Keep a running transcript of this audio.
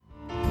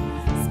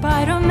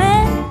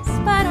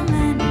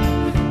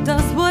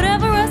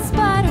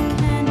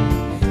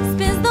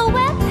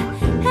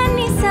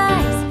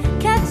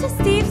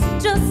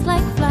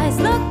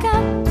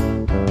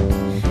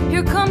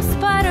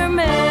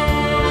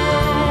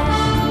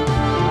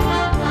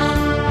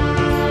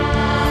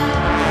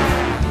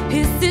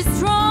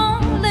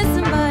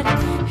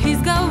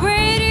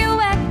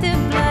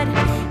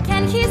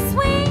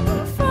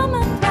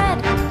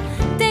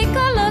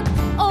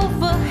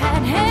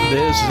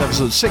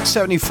episode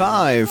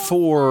 675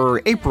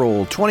 for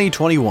April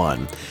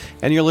 2021.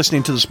 And you're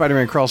listening to the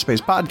Spider-Man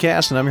Crawlspace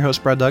podcast, and I'm your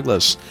host, Brad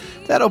Douglas.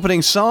 That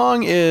opening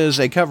song is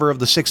a cover of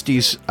the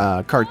 60s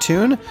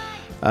cartoon.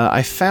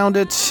 I found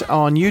it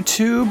on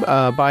YouTube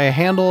by a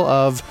handle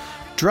of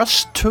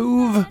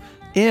Drustuvn,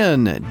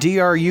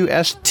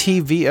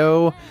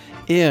 Drustvon,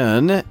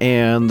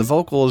 and the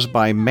vocal is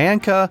by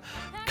Manka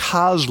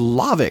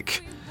Kozlovic.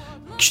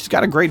 She's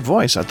got a great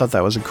voice. I thought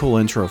that was a cool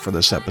intro for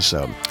this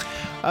episode.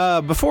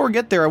 Before we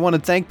get there, I want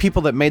to thank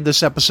people that made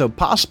this episode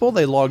possible.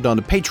 They logged on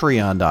to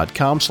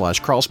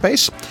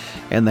patreon.com/crawlspace,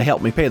 and they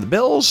helped me pay the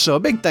bills, so a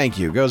big thank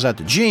you goes out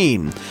to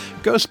Gene,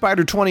 Ghost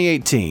Spider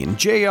 2018,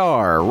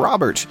 JR,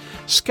 Robert,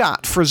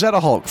 Scott, Frazetta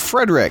Hulk,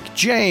 Frederick,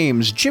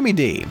 James, Jimmy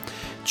D,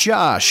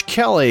 Josh,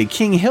 Kelly,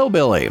 King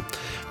Hillbilly,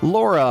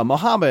 Laura,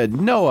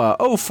 Mohammed, Noah,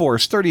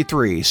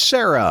 O-Force33,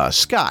 Sarah,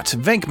 Scott,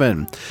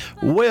 Venkman,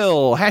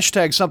 Will,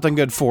 hashtag something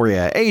good for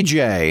you,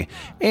 AJ,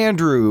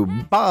 Andrew,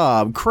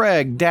 Bob,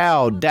 Craig,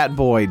 Dowd,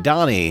 Datboy,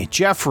 Donnie,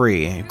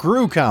 Jeffrey,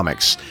 Gru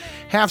Comics,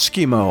 Half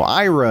Schemo,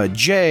 Ira,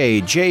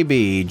 Jay,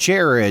 JB,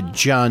 Jared,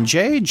 John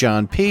J,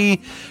 John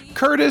P,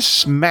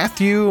 Curtis,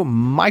 Matthew,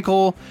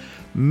 Michael,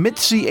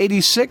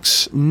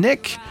 Mitzi86,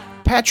 Nick,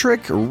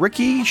 Patrick,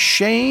 Ricky,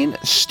 Shane,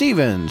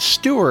 Steven,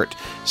 Stuart,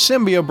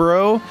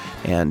 Symbiobro,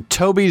 and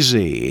Toby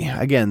Z.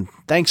 Again,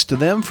 thanks to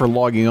them for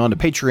logging on to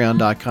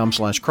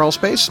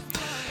patreon.com/crawlspace.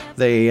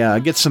 They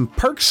get some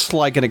perks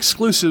like an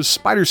exclusive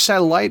Spider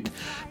Satellite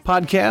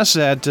podcast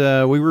that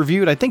we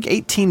reviewed, I think,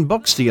 18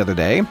 books the other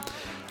day.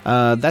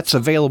 That's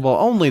available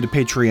only to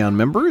Patreon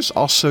members.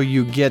 Also,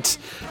 you get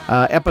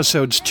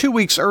episodes 2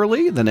 weeks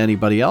early than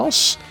anybody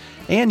else.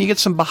 And you get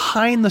some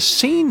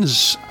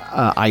behind-the-scenes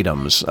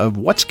items of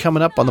what's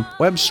coming up on the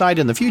website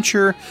in the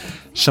future.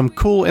 Some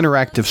cool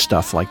interactive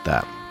stuff like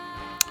that.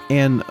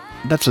 And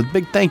that's a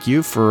big thank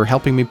you for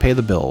helping me pay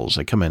the bills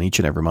that come in each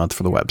and every month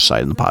for the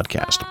website and the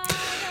podcast.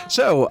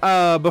 So,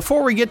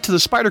 before we get to the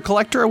Spider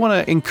Collector, I want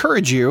to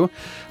encourage you.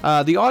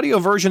 The audio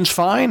version's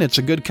fine. It's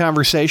a good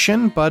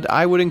conversation, but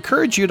I would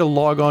encourage you to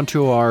log on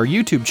to our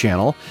YouTube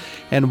channel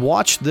and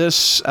watch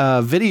this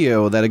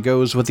video that it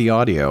goes with the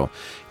audio.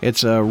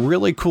 It's a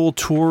really cool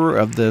tour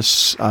of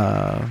this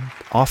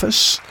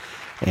office,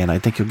 and I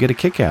think you'll get a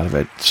kick out of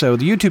it. So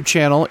the YouTube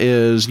channel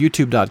is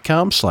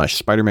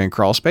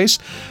youtube.com/SpidermanCrawlspace.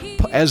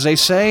 As they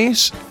say,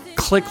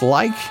 click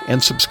like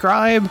and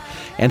subscribe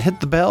and hit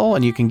the bell,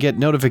 and you can get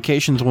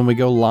notifications when we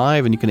go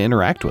live, and you can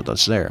interact with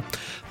us there.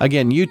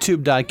 Again,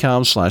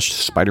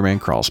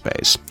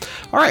 youtube.com/SpidermanCrawlspace.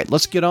 All right,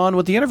 let's get on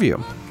with the interview.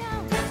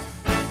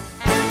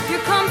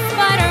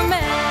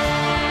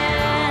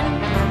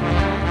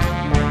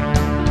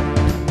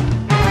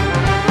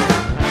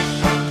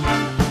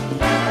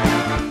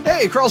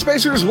 Hey,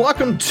 Crawlspacers,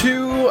 welcome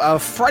to a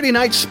Friday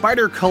Night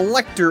Spider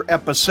Collector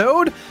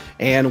episode,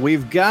 and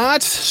we've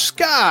got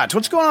Scott.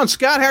 What's going on,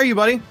 Scott? How are you,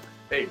 buddy?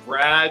 Hey,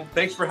 Brad.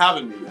 Thanks for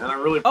having me, man. I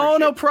really appreciate it. Oh,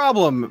 no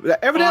problem.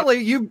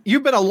 Evidently,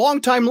 you've been a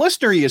long-time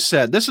listener, you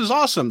said. This is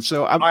awesome,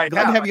 so I'm glad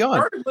to have you on. I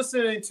started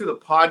listening to the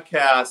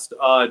podcast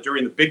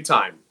during the Big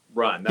Time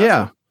run.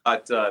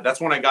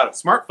 That's when I got a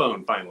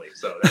smartphone, finally.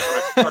 So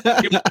that's when I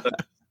started to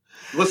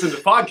listen to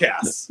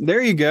podcasts.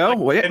 There you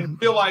go.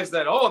 And realize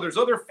that, there's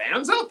other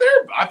fans out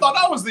there? I thought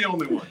I was the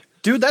only one.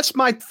 Dude, that's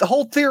my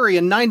whole theory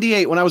in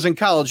 98 when I was in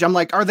college. I'm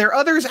like, are there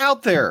others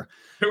out there?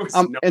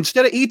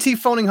 Instead of E.T.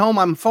 phoning home,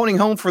 I'm phoning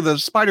home for the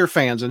Spider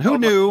fans. And who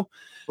knew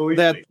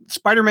that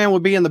Spider-Man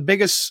would be in the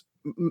biggest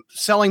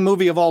selling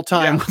movie of all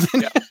time?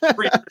 Yeah.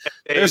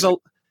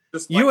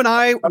 You and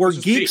I were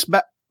geeks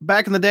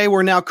back in the day.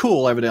 We're now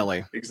cool,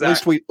 evidently.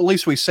 Exactly. At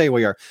least we say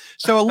we are.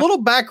 So a little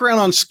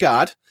background on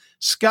Scott.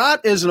 Scott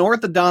is an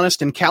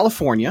orthodontist in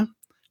California,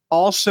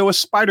 also a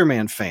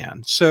Spider-Man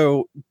fan.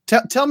 So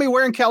tell me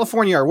where in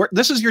California you are.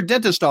 This is your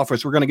dentist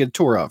office we're going to get a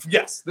tour of.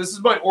 Yes, this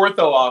is my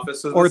ortho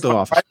office. So ortho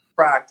office.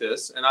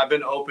 Practice, and I've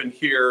been open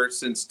here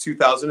since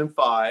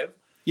 2005.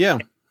 Yeah.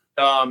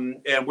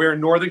 And we're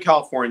in Northern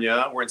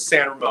California. We're in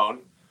San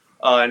Ramon.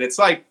 And it's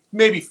like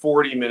maybe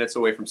 40 minutes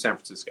away from San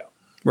Francisco.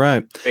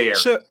 Right. Bay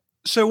Area.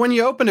 So when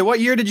you opened it, what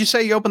year did you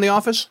say you opened the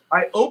office?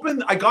 I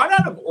got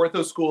out of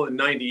ortho school in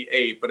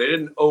 98, but I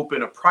didn't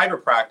open a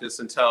private practice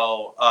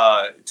until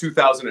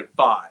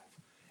 2005.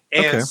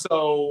 And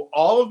so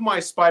all of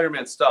my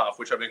Spider-Man stuff,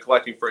 which I've been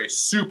collecting for a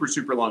super,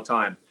 super long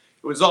time,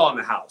 it was all in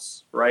the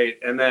house, right?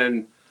 And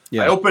then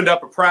I opened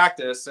up a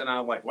practice, and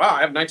I'm like, wow,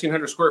 I have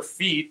 1,900 square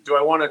feet. Do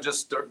I want to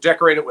just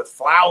decorate it with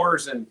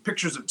flowers and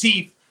pictures of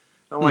teeth?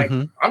 I'm like,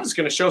 I'm just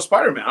going to show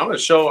Spider-Man. I'm going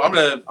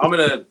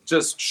to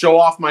just show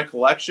off my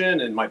collection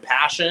and my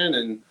passion,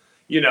 and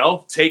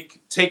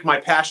take my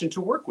passion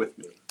to work with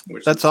me.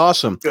 That's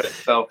awesome. Good.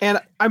 So, and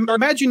I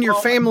imagine your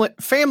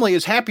family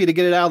is happy to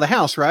get it out of the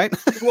house, right?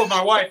 Well,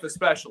 my wife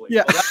especially.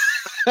 Yeah.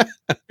 Well,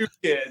 two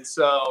kids,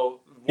 so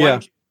one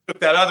kid took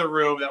that other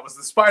room that was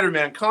the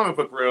Spider-Man comic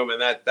book room,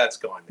 and that's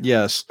gone.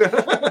 Yes.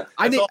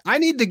 I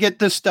need to get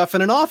this stuff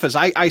in an office.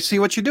 I see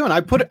what you're doing.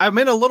 I'm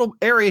in a little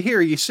area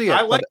here. You see it.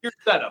 I like your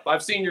setup.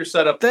 I've seen your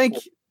setup. Thank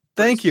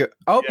you.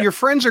 Oh, your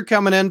friends are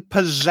coming in.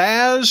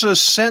 Pizzazz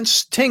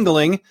Sense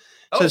Tingling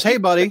says, "Hey,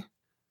 buddy."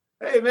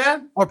 Hey,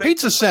 man. Or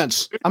Pizza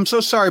Sense. I'm so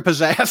sorry,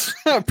 Pizzazz.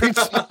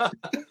 Pizza.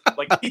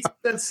 Like Pizza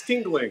Sense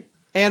tingling.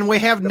 And we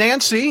have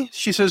Nancy.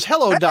 She says,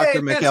 "Hello,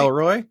 Dr.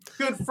 McElroy."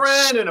 Good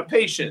friend and a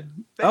patient.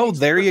 Oh,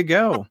 there you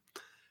go.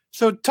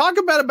 So talk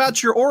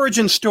about your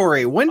origin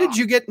story. When did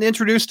you get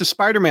introduced to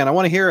Spider-Man? I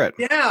want to hear it.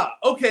 Yeah.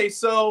 Okay.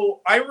 So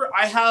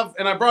I have,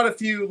 and I brought a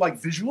few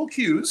like visual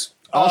cues.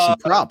 Awesome.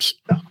 Props.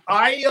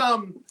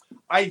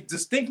 I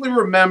distinctly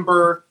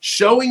remember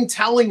show and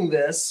telling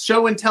this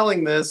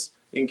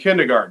in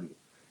kindergarten.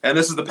 And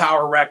this is the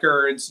Power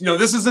Records.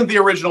 This isn't the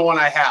original one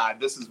I had.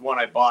 This is one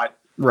I bought.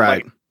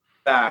 Right.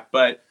 Back.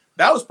 But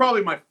that was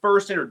probably my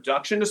first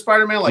introduction to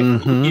Spider-Man, like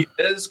who he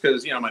is,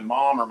 because, my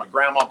mom or my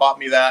grandma bought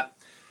me that.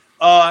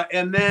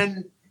 And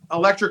then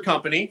Electric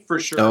Company, for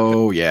sure.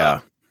 Oh, yeah.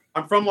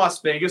 I'm from Las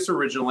Vegas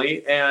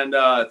originally. And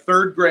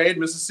third grade,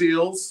 Mrs.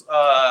 Seals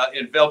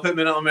in Vale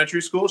Pittman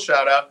Elementary School,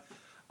 shout out.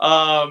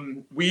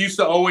 We used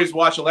to always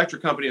watch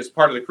Electric Company as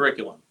part of the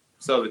curriculum.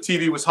 So the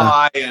TV was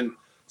high and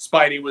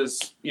Spidey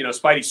was,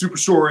 Spidey Super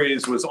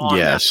Stories was on.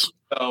 Yes.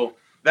 So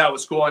that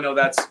was cool. I know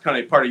that's kind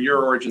of part of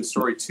your origin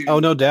story too. Oh,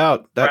 no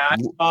doubt.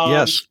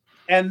 Yes.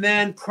 And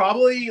then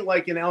probably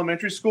like in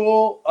elementary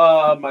school,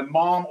 my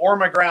mom or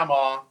my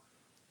grandma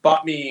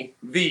bought me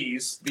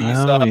these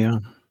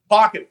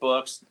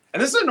pocketbooks.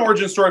 And this is an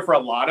origin story for a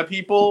lot of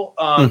people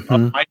of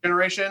my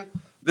generation.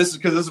 This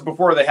is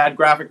before they had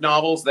graphic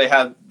novels. They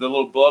had the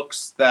little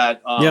books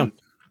that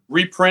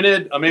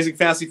reprinted Amazing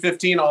Fantasy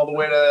 15 all the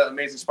way to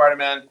Amazing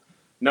Spider-Man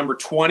number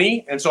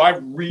 20. And so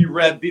I've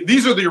reread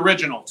these are the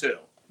original too.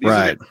 These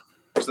are the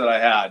books that I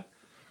had.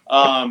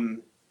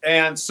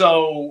 And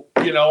so,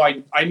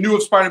 I knew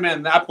of Spider-Man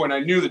at that point. I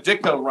knew the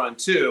Ditko run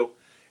too.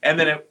 And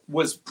then it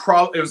was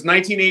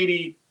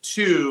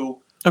 1982.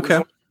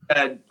 Okay.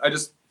 I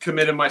just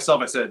committed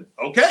myself. I said,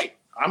 okay,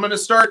 I'm going to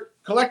start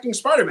collecting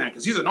Spider-Man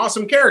because he's an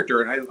awesome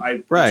character. And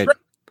I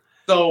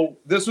So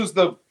this was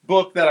the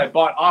book that I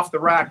bought off the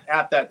rack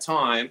at that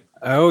time.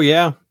 Oh,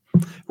 yeah.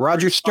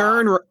 Roger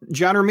Stern,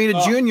 John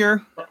Romita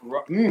Jr.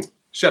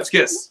 Chef's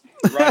kiss.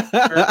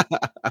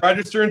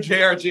 Roger Stern,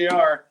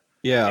 JR.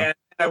 Yeah. And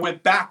I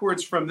went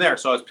backwards from there.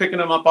 So I was picking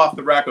them up off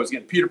the rack. I was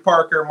getting Peter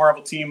Parker,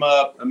 Marvel Team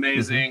Up,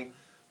 amazing.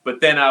 But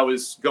then I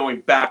was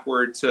going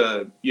backward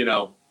to,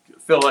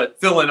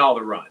 fill in all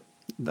the run.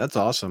 That's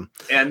awesome.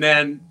 And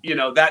then,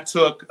 that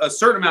took a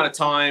certain amount of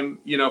time,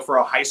 for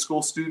a high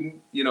school student,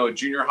 a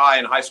junior high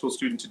and high school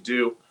student to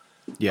do.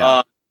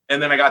 Yeah.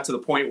 And then I got to the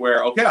point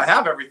where, okay, I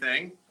have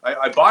everything.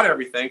 I bought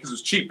everything because it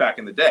was cheap back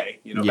in the day,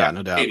 Yeah,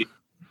 no doubt.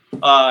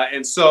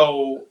 And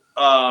so,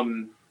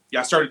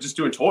 I started just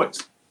doing toys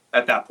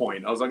at that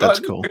point. I was like,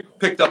 that's cool.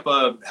 Picked up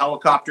a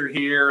helicopter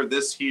here,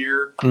 this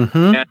here,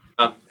 and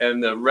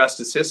the rest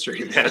is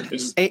history, man.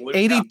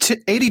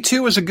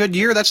 82 was a good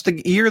year. That's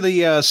the year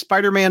the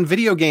Spider-Man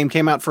video game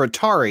came out for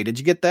Atari. Did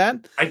you get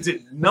that? I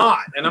did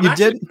not. And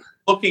I'm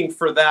looking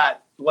for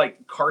that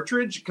like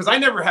cartridge because I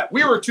never had.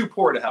 We were too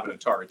poor to have an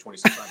Atari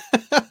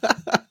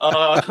 2600.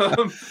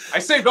 I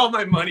saved all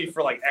my money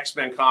for like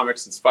X-Men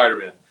comics and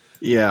Spider-Man.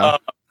 Yeah.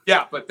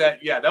 But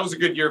that was a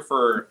good year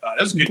for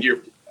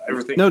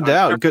everything. No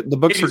doubt. Good. The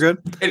books were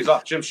good. It is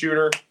off Jim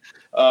Shooter.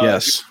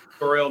 Yes.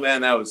 Tutorial,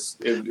 man, it was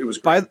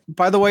great.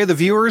 By the way, the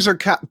viewers are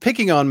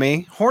picking on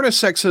me.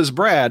 Hornacek says,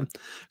 Brad,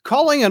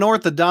 calling an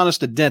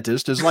orthodontist a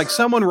dentist is like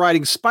someone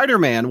writing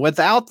Spider-Man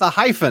without the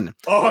hyphen.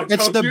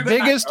 It's the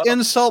biggest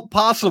insult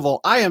possible.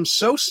 I am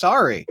so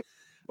sorry.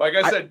 Like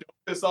I said,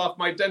 don't piss off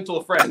my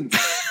dental friend.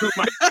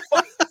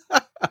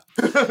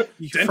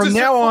 From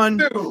now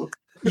on,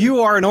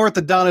 you are an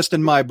orthodontist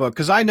in my book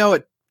because I know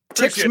it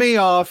ticks me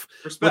off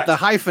with the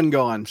hyphen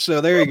gone. So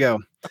there you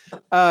go.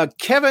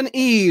 Kevin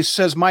E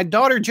says, my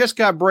daughter just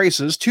got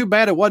braces. Too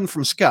bad it wasn't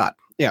from Scott.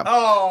 Yeah.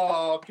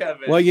 Oh,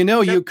 Kevin. Well,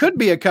 you could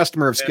be a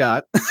customer of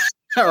Scott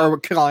or a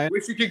client.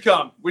 Wish you could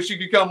come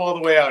all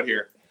the way out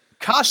here.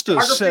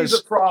 Costas says,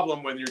 a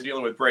problem when you're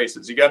dealing with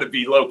braces. You got to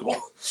be local.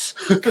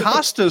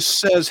 Costas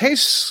says, hey,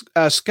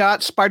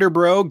 Scott, Spider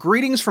Bro,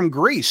 greetings from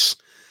Greece.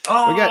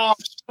 Oh,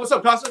 what's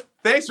up, Costas?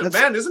 Thanks,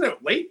 man. Isn't it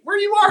late where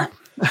you are?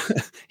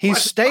 He's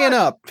staying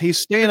up.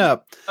 There's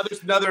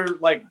another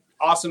like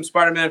awesome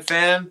Spider-Man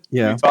fan.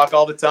 Yeah. We talk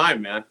all the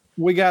time, man.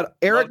 We got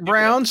Eric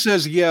Brown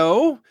says,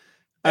 yo.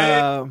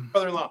 Hey,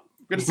 brother-in-law.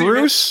 Good to see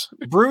you.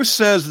 Bruce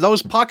says,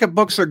 those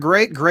pocketbooks are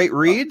great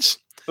reads.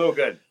 So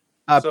good.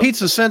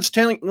 Pizza Sense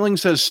Tingling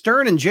says,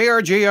 Stern and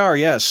JRJR,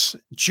 yes.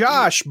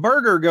 Josh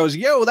Berger goes,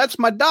 yo, that's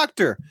my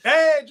doctor.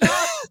 Hey,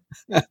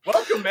 Josh.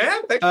 Welcome,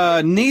 man.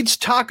 Thanks. Needs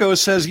Taco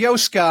says, yo,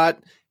 Scott.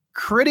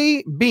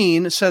 Critty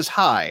Bean says,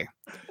 hi.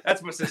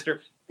 That's my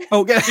sister.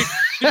 Okay.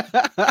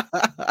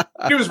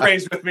 She was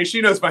raised with me.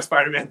 She knows my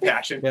Spider-Man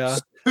passion. Yeah.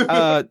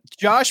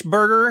 Josh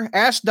Berger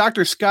asked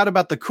Dr. Scott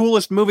about the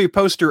coolest movie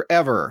poster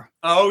ever.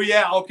 Oh,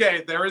 yeah.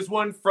 Okay. There is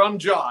one from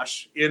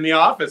Josh in the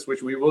office,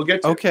 which we will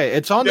get to. Okay.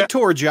 It's on the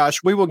tour,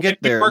 Josh. We will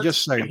get there.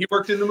 Just saying. He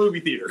worked in the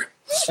movie theater.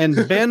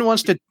 And Ben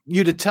wants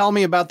you to tell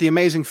me about the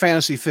Amazing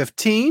Fantasy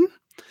 15.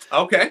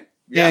 Okay.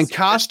 And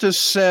Costas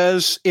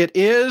says, it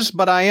is,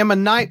 but I am a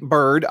night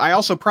bird. I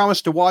also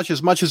promise to watch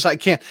as much as I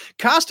can.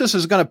 Costas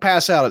is going to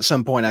pass out at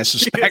some point, I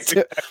suspect.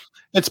 Yes.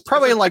 It's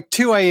probably like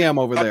 2 a.m.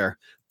 over there.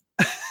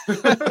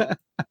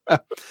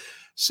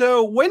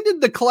 So when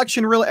did the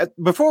collection really,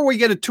 before we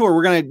get a tour,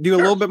 we're going to do a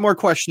little bit more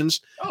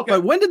questions. Okay.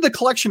 But when did the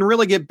collection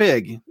really get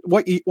big?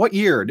 What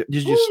year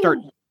did you start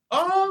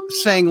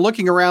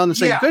looking around and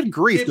saying, good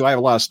grief, do I have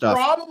a lot of stuff?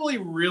 Probably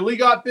really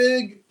got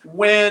big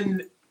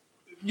when,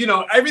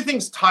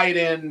 everything's tied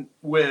in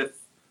with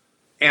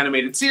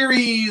animated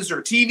series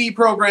or TV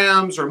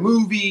programs or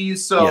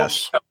movies. So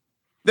yes.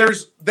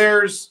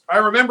 there's, I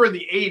remember in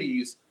the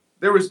 80s,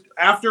 there was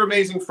after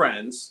Amazing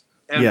Friends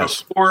and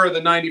before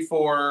the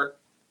 94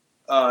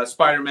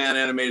 Spider-Man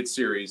animated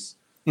series.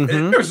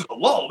 Mm-hmm. There was a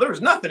lull. There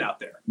was nothing out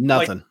there.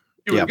 Nothing. Like,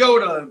 you would go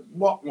to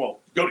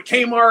go to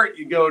Kmart.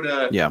 You go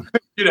to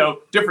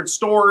different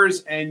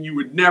stores, and you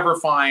would never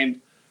find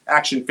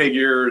action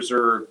figures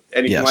or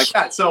anything like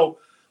that. So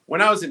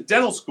when I was in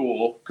dental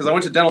school, because I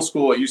went to dental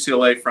school at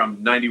UCLA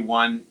from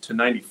 91 to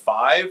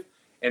 95,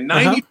 and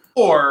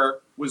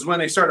 94 was when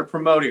they started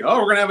promoting.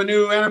 Oh, we're gonna have a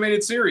new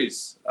animated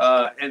series,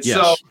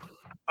 so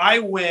I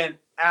went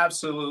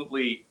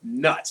absolutely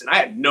nuts, and I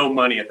had no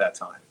money at that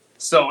time,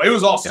 so it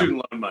was all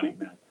student loan money,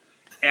 man.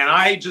 And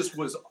I just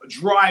was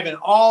driving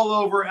all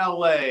over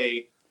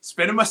LA,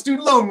 spending my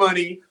student loan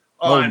money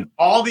on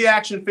all the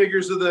action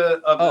figures of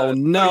the. A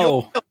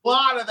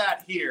lot of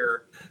that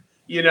here,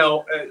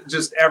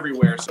 just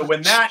everywhere. So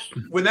when that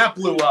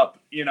blew up,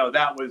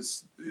 that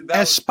was.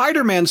 As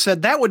Spider-Man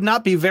said, that would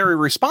not be very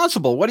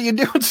responsible. What are you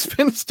doing?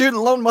 Spend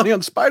student loan money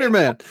on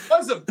Spider-Man? It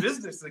was a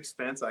business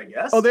expense, I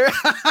guess. Oh, there.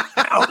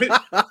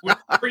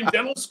 We're in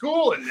dental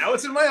school, and now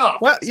it's in my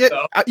office. Well,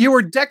 you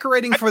were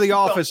decorating for the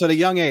office at a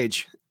young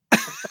age.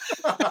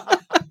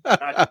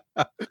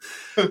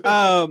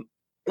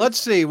 Let's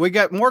see. We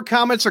got more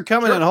comments are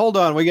coming in. Hold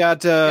on. We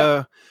got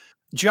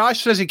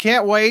Josh says he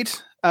can't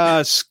wait.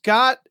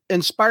 Scott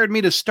inspired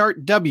me to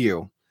start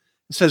W.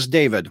 It says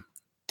David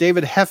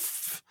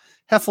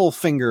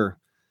Heffelfinger.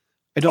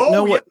 I don't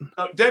know what.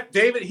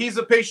 David, he's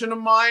a patient of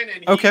mine,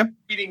 and he's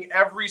reading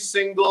every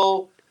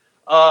single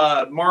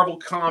Marvel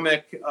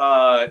comic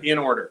in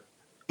order.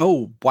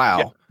 Oh, wow.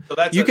 Yeah. So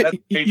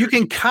you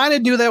can kind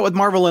of do that with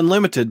Marvel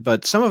Unlimited,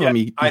 but some of them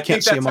you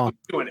can't see them all.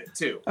 Doing it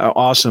too. Oh,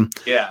 awesome.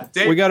 Yeah.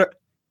 Dave, we got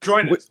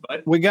join us,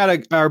 bud. We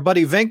got our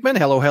buddy Vinkman.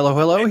 Hello,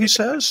 he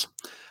says.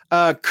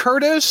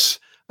 Curtis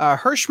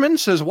Hirschman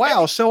says,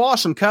 wow, so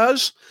awesome,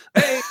 cuz.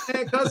 Hey,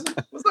 cousin.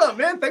 What's up,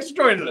 man? Thanks for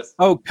joining us.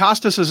 Oh,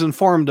 Costas has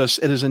informed us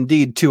it is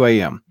indeed 2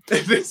 a.m.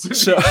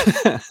 So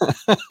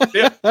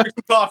drink some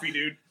coffee,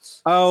 dude.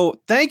 Oh,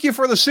 thank you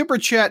for the super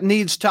chat,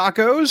 Needs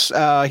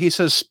Tacos. He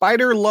says,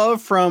 Spider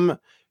Love from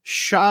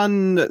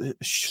Sean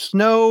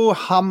Snow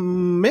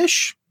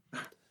Hamish.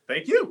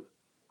 Thank you.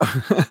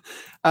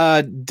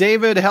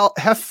 David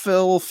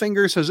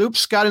Heffelfinger says, oops,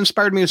 Scott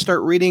inspired me to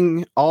start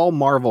reading all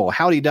Marvel.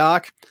 Howdy,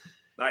 Doc.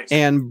 Nice.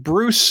 And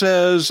Bruce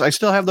says, I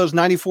still have those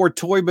 94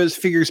 Toy Biz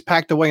figures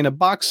packed away in a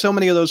box. So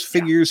many of those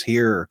figures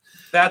here.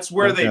 That's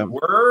where they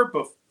were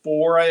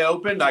before I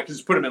opened. I could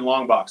just put them in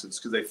long boxes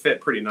because they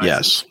fit pretty nicely.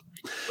 Yes.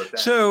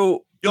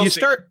 So you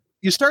start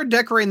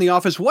decorating the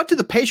office. What do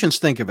the patients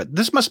think of it?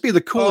 This must be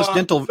the coolest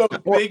dental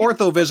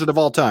ortho visit of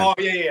all time. Oh,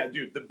 yeah,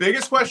 dude. The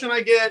biggest question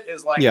I get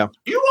is like, you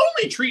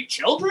only treat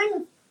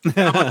children?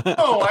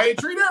 Oh, I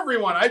treat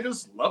everyone. I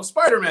just love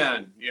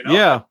Spider-Man,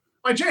 Yeah.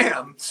 My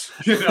jam.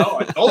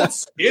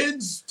 Adults,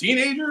 kids,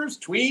 teenagers,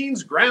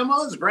 tweens,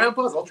 grandmas,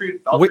 grandpas.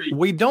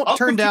 We don't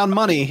turn down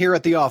money here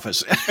at the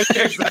office.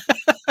 Exactly.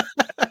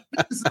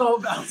 It's all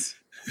about.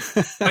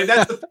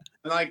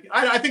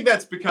 I think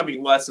that's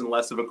becoming less and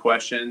less of a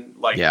question.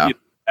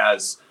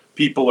 As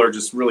people are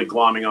just really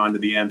glomming onto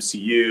the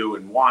MCU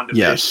and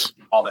WandaVision,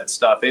 and all that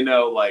stuff. They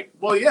know, I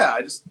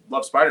just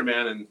love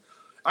Spider-Man, and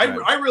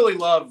I really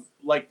love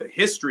the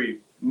history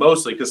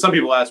mostly because some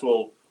people ask,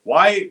 well,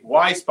 why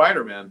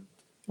Spider-Man?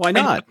 Why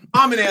not? And the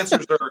common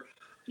answers are,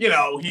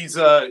 he's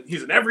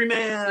an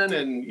everyman,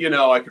 and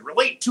I could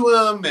relate to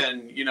him,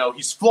 and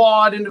he's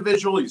flawed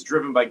individual. He's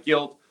driven by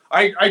guilt.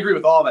 I agree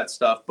with all that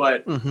stuff,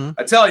 but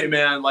I tell you,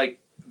 man,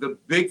 the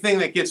big thing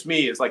that gets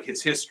me is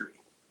his history.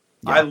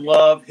 Yeah. I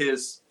love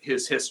his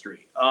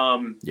history.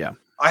 I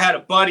had a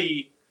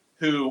buddy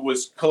who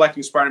was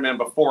collecting Spider-Man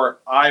before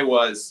I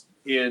was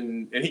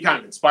and he kind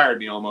of inspired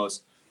me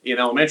almost in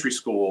elementary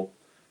school.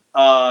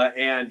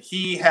 And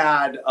he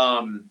had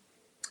the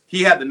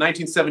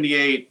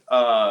 1978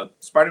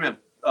 Spider-Man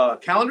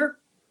calendar.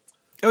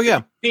 Oh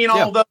yeah, seen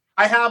all those.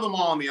 I have them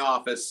all in the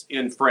office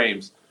in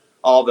frames,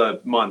 all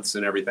the months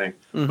and everything.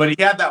 Mm-hmm. But he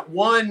had that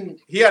one.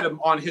 He had them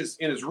in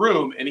his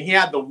room, and he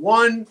had the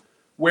one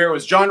where it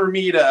was John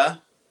Romita,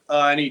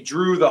 and he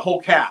drew the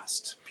whole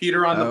cast: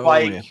 Peter on the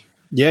bike,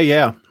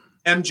 yeah,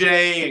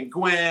 MJ and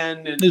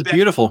Gwen, and it's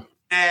beautiful.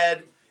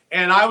 Ed.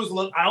 And I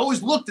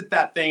always looked at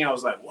that thing. I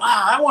was like,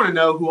 wow, I want to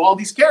know who all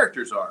these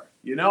characters are.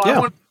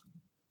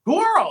 Who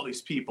are all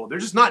these people? They're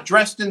just not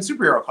dressed in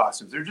superhero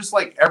costumes. They're just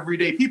like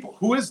everyday people.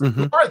 Who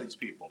are these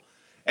people?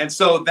 And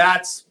so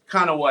that's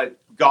kind of what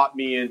got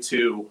me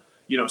into,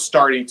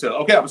 starting to,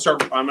 okay,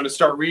 I'm going to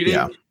start reading.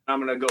 Yeah.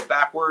 I'm going to go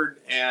backward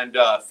and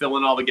fill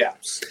in all the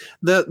gaps.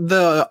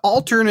 The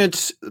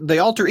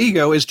alter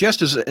ego is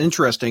just as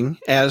interesting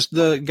as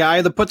the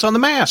guy that puts on the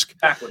mask.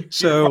 Exactly.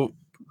 So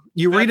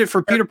you read it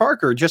for Peter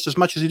Parker just as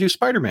much as you do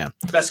Spider-Man.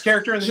 Best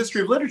character in the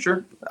history of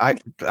literature.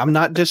 I'm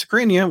not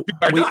disagreeing you.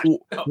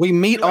 We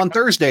meet on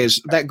Thursdays,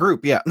 that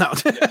group. Yeah. No.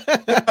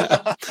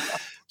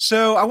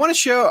 So I want to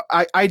show,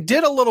 I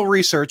did a little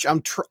research.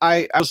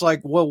 I was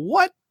like, well,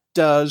 what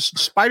does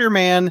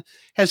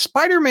has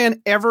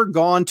Spider-Man ever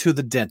gone to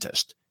the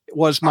dentist?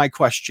 Was my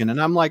question.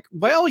 And I'm like,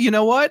 well, you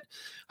know what?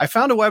 I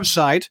found a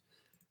website.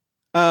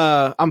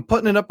 I'm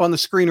putting it up on the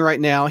screen right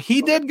now.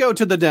 He did go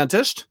to the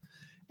dentist,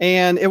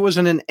 and it was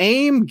an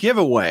AIM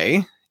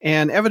giveaway.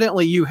 And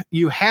evidently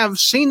you have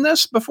seen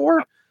this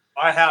before.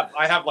 I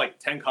have like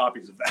 10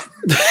 copies of that.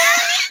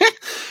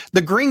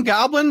 The Green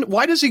Goblin.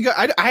 Why does he go?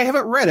 I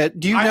haven't read it.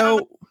 Do you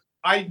know?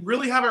 I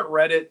really haven't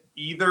read it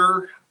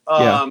either.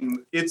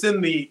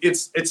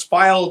 It's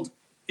filed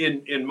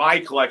in my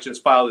collection. It's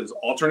filed as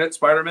alternate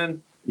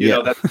Spider-Man. You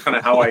know, that's kind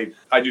of how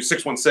I do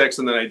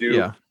 616, and then I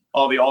do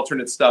all the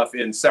alternate stuff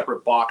in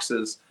separate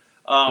boxes.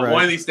 Right.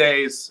 One of these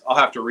days, I'll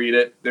have to read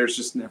it. There's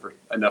just never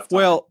enough time.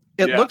 Well,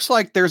 it looks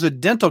like there's a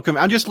dental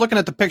I'm just looking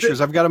at the pictures.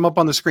 I've got them up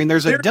on the screen.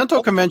 There's a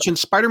dental convention.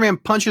 Spider-Man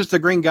punches the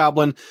Green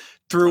Goblin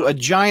through a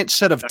giant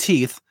set of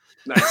teeth.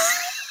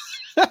 Nice.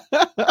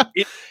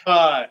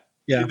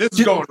 This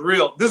is going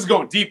real. This is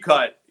going deep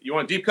cut. You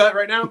want a deep cut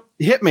right now?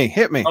 Hit me.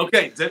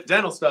 Okay,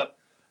 dental stuff.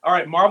 All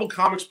right, Marvel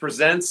Comics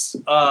presents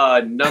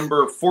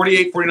number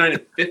 48, 49,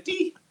 and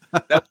 50.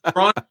 That's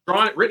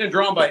written and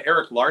drawn by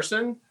Eric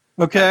Larson.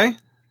 Okay.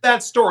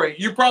 That story,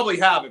 you probably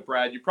have it,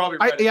 Brad. You probably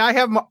read it. I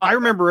have. I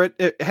remember it.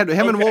 It had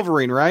him and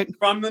Wolverine, right?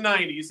 From the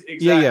 90s,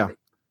 exactly. Yeah.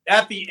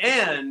 At the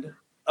end,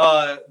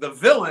 the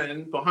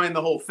villain behind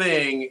the whole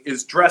thing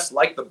is dressed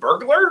like the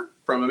burglar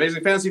from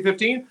Amazing Fantasy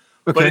 15,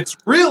 but it's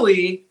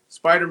really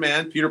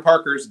Spider-Man, Peter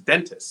Parker's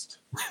dentist.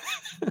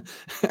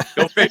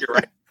 Go figure,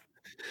 right?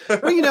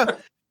 Well,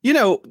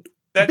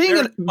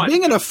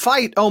 being in a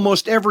fight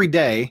almost every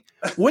day,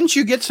 wouldn't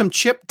you get some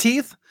chipped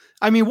teeth?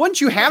 I mean, wouldn't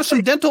you have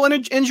some dental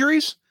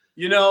injuries?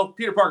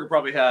 Peter Parker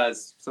probably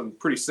has some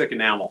pretty sick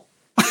enamel.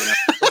 That's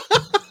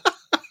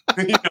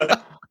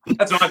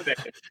what I'm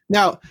thinking.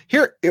 Now,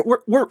 here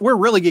we're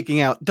really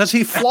geeking out. Does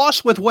he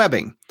floss with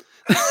webbing?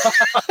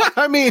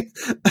 I mean,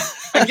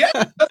 again,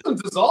 it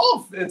doesn't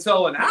dissolve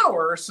until an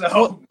hour.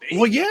 So,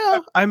 well, yeah.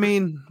 I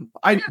mean,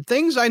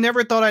 things I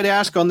never thought I'd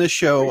ask on this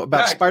show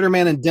about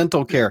Spider-Man and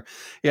dental care.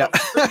 Yeah,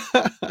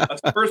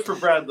 that's first for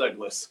Brad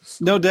Douglas.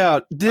 No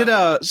doubt. Did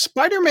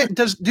Spider-Man?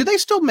 Do they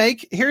still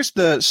make? Here's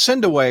the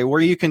Sendaway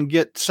where you can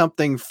get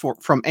something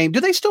from AIM. Do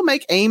they still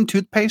make AIM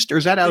toothpaste, or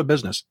is that out of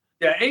business?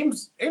 Yeah,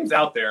 AIM's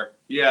out there.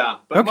 Yeah,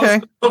 but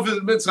most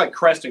of it's like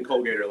Crest and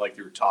Colgate are like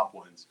your top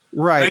ones.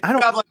 Right. I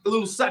don't have like a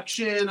little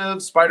section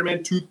of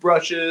Spider-Man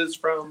toothbrushes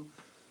from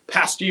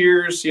past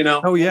years,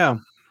 Oh, yeah.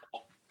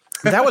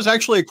 That was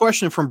actually a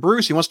question from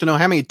Bruce. He wants to know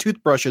how many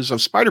toothbrushes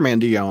of Spider-Man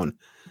do you own?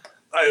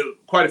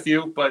 Quite a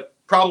few, but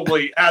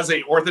probably as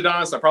a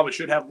orthodontist, I probably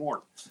should have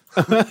more.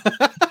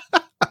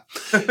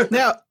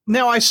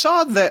 Now I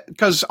saw that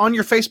because on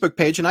your Facebook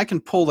page, and I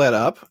can pull that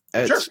up.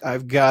 Sure.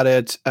 I've got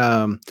it.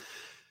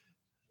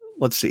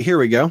 Let's see. Here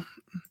we go.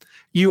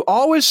 You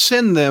always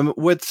send them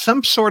with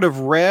some sort of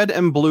red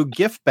and blue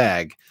gift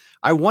bag.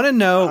 I want to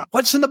know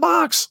what's in the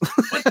box.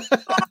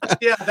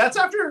 Yeah, that's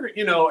after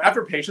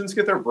patients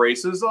get their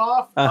braces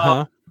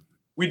off.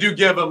 We do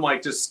give them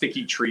like just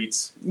sticky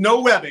treats.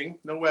 No webbing.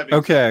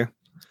 Okay.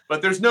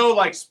 But there's no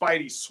like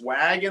Spidey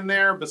swag in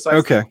there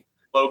besides the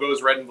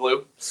logos red and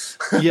blue.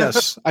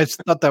 Yes, I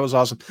thought that was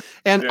awesome.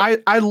 And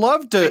I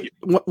love to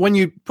when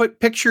you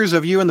put pictures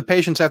of you and the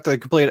patients after they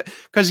complete it,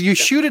 because you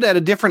shoot it at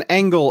a different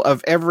angle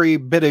of every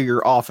bit of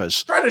your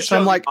office. Try to show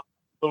I'm like, a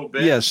little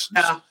bit. Yes.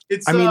 Yeah,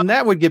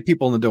 that would get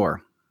people in the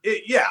door.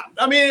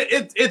 I mean,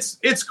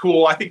 it's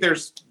cool. I think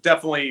there's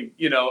definitely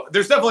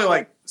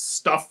like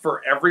stuff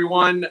for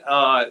everyone.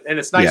 And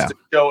it's nice to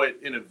show it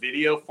in a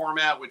video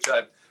format, which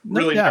I've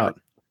really never.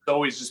 It's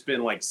always just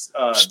been like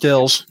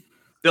stills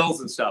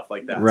and stuff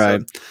like that. Right.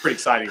 So it's pretty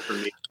exciting for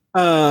me.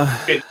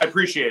 I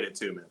appreciate it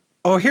too, man.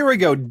 Oh, here we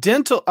go.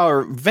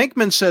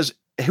 Venkman says,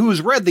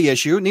 who's read the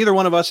issue, neither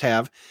one of us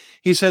have.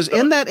 He says,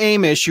 in that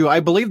AIM issue, I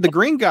believe the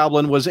Green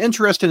Goblin was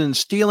interested in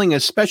stealing a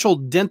special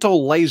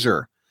dental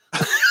laser.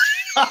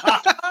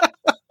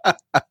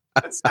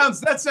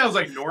 That sounds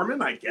like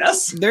Norman, I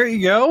guess. There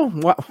you go.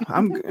 Well,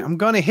 I'm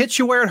going to hit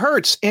you where it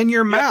hurts, in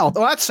your mouth.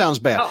 Oh, that sounds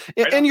bad.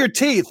 In your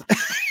teeth.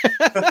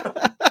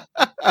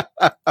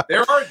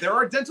 There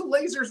are dental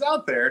lasers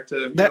out there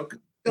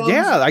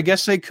I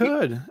guess they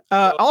could.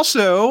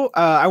 Also,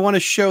 I want to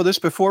show this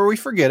before we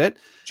forget it.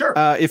 Sure.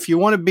 If you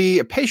want to be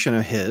a patient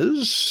of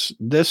his,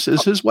 this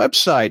is his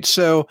website.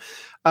 So,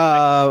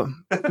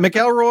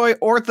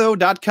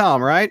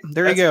 McElroyOrtho.com, right?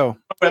 That's you go.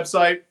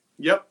 Website.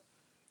 Yep.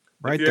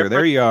 Right there.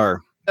 There you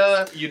are.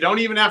 You don't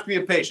even have to be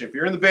a patient. If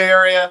you're in the Bay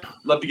Area,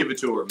 love to give a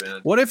tour, man.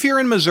 What if you're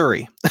in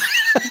Missouri?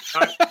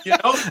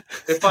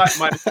 If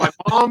my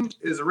mom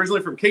is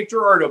originally from Cape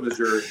Girardeau,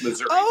 Missouri.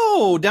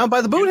 Oh, down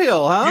by the Boot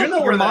Hill, huh? You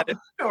know where that is.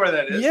 You know where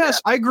that is.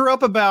 Yes, yeah. I grew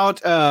up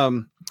about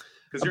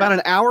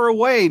an hour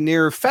away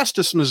near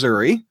Festus,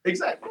 Missouri.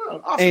 Exactly.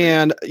 Well, awesome.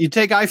 And you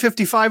take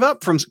I-55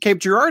 up from Cape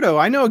Girardeau.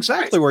 I know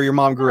exactly where your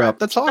mom grew up.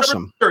 That's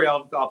awesome.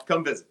 I'll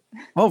come visit.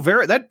 Oh,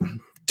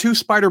 two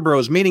Spider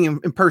Bros meeting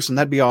in person.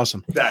 That'd be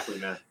awesome. Exactly,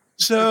 man.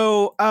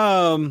 So,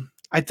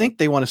 I think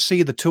they want to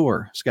see the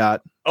tour,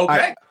 Scott.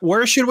 Okay.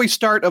 Where should we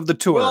start of the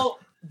tour? Well,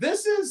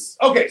 this is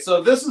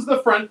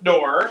the front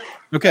door.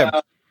 Okay.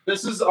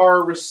 This is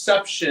our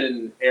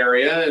reception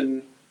area,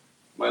 and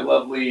my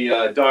lovely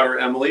daughter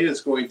Emily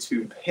is going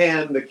to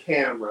pan the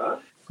camera.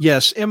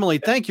 Yes, Emily,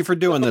 thank you for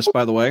doing this,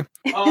 by the way.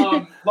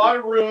 Lot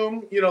of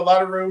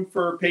room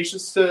for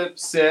patients to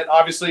sit.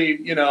 Obviously,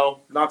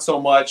 not so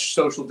much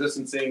social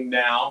distancing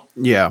now.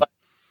 Yeah.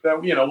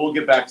 But, we'll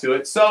get back to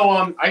it.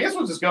 So, I guess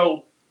we'll just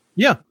go.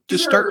 Yeah,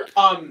 just start.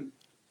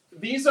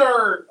 These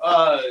are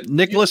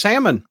Nicholas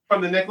Hammond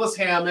from the Nicholas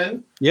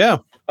Hammond. Yeah.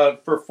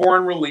 For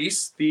foreign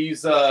release,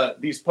 these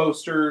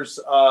posters.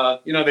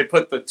 They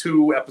put the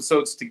 2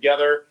 episodes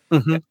together.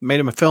 Mm-hmm.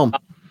 Made him a film.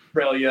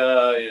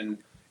 Australia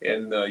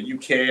and the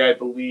UK, I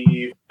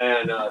believe,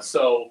 and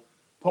so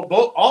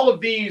all of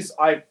these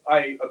I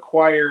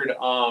acquired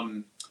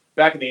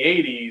back in the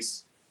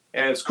 80s,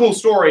 and it's a cool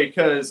story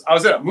because I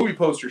was at a movie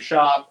poster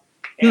shop,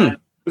 and it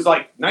was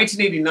like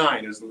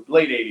 1989. It was the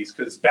late 80s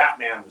because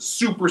Batman was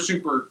super,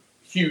 super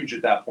huge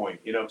at that point.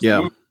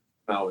 Yeah.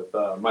 With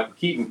Michael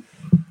Keaton,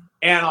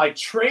 and I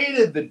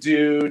traded the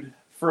dude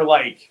for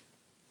like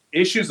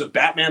issues of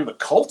Batman the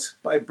Cult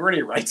by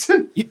Bernie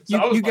Wrightson.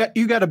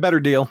 You got a better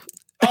deal.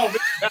 Oh,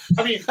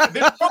 I mean,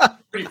 they're probably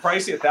pretty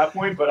pricey at that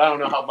point, but I don't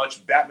know how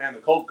much Batman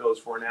the Cult goes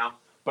for now.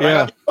 But I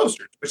got the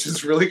posters, which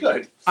is really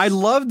good. I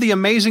love the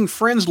Amazing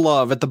Friends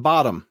love at the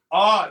bottom.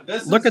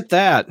 Look at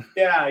that.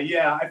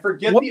 Yeah. I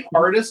forget the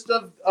artist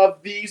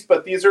of these,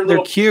 but these are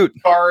little cute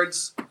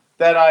cards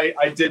that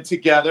I did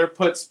together.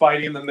 Put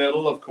Spidey in the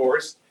middle, of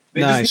course.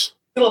 Nice.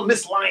 Little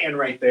Miss Lion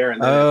right there.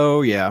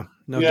 Oh, yeah.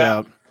 No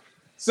doubt.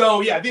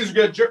 So, yeah, these are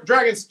good.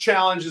 Dragon's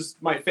Challenge is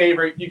my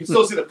favorite. You can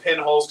still see the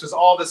pinholes because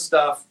all this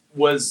stuff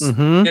was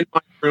in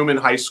my room in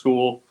high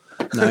school.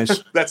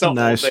 Nice. That's how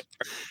nice.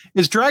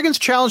 Is Dragon's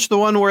Challenge the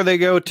one where they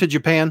go to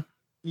Japan?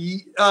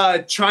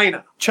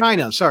 China.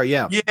 Sorry,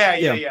 yeah.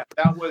 Yeah.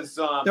 That was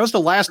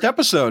the last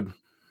episode.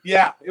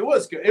 Yeah, it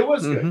was good. It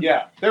was good.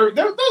 Yeah, those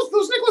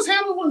Nicholas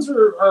Hammond ones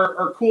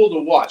are cool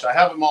to watch. I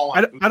have them all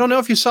on. I don't know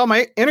if you saw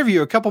my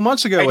interview a couple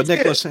months ago with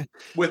Nicholas.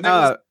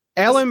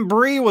 Ellen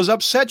Brie was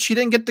upset she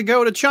didn't get to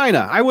go to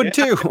China. I would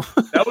too.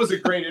 That was a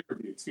great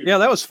interview too. Yeah,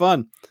 that was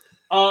fun.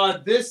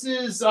 This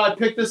is I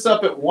picked this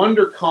up at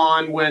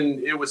WonderCon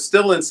when it was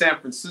still in San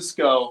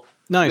Francisco.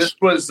 Nice. This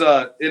was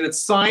and it's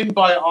signed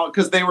by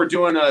because they were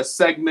doing a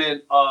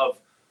segment of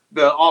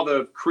all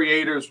the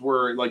creators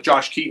were like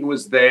Josh Keaton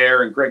was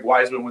there and Greg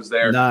Weisman was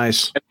there.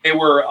 Nice. And they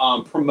were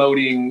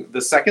promoting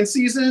the second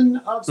season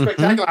of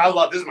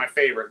Spectacular. This is my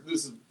favorite.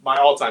 This is my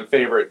all-time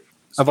favorite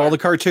of all the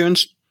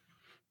cartoons.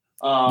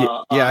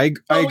 I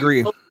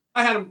agree.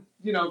 I had them.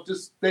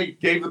 They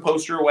gave the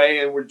poster away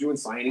and we're doing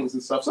signings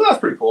and stuff. So that's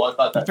pretty cool. I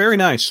thought that very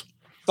nice.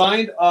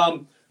 Signed.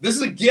 This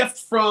is a gift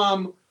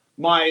from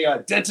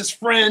my dentist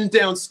friend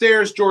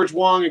downstairs, George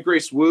Wong and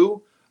Grace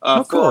Wu, for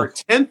our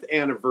 10th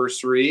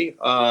anniversary.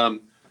 I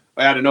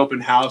had an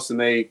open house and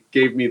they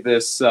gave me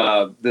this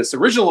this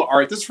original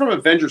art. This is from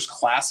Avengers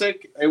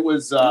Classic. It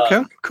was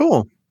okay,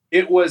 cool.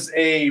 It was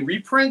a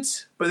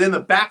reprint, but in the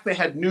back they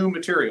had new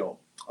material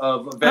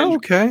of Avengers. Oh,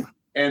 okay.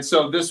 And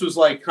so this was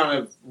like kind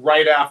of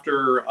right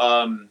after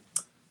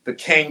the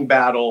Kang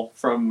battle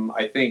from,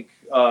 I think,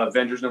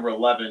 Avengers number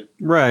 11.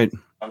 Right.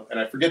 And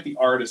I forget the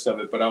artist of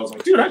it, but I was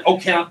like, dude,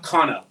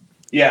 Kano.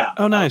 Yeah.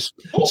 Oh, nice.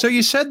 Cool. So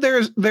you said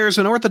there's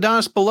an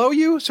orthodontist below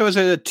you? So is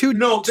it a two?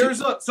 No,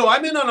 so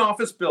I'm in an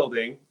office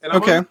building, and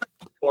I'm on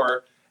the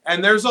floor,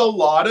 and there's a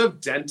lot of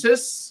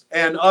dentists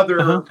and other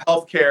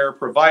healthcare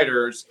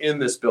providers in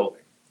this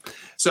building.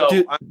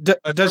 So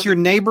does your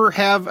neighbor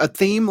have a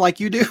theme like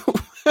you do?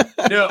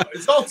 No,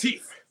 it's all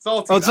teeth. It's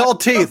all teeth. Oh, it's all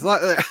teeth.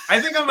 I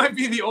think I might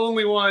be the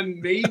only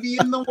one, maybe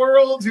in the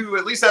world, who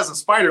at least has a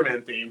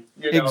Spider-Man theme.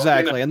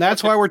 Exactly, and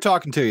that's why we're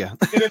talking to you.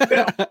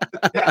 Yeah,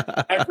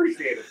 I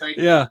appreciate it. Thank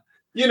you.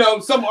 Yeah.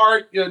 Some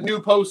art,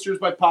 new posters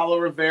by Paulo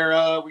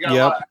Rivera. We got a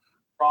lot of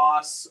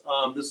Ross.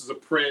 This is a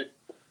print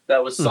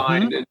that was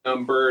signed and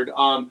numbered.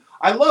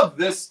 I love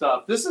this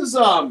stuff. This is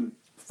from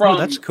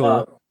that's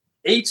cool.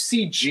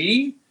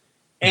 HCG.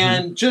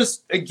 And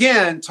just,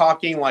 again,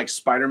 talking like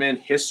Spider-Man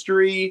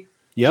history,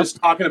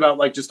 just talking about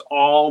like just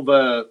all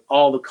the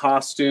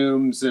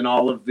costumes and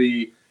all of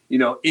the,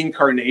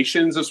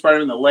 incarnations of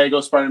Spider-Man, the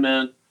Lego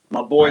Spider-Man,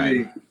 my boy,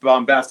 the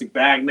Bombastic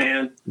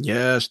Bagman.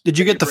 Yes. Did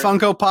you get the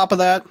Funko Pop of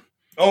that?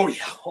 Oh,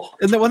 yeah.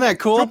 Wasn't that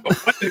cool? One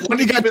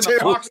to keep in the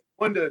box,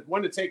 one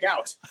to take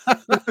out.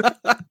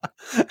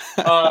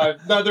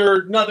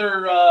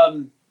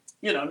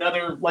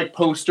 Another like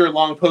poster,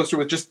 long poster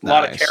with just a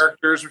lot of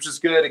characters, which is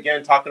good.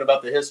 Again, talking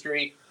about the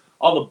history.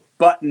 all the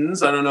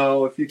buttons. I don't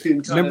know if you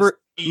can remember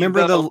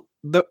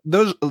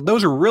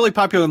those are really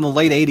popular in the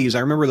late 80s. I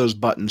remember those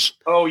buttons.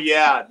 Oh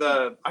yeah,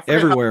 I forget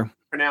everywhere. How to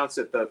pronounce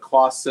it, the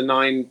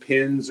Clausenine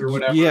pins or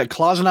whatever. Yeah,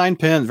 Clausenine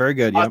pins. Very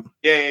good. Yep.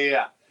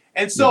 Yeah.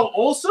 And so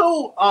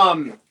also,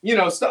 you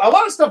know, a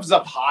lot of stuff is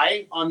up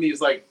high on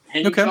these like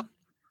hanging. Okay.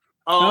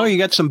 You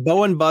got some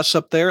Bowen busts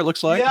up there. It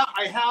looks like. Yeah,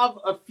 I have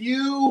a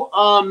few.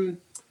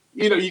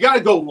 You know, you got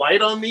to go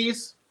light on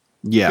these.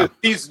 Yeah.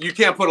 These you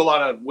can't put a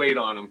lot of weight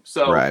on them.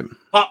 So right.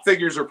 Pop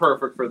figures are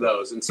perfect for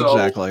those. And so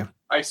exactly.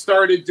 I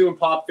started doing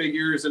pop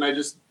figures, and I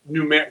just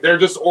they're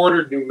just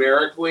ordered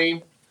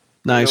numerically.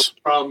 Nice. You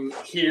know, from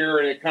here,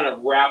 and it kind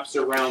of wraps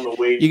around the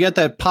weight. You got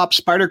that Pop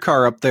Spider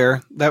car up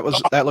there. That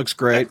looks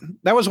great.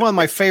 That was one of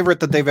my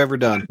favorite that they've ever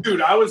done.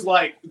 Dude, I was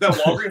like the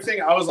Walgreens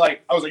thing. I was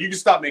like, you can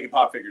stop making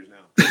pop figures now.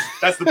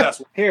 That's the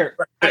best one. Here,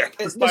 right there.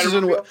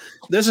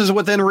 This is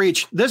within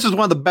reach. This is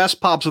one of the best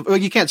pops. Well,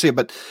 you can't see it,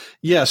 but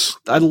yes,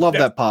 I love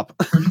that pop.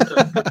 Sure.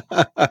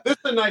 This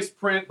is a nice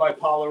print by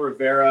Paulo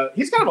Rivera.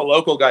 He's kind of a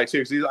local guy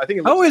too. I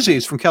think. Is he?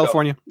 He's from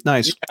California.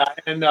 Nice. Yeah,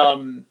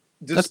 and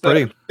that's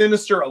pretty.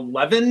 Sinister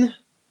 11.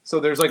 So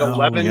there's like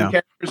 11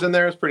 characters in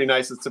there. It's pretty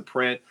nice. It's a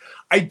print.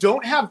 I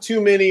don't have too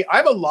many. I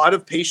have a lot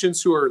of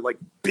patients who are like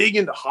big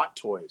into hot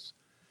toys.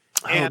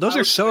 And those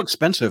are so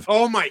expensive.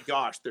 Oh my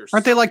gosh.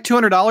 Aren't they like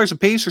 $200 a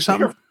piece or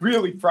something? They're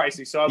really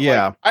pricey. So I'm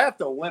like, I have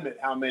to limit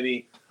how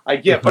many I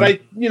get. But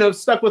I,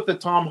 stuck with the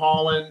Tom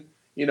Holland,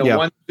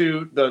 one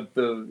suit,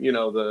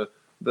 the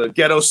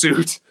ghetto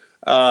suit,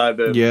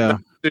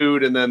 the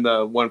suit, and then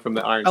the one from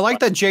the Iron. I like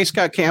that J.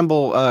 Scott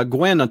Campbell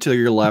Gwen to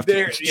your left.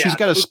 She's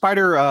got a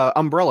spider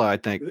umbrella, I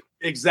think.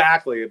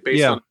 Exactly,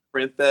 based on the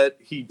print that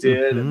he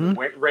did, and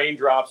the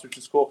raindrops, which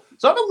is cool.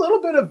 So I have a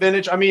little bit of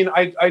vintage. I mean,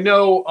 I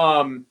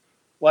know,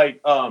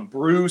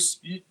 Bruce,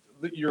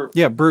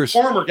 your Bruce,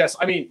 former guest.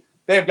 I mean,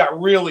 they've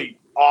got really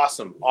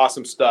awesome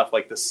stuff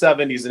like the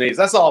 70s and 80s.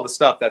 That's all the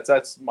stuff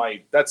that's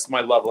my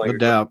love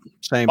language. No doubt.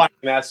 Same.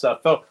 That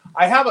stuff. So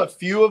I have a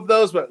few of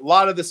those, but a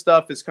lot of the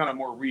stuff is kind of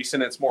more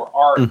recent. It's more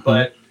art,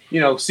 but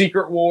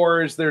Secret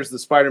Wars, there's the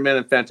Spider-Man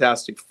and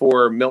Fantastic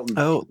Four, Milton.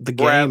 Oh, the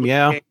game.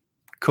 Yeah.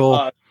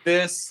 Cool.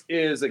 This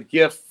is a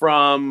gift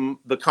from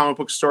the comic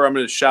book store. I'm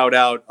going to shout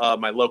out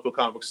my local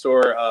comic book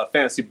store,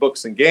 Fantasy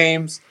Books and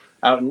Games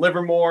out in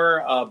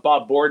Livermore.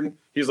 Bob Borden.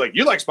 He's like,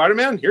 you like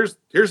Spider-Man? Here's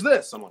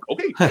this. I'm like,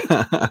 okay.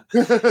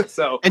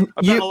 So, and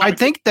I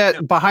think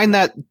that behind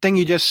that thing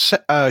you just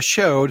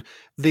showed,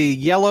 the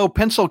yellow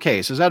pencil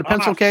case. Is that a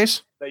pencil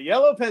case? The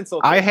yellow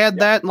pencil case. I had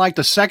that in like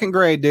the second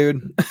grade,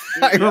 dude.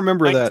 I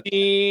remember that.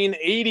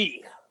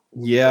 1980.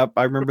 Yep,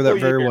 I remember that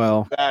very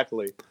well.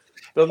 Exactly.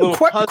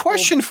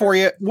 Question for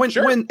you: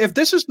 if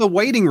this is the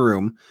waiting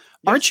room,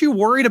 aren't you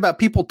worried about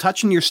people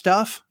touching your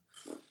stuff?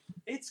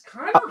 It's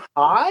kind of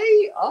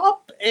high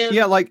up, and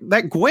like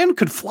that Gwen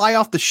could fly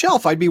off the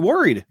shelf. I'd be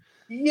worried.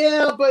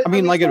 Yeah, but I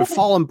mean like it would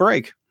fall and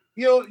break.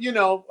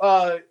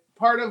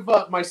 Part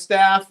of my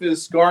staff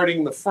is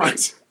guarding the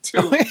front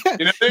too.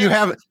 You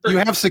have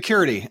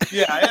security.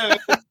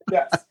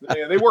 Yes,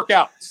 they work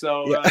out.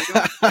 So,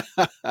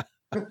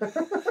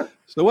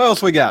 so what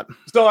else we got?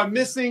 So I'm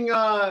missing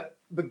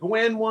the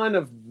Gwen one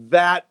of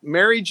that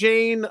Mary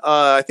Jane.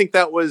 I think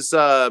that was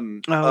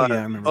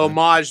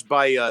homaged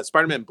by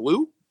Spider-Man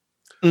Blue.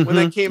 When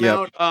that came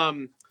out,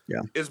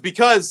 is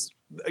because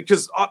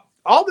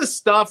all this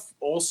stuff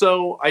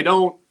also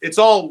it's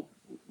all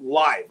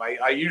live.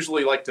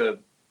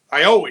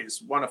 I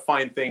always want to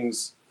find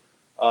things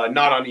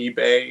not on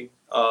eBay.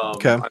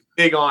 I'm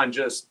big on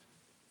just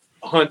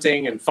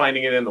hunting and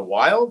finding it in the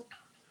wild.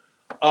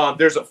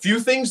 There's a few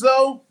things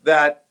though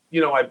that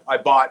I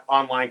bought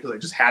online because I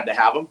just had to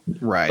have them.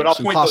 Right, but it's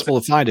impossible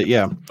to find it.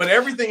 Yeah, but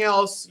everything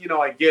else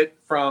I get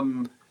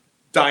from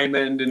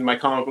Diamond in my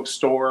comic book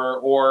store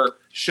or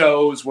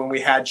shows when we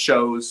had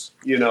shows,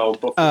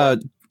 before.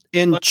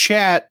 In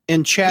chat,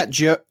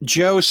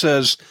 Joe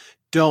says,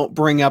 "Don't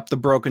bring up the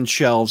broken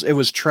shelves. It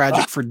was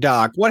tragic for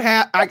Doc. What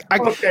happened?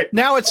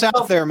 Now it's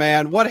out there,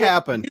 man. What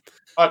happened?"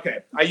 Okay,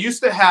 I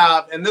used to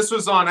have, and this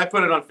was I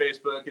put it on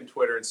Facebook and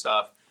Twitter and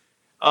stuff.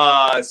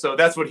 So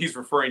that's what he's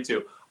referring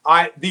to.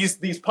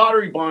 These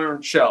Pottery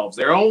Barn shelves,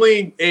 they're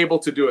only able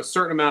to do a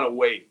certain amount of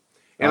weight,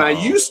 and I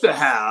used to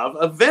have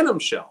a Venom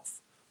shelf.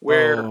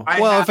 Where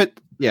the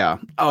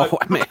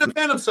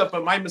Venom stuff,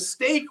 but my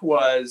mistake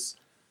was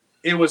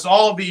it was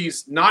all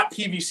these not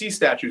PVC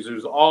statues. It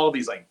was all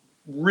these like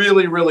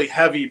really, really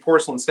heavy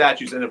porcelain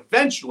statues, and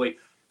eventually,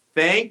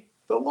 thank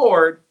the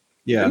Lord,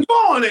 it didn't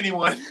fall on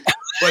anyone,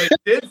 but it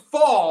did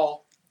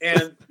fall,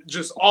 and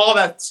just all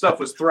that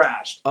stuff was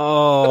thrashed.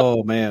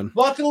 Oh man!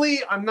 Luckily,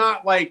 I'm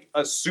not like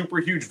a super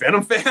huge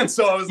Venom fan,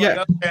 so I was like,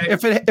 okay.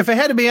 If it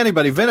had to be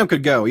anybody, Venom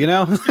could go.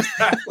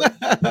 Exactly.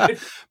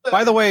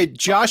 By the way,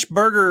 Josh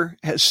Berger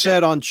has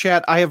said on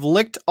chat, I have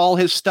licked all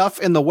his stuff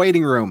in the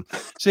waiting room.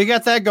 So you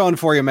got that going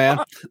for you, man.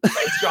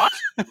 Thanks, Josh.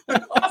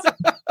 Awesome.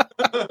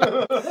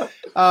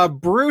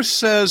 Bruce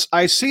says,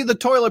 I see the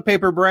toilet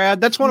paper,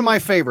 Brad. That's one of my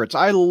favorites.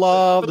 I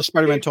love the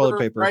Spider-Man toilet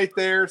paper. Right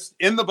there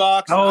in the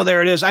box. Oh,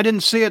 there it is. I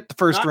didn't see it the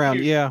first round.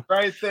 Yeah.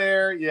 Right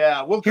there.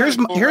 Yeah. Here's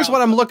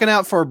what I'm looking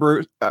out for,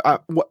 Bruce.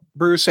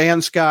 Bruce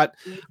and Scott.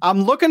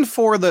 I'm looking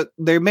for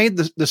they made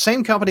the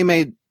same company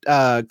made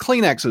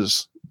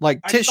Kleenexes,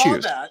 like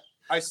tissues.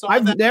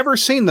 I've never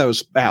seen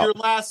those out. Your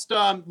last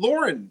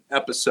Lauren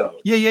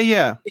episode.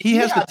 Yeah. He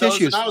has the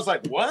tissues. And I was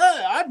like, what?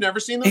 I've never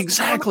seen those.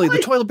 Exactly. The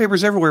toilet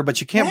paper's everywhere, but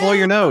you can't blow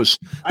your nose.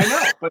 I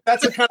know, but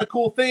that's a kind of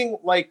cool thing.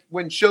 Like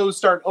when shows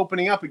start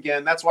opening up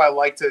again, that's why I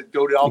like to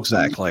go to all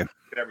exactly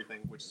everything,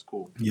 which is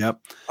cool. Yep.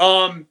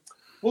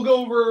 We'll go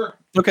over.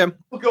 Okay.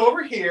 We'll go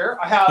over here.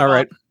 I have. All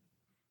right.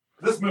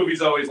 This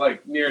movie's always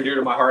like near and dear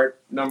to my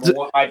heart. Number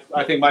one,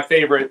 I think my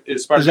favorite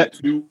is Spider-Man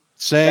 2.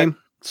 Same.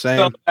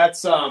 So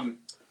that's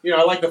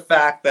I like the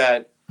fact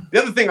that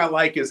the other thing I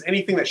like is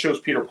anything that shows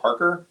Peter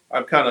Parker.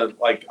 I'm kind of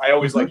like, I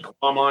always like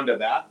climb onto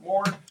that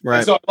more. Right.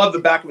 And so I love the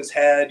back of his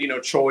head,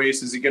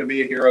 choice. Is he going to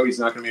be a hero? He's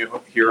not going to be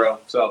a hero.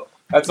 So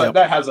that's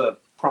that has a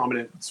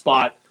prominent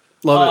spot.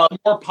 Love it.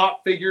 More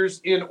pop figures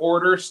in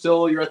order.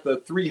 Still, you're at the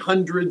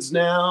 300s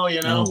now,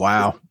 Oh,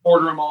 wow.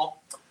 Order them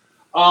all.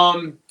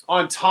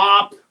 On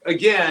top,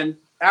 again,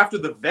 after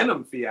the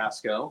Venom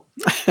fiasco,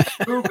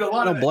 moved a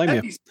lot of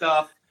heavy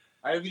stuff.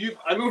 I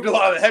moved a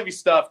lot of the heavy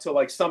stuff to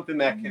like something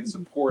that can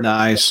support.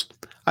 Nice.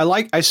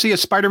 I see a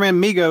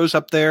Spider-Man Migos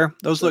up there.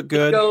 Those look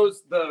good. Migos,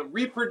 the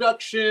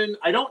reproduction.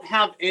 I don't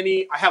have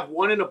any. I have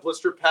one in a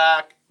blister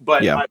pack,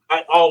 but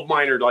all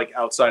mine are like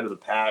outside of the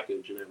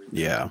package and everything.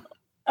 Yeah.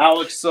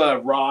 Alex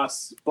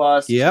Ross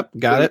bust. Yep,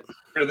 got it.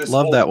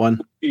 Love that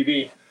one.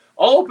 TV.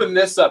 I'll open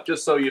this up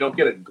just so you don't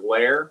get a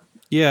glare.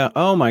 Yeah.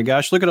 Oh my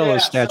gosh, look at all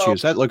those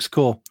statues. That looks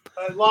cool.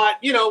 A lot,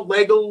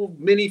 Lego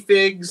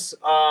minifigs.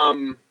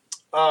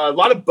 A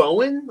lot of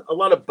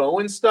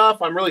Bowen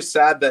stuff. I'm really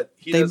sad that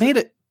they made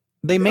it.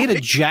 They made a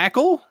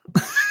Jackal.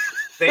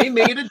 They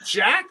made a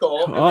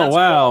Jackal. Oh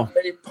wow!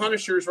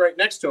 Punisher's right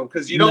next to him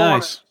because you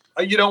don't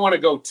want to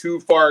go too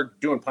far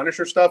doing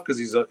Punisher stuff because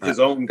he's his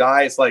own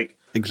guy. It's like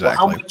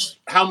exactly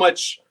how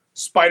much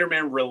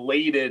Spider-Man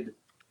related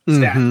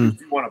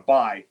statues you want to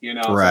buy.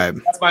 Right?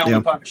 So that's my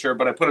only Punisher,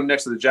 but I put him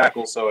next to the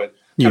Jackal, so it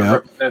kind of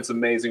represents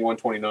Amazing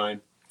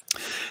 129.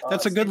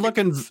 That's a good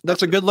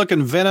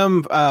looking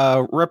Venom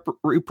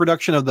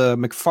reproduction of the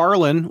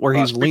McFarlane where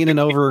he's leaning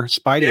over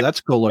Spidey. Yeah,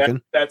 that's cool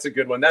looking. That's a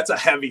good one. That's a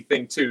heavy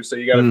thing too, so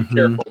you got to be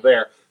careful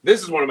there.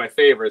 This is one of my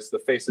favorites. The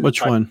face of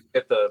which one?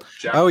 Hit the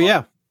oh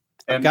yeah,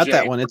 I've got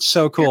that one. It's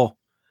so cool.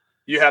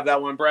 You have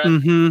that one, Brad?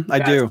 I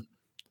do.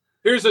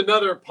 Here's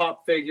another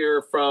pop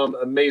figure from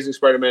Amazing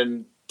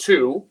Spider-Man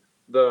 2.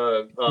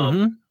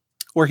 The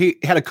where he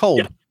had a cold.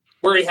 Yeah.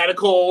 Where he had a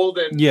cold,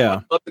 and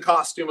I love the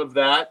costume of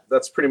that.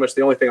 That's pretty much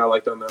the only thing I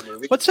liked on that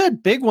movie. What's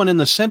that big one in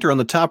the center on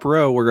the top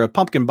row where a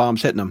pumpkin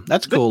bomb's hitting him?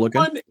 That's cool looking.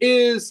 One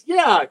is,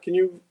 can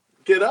you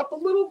get up a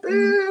little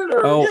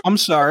bit? Or, I'm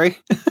sorry.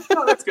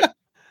 No, that's good.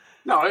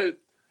 No,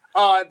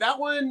 that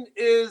one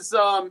is,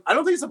 I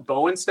don't think it's a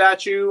Bowen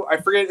statue. I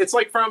forget. It's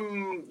like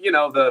from,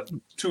 the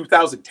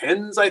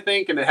 2010s, I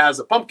think, and it has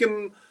a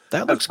pumpkin.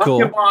 That looks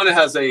cool. On. It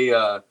has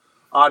a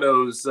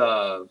Otto's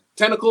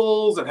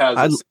tentacles. It has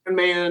a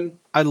Sandman.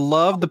 I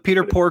love the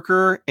Peter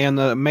Porker and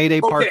the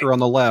Mayday Parker on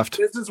the left.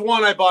 This is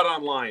one I bought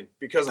online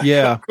because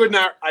I could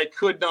not. I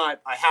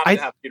have to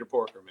have Peter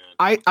Porker,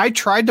 man. I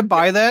tried to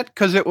buy that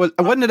because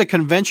wasn't it a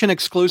convention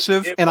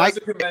exclusive?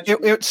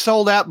 It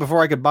sold out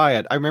before I could buy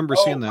it. I remember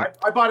seeing that.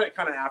 I bought it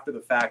kind of after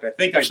the fact. I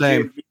think I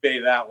did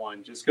eBay that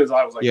one just because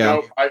I was like,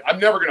 no, I'm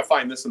never going to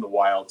find this in the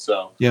wild.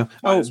 So yeah.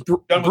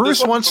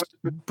 Bruce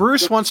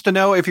wants to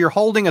know if you're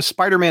holding a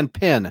Spider-Man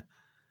pin.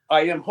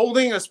 I am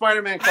holding a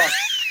Spider-Man costume.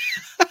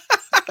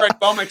 Right,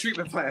 all my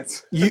treatment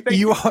plans.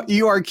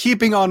 You are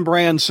keeping on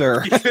brand,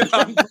 sir.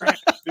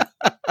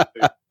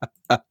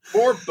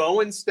 More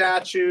Bowen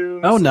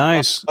statues. Oh,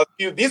 nice. A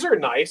few. These are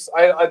nice.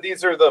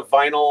 These are the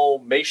vinyl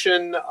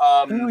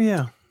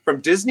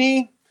from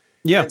Disney.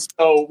 Yeah. And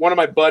so one of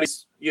my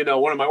buddies,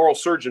 one of my oral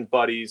surgeon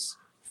buddies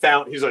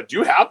he's like, do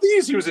you have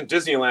these? He was in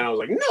Disneyland. I was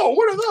like, no,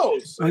 what are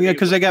those? Oh, yeah,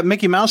 because they got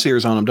Mickey Mouse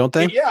ears on them, don't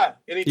they? Yeah.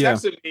 And he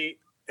texted me.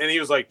 And he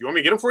was like, you want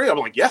me to get them for you? I'm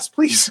like, yes,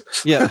 please.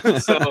 Yeah.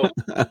 So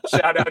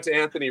shout out to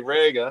Anthony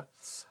Rega.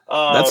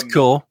 That's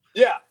cool.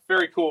 Yeah,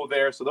 very cool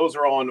there. So those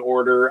are all in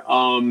order.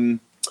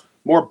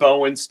 More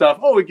Bowen stuff.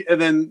 Oh,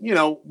 and then,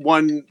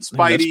 one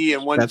Spidey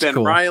and one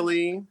Ben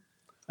Reilly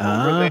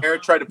over there.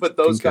 Tried to put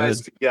those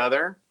guys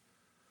together.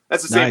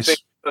 That's the same thing.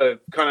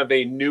 Kind of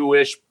a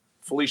newish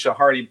Felicia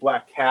Hardy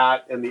Black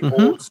Cat and the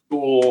old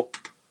school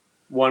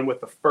one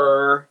with the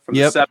fur from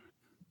the 70s,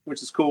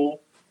 which is cool.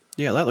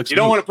 Yeah, that looks. You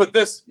don't want to put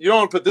this. You don't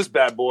want to put this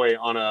bad boy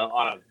on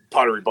a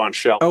Pottery Barn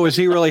shelf. Oh, is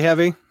he really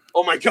heavy?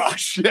 Oh my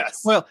gosh,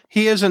 yes. Well,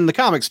 he is in the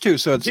comics too,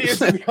 so he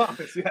is in the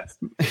comics. Yes,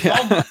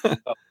 it's all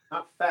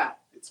not fat.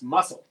 It's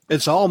muscle.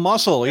 It's all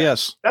muscle. Yeah.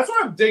 Yes. That's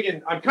what I'm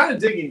digging. I'm kind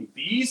of digging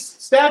these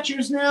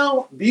statues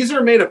now. These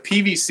are made of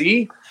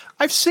PVC.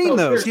 I've seen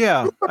those.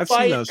 Yeah, I've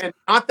seen those. And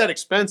not that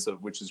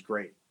expensive, which is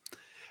great.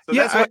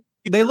 So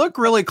they look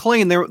really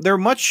clean. They're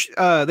much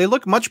they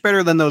look much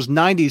better than those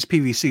 90s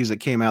PVCs that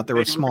came out. They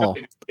were small.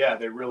 Yeah,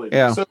 they really do.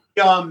 Yeah. So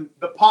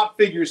the pop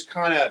figures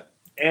kind of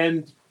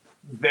end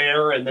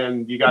there, and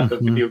then you got the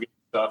video game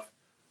stuff.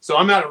 So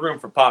I'm out of room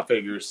for pop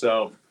figures.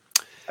 So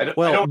I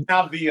don't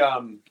have the.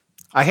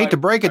 I hate to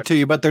break it to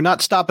you, but they're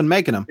not stopping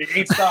making them. They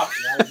ain't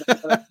stopping.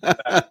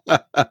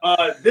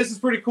 This is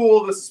pretty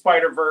cool. This is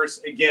Spider-Verse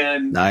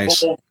again.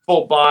 Nice.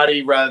 Full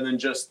body rather than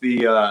just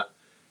the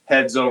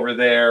heads over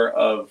there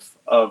of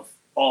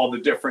all the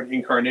different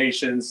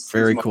incarnations.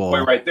 Very cool.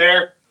 Right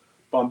there,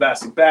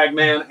 Bombastic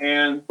Bagman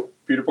and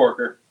Peter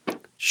Porker.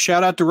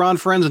 Shout out to Ron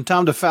Friends and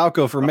Tom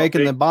DeFalco for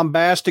making the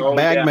Bombastic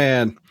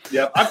Bagman.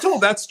 Yeah, I've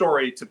told that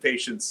story to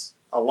patients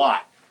a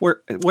lot.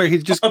 Where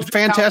he's just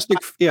fantastic.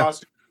 Yeah.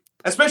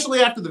 Especially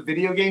after the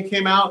video game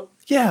came out.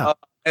 Yeah.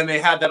 And they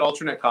had that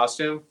alternate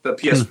costume, the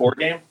PS4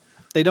 game.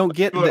 They don't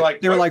get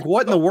it. They're like,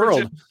 what in the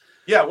world?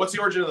 Yeah, what's the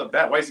origin of the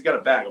bat? Why has he got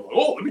a bag? I'm like,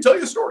 oh, let me tell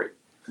you a story.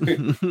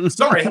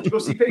 Sorry, I have to go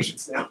see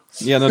patients now.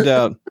 Yeah, no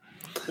doubt.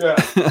 Yeah.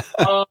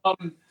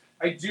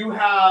 I do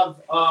have,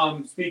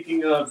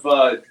 speaking of...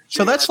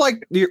 so that's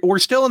like, we're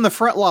still in the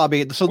front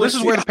lobby. So this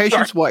is where the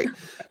patients wait.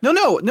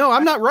 No,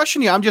 I'm not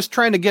rushing you. I'm just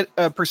trying to get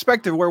a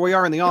perspective where we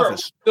are in the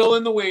office. We're still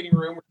in the waiting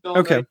room. We're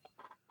still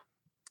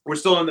we're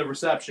still in the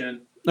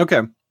reception. Okay.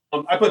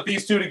 I put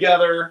these two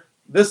together.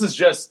 This is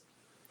just...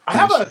 I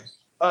have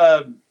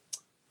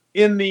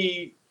in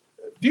a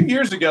few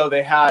years ago,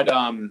 they had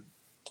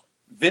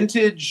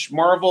vintage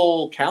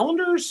Marvel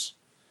calendars.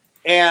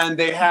 And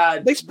they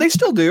had they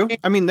still do.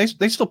 I mean, they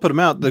still put them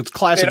out, the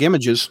classic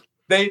images.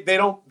 They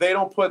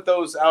don't put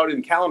those out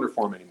in calendar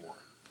form anymore.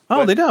 Oh,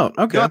 but they don't.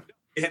 Okay.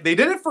 They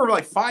did it for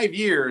like 5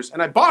 years,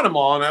 and I bought them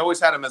all, and I always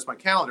had them as my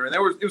calendar. And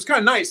it was kind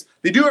of nice.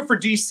 They do it for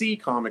DC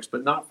Comics,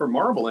 but not for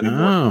Marvel anymore.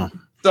 Oh.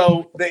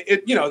 So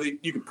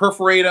you can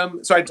perforate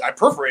them. So I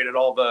perforated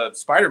all the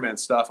Spider-Man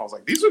stuff. I was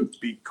like, these would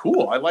be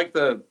cool. I like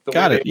the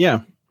got it.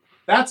 Yeah.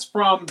 That's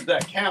from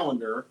that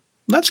calendar.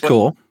 That's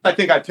cool. I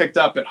think I picked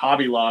up at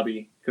Hobby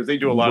Lobby because they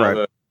do a lot of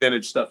the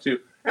vintage stuff too.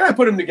 And I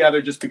put them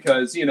together just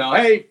because,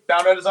 hey,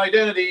 found out his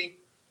identity,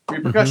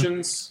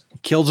 repercussions.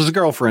 Kills his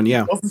girlfriend,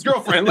 yeah. Kills his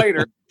girlfriend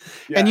later.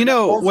 Yeah, and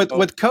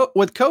with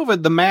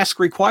COVID, the mask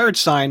required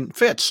sign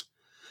fits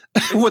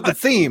with the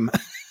theme.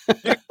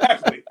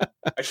 Exactly.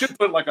 I should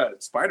put like a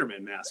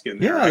Spider-Man mask in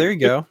there. Yeah, there you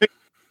go.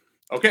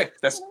 Okay,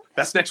 that's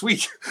next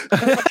week.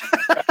 Going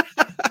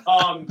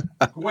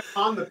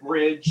on the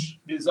bridge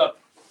is up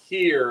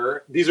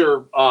here. These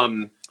are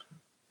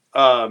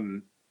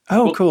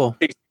cool.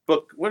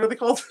 Book. What are they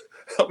called?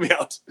 Help me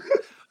out.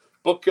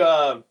 Book.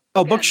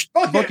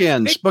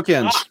 Bookends.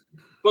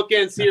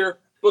 Bookends here.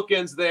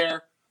 Bookends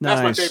there. Nice.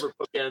 That's my favorite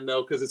bookend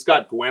though, because it's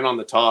got Gwen on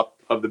the top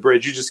of the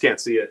bridge. You just can't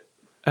see it.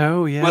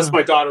 Oh yeah. Unless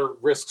my daughter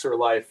risks her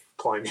life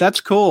climbing.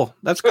 That's cool.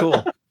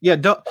 Yeah.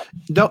 Don't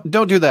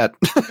do that,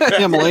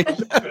 Emily.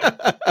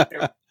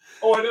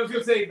 Oh, and I was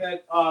gonna say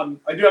that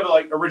I do have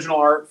original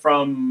art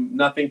from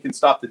Nothing Can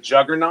Stop the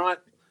Juggernaut.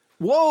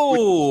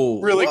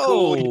 Whoa! Really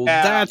cool.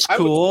 Yeah. That's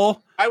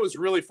cool. I was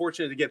really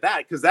fortunate to get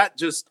that because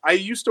I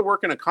used to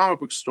work in a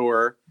comic book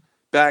store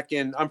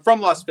I'm from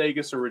Las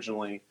Vegas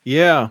originally.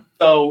 Yeah.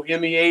 So in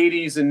the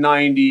 80s and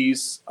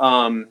 90s,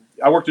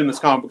 I worked in this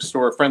comic book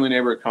store, Friendly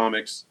Neighborhood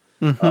Comics,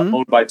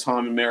 owned by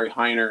Tom and Mary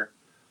Heiner,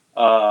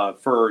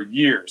 for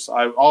years.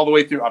 All the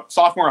way through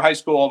sophomore high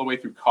school, all the way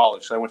through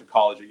college. So I went to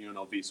college at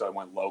UNLV, so I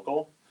went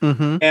local.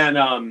 Mm-hmm.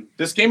 And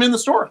this came in the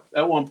store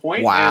at one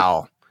point.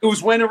 Wow. It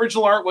was when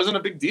original art wasn't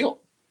a big deal.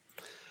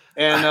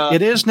 And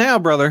it is now,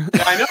 brother.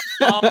 I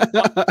know.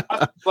 I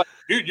was like,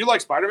 dude, you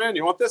like Spider-Man?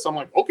 You want this? I'm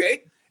like,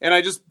 okay. And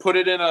I just put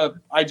it in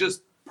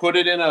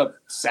a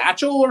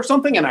satchel or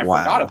something, and I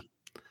forgot it.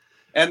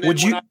 And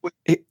then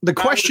the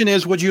question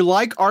is, would you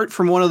like art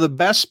from one of the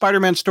best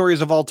Spider-Man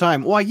stories of all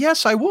time? Why,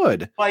 yes, I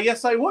would.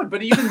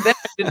 But even then,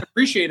 I didn't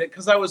appreciate it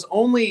because I was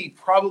only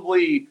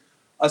probably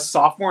a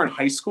sophomore in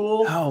high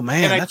school. Oh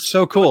man, that's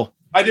so cool.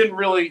 I didn't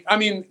really. I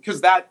mean,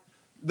 because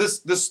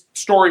this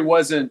story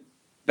wasn't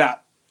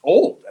that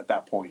old at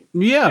that point.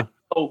 Yeah. And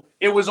so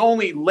it was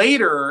only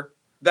later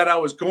that I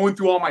was going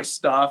through all my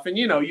stuff, and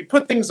you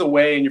put things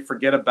away and you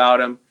forget about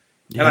them.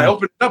 Yeah. And I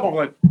opened it up. I'm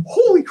like,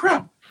 holy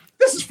crap!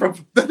 This is from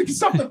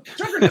something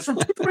Juggernaut from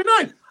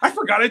 229. I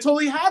forgot I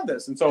totally had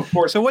this. And so of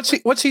course. So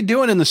what's he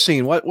doing in the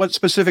scene? What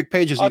specific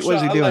pages? What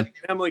is he doing? Let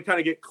Emily kind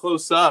of get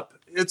close up.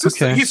 It's just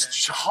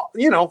he's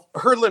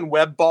hurling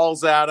web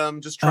balls at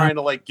him, just trying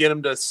to get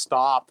him to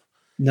stop.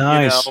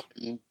 Nice.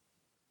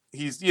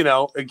 He's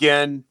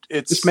again,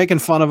 it's just making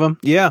fun of him.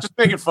 Yeah, just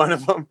making fun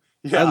of him.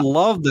 Yeah, I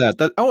love that.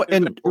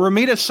 And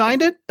Romita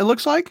signed it. It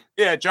looks like.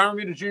 Yeah, John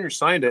Romita Jr.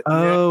 signed it.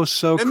 Oh,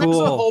 so and cool.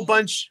 There's a whole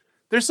bunch.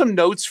 There's some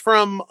notes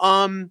from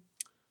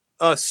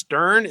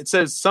Stern. It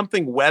says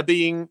something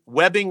webbing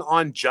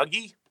on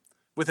Juggy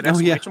with an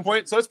exclamation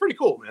point. So it's pretty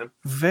cool, man.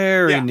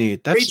 Very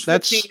neat. That's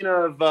 15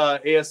 of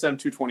ASM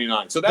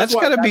 229. So that's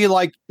got to be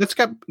like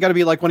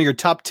one of your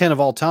top 10 of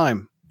all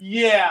time.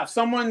 Yeah, if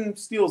someone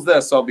steals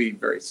this, I'll be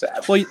very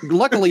sad. Well,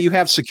 luckily you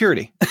have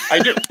security. I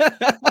do.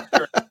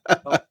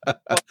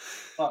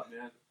 Oh,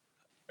 man.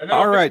 And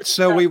All right,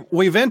 so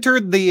we've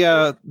entered the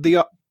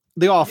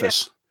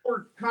office. Yeah,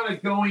 we're kind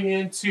of going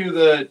into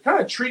the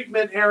kind of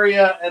treatment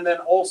area, and then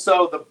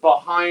also the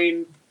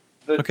behind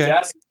the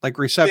desk, like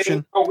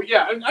reception. Thing. Oh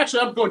yeah, and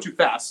actually, I'm going too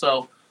fast,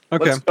 so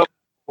let's go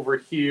over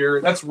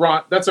here. That's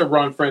Ron. That's a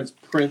Ron Friends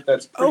print.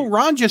 That's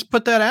Ron just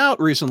put that out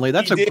recently.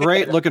 That's a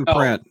great looking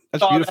print.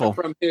 That's beautiful.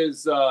 That from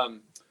his on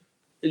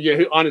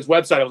his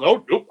website. I was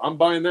like, nope, I'm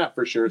buying that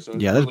for sure. So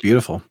yeah, that's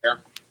beautiful.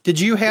 Did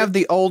you have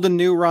the old and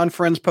new Ron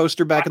Friends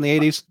poster back in the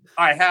 80s?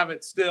 I have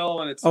it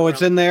still, and it's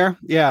it's in there.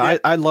 Yeah,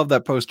 I love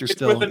that poster it's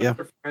still. With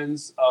another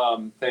Friends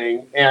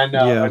thing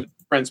and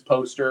Friends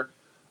poster.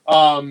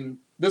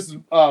 This is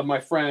my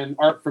friend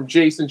art from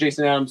Jason.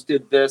 Jason Adams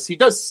did this. He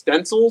does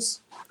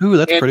stencils. Ooh,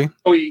 that's pretty.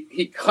 So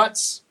he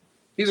cuts.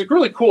 He's a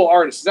really cool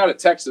artist. He's out of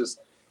Texas,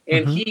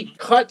 and he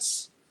cut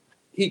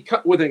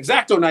with an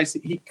X-Acto knife.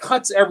 He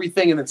cuts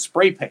everything and then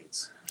spray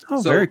paints.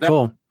 Oh, so very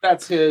cool.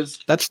 That's his.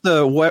 That's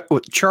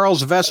the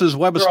Charles Vess's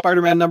Web of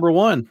Spider-Man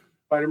 #1.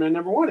 Spider-Man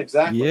 #1,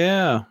 exactly.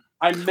 Yeah.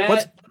 I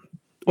met.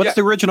 What's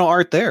the original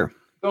art there?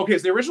 Okay,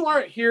 so the original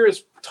art here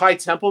is Ty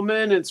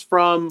Templeman. It's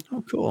from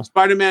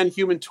Spider-Man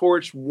Human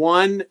Torch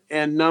 1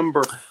 and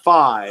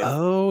 #5.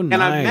 Oh, nice.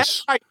 And I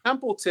met Ty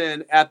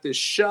Templeton at this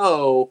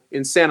show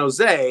in San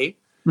Jose,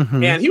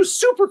 and he was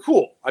super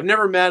cool. I've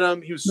never met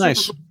him. He was super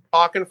cool,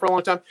 talking for a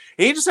long time.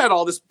 And he just had a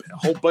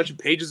whole bunch of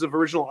pages of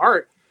original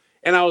art.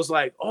 And I was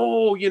like,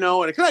 and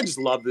I just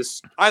love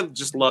this. I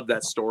just love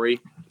that story.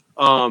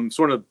 It's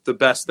one of the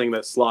best thing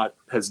that Slott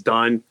has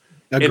done.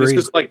 Agreed. And it's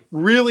just like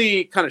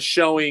really kind of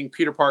showing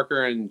Peter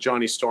Parker and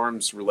Johnny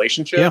Storm's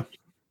relationship. Yeah.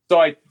 So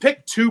I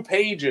picked 2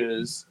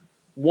 pages,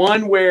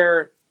 one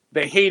where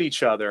they hate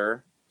each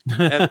other,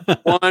 and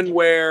one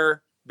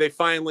where they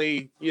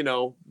finally,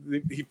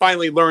 he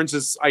finally learns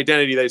his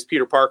identity that he's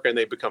Peter Parker, and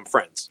they become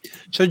friends.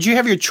 So did you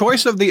have your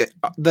choice of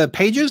the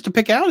pages to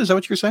pick out? Is that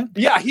what you're saying?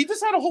 Yeah, he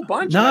just had a whole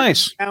bunch.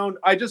 Nice.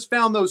 I just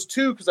found those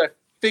 2 because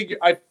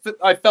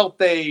I felt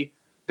they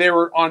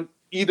were on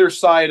either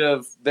side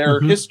of their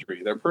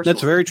history, their personal.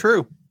 That's very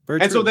true.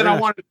 So then I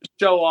wanted to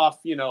show off,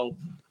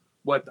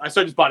 what I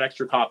just bought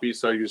extra copies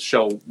so I could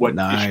show what.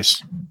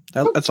 Nice.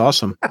 That's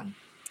awesome.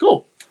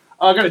 Cool.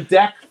 I got a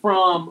deck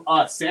from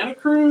Santa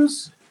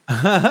Cruz. Do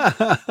you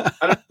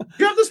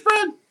have this,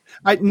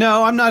 Brad?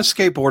 No, I'm not a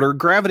skateboarder.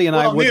 Gravity and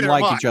I wouldn't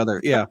like each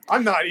other. Yeah.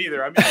 I'm not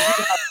either. I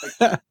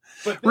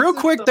mean, real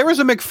quick, there was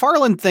a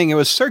McFarlane thing. It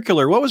was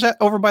circular. What was that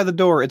over by the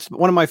door? It's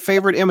one of my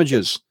favorite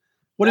images.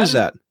 What is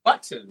that?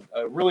 Button,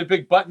 a really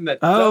big button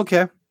that.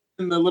 Okay.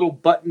 In the little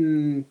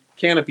button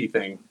canopy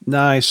thing.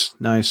 Nice.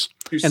 And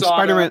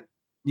Spider-Man.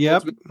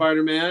 Yep.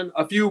 Spider-Man.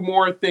 A few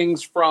more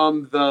things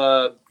from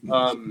the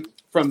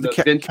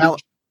vintage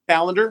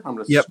calendar. I'm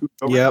gonna. Scoot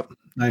over. Yep.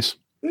 Nice.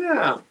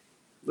 Yeah.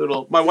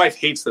 My wife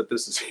hates that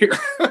this is here.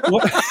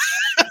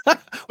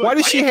 Why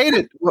does she hate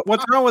it?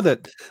 What's wrong with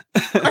it?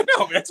 I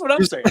know. That's what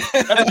I'm saying.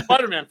 That's a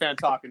Spider-Man fan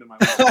talking to my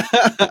wife.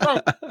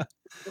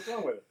 What's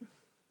wrong with it?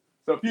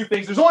 So a few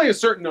things. There's only a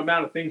certain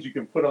amount of things you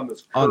can put on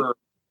this curve.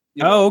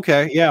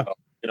 Okay. Yeah.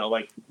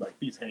 Like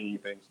these hanging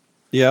things.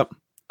 Yep.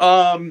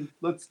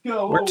 Let's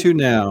go. Where to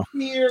now?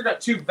 Here,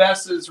 got 2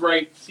 Vesses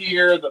right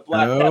here. The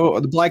black.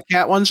 The black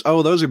cat ones.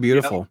 Oh, those are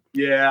beautiful.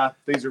 Yeah,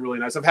 these are really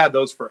nice. I've had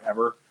those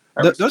forever.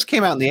 Those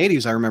came out in the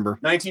 80s. I remember.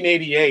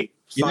 1988.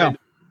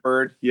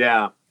 Bird.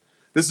 Yeah.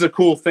 This is a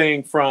cool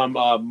thing from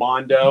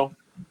Mondo.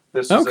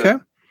 This is a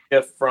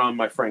gift from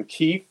my friend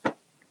Keith.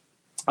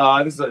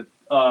 This is a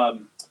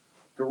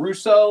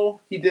Garuso.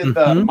 He did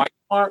the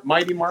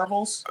Mighty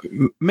Marvels.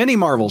 Mini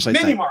Marvels, I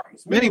think.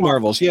 Mini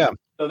Marvels, yeah.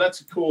 So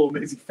that's a cool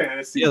Amazing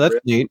Fantasy. Yeah, that's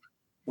neat.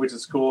 Which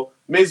is cool.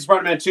 Amazing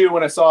Spider-Man 2,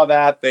 when I saw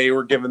that, they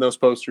were giving those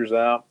posters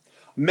out.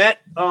 Met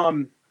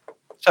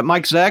is that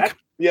Mike Zeck?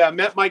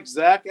 Met Mike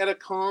Zeck at a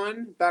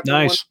con back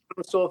when it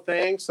was still a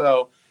thing.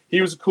 So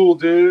he was a cool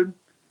dude.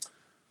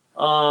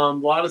 A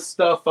lot of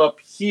stuff up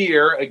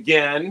here.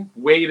 Again,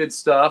 weighted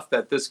stuff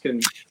that this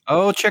can.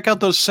 Oh, check out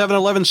those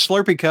 7-Eleven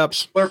Slurpee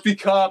cups. Slurpee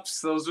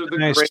cups. Those are the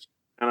great.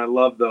 And I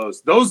love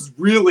those. Those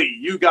really,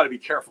 you got to be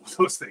careful with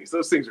those things.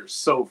 Those things are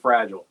so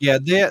fragile. Yeah,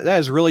 that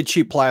is really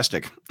cheap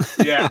plastic.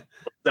 Yeah,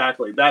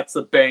 exactly. That's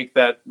the bank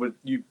that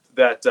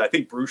I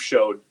think Bruce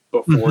showed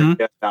before.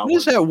 What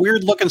is that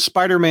weird looking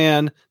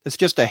Spider-Man that's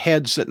just a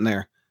head sitting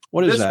there?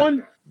 What is that? This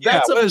one?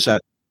 What is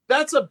that?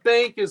 That's a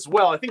bank as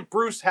well. I think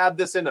Bruce had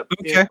this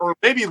or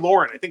maybe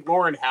Lauren. I think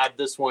Lauren had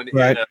this one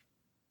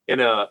in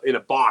a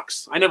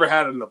box. I never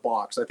had it in the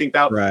box. I think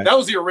that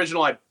was the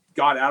original I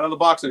got out of the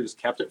box and just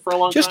kept it for a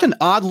long time. Just an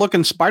odd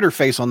looking spider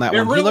face on that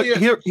one. Really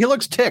he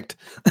looks ticked.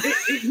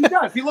 He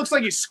does. He looks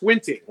like he's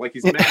squinting, like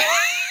he's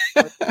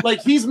mad.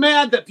 Like he's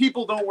mad that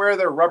people don't wear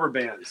their rubber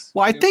bands.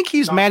 Well, I think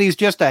he's mad he's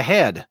just a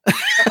head.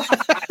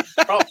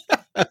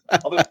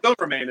 Although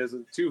Silvermane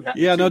isn't too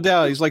happy. Yeah, no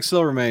doubt. He's like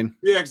Silvermane.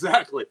 Yeah,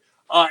 exactly.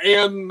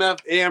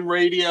 AM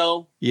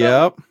radio.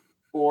 Yep.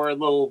 Or a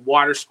little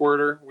water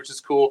squirter, which is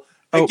cool.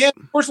 Again,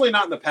 unfortunately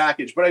not in the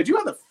package, but I do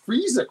have the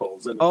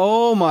Freezicles.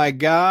 Oh my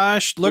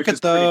gosh. Look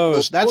at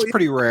those. That's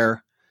pretty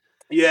rare.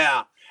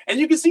 Yeah. And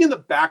you can see in the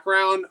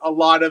background a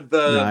lot of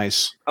the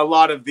nice.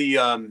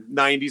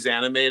 90s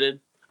animated.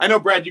 I know,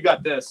 Brad, you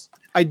got this.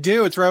 I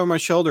do. It's right on my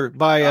shoulder.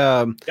 By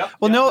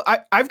no,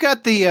 I've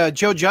got the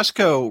Joe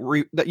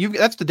Jusko.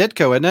 That's the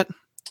Ditko, isn't it?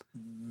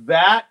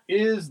 That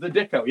is the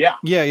Ditko. Yeah.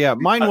 Yeah.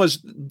 Mine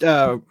was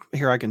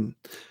here. I can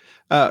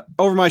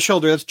over my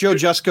shoulder. That's Joe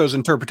Jusko's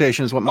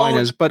interpretation is what mine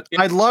is. But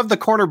I love the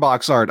corner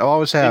box art. I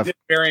always have. They did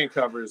variant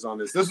covers on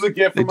this. This is a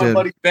gift from my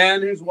buddy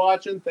Ben, who's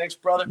watching. Thanks,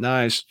 brother.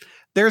 Nice.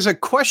 There's a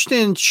question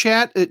in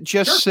chat. It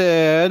just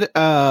said.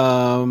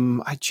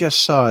 I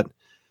just saw it.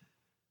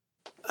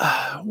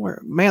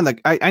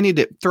 I need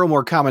to throw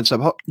more comments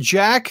up.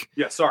 Jack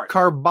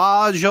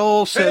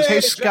Carbajal says, Hey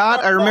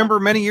Scott, I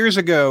remember many years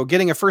ago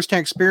getting a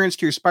first-hand experience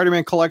to your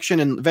Spider-Man collection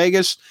in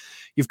Vegas.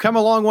 You've come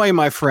a long way,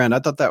 my friend. I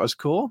thought that was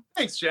cool.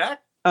 Thanks,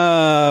 Jack.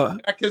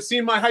 I can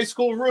see my high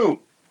school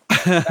room.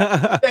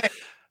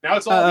 Now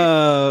it's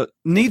all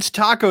Needs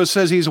Taco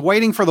says he's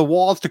waiting for the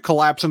walls to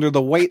collapse under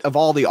the weight of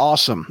all the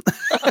awesome.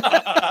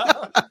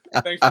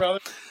 Thanks, brother.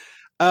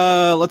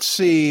 Let's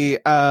see.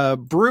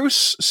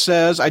 Bruce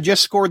says, I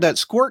just scored that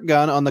squirt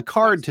gun on the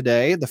card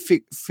today,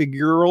 the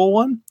figural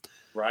one.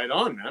 Right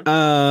on,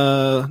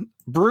 man.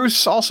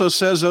 Bruce also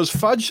says those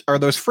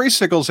free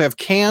sickles have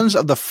cans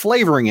of the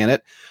flavoring in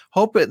it.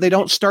 Hope they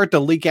don't start to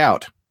leak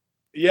out.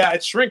 Yeah,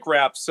 it's shrink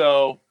wrap.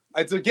 So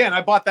I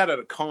bought that at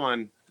a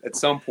con at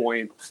some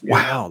point.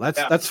 Wow,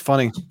 that's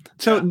funny.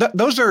 So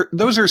those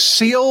are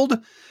sealed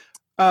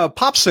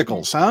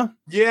popsicles, huh?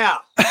 Yeah.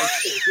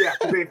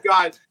 They've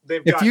got.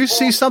 If you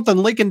see something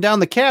leaking down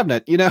the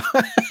cabinet, you know.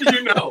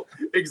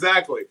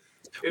 Exactly.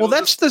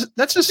 That's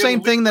the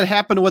same thing that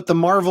happened with the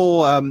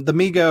Marvel, the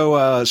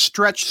Mego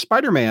stretch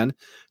Spider-Man.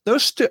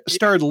 Those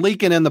started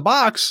leaking in the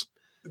box.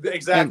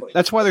 Exactly.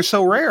 That's why they're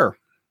so rare.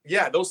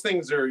 Yeah, those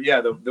things are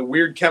the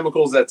weird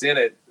chemicals that's in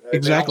it.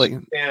 Exactly.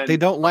 They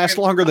don't last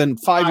longer than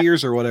 5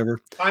 years or whatever.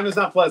 Time is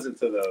not pleasant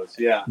to those.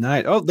 Yeah.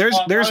 Nice. Oh, there's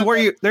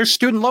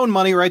student loan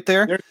money right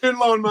there. There's student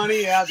loan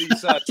money. Yeah, these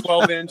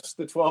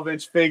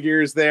 12-inch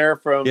figures there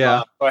from.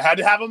 Yeah. I had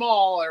to have them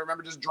all. I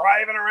remember just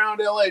driving around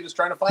LA, just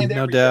trying to find everything.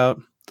 No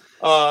doubt.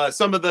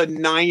 Some of the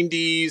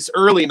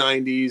early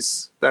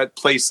 90s, that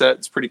play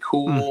set's pretty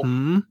cool.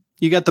 Mm-hmm.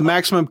 You got the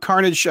Maximum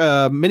Carnage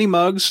mini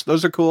mugs.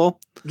 Those are cool.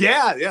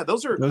 Yeah,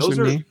 those are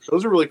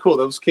really cool.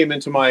 Those came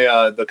into my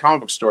the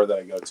comic book store that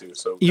I go to.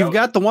 So you've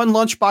got the one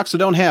lunchbox I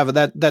don't have,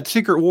 that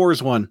Secret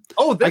Wars one.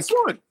 Oh, this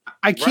one.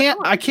 I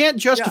can't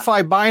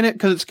justify buying it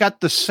because it's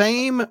got the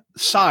same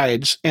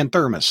sides and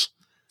thermos.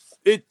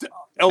 As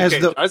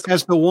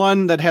the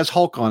one that has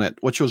Hulk on it,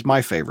 which was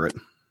my favorite.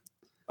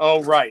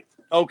 Oh, right.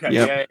 Okay.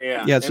 Yep.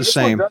 Yeah. Yeah, it's the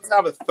same. One does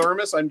have a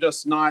thermos. I'm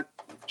just not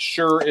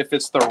sure if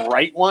it's the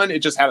right one. It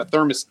just had a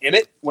thermos in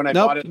it when I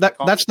bought it.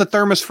 That's the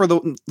thermos for the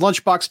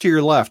lunchbox to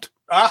your left.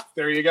 Ah,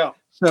 there you go.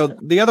 So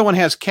the other one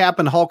has Cap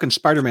and Hulk and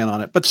Spider-Man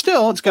on it, but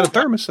still, it's got a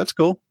thermos. That's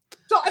cool.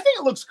 So I think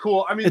it looks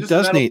cool. I mean, it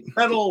does neat.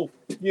 Metal,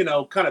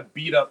 kind of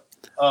beat up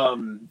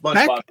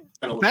lunchbox.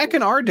 Back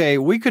in our day,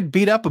 we could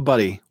beat up a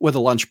buddy with a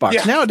lunchbox.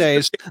 Yeah.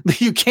 Nowadays,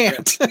 you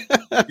can't.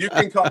 You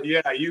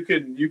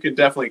can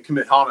definitely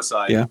commit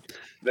homicide. Yeah.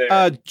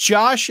 There.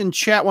 Josh in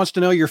chat wants to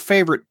know your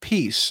favorite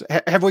piece.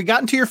 Have we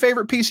gotten to your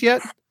favorite piece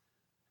yet?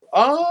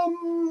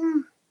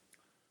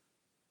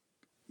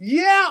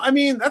 Yeah, I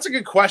mean, that's a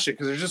good question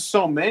because there's just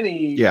so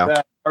many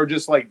that are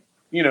just like,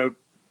 near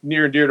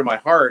and dear to my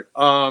heart.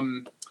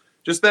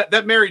 Just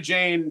that Mary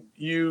Jane,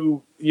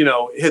 you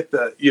hit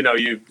the,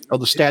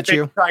 the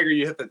statue tiger,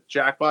 you hit the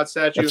Jackbot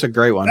statue. That's a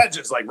great one. That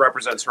just like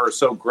represents her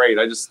so great.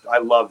 I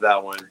love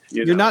that one.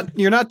 You're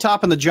not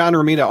topping the John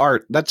Romita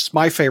art. That's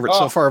my favorite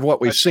so far of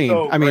what we've seen.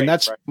 So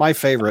that's my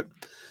favorite.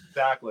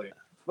 Exactly.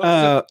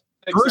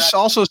 Bruce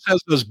also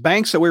says those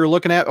banks that we were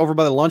looking at over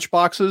by the lunch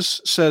boxes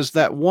says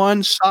that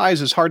one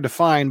size is hard to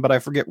find, but I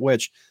forget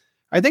which.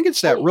 I think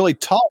it's that really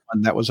tall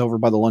one that was over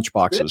by the lunch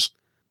boxes.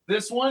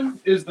 This one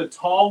is the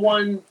tall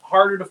one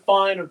harder to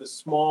find, or the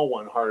small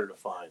one harder to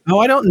find? Oh,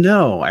 I don't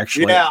know,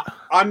 actually. Yeah,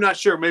 I'm not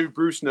sure. Maybe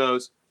Bruce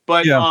knows.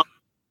 But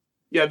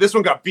this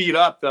one got beat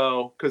up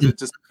though because it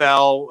just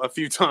fell a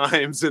few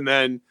times, and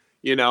then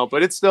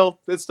but it's still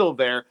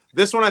there.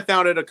 This one I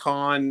found at a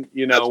con.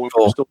 When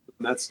we're still doing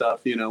that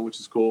stuff,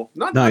 which is cool.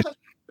 Not nice.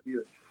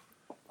 Either.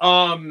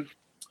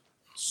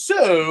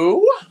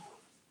 So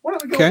why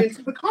don't we go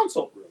into the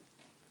consult room?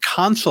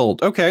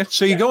 Consult. Okay,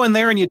 so you go in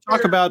there and you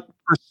talk about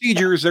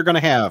procedures they're going to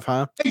have,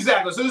 huh?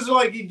 Exactly. So this is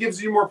like it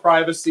gives you more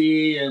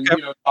privacy and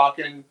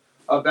talking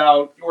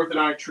about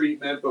orthodontic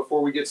treatment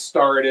before we get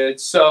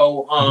started.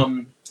 So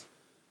got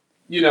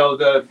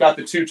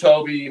the two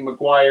Tobey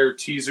Maguire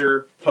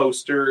teaser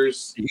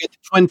posters. You get the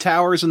Twin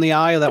Towers in the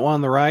eye of that one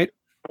on the right.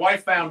 My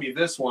wife found me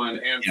this one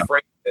and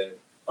framed it.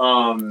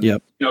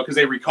 Because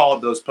they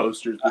recalled those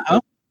posters with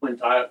Twin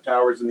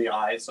Towers in the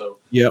eye. So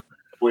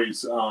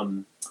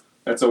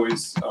that's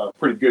always a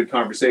pretty good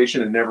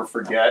conversation and never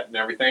forget and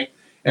everything.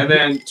 And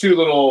then two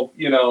little,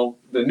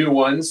 the new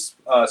ones,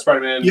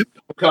 Spider-Man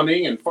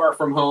Homecoming and Far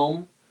From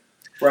Home,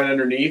 right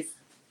underneath.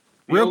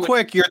 Real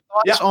quick, your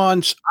thoughts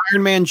on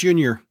Iron Man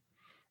Jr.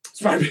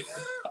 Spider-Man,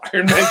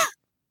 Iron Man.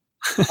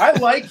 I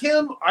like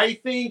him. I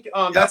think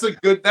that's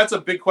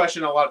a big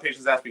question. A lot of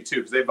patients ask me too,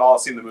 because they've all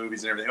seen the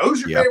movies and everything.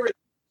 Who's your favorite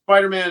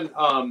Spider-Man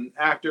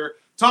actor?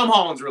 Tom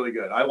Holland's really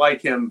good. I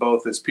like him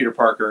both as Peter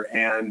Parker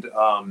and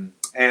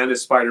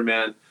as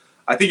Spider-Man.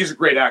 I think he's a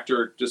great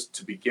actor just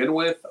to begin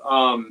with.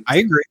 I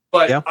agree.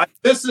 But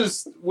this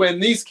is when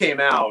these came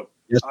out.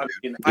 Yes, I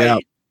mean,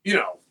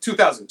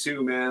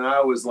 2002, man. I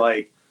was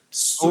like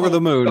over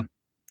the moon.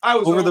 I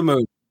was over the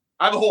moon.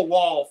 I have a whole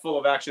wall full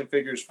of action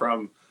figures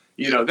from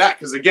that,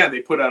 because again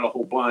they put out a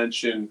whole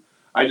bunch, and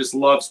I just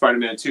love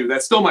Spider-Man 2.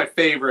 That's still my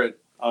favorite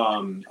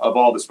of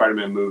all the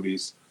Spider-Man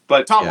movies.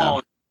 But Tom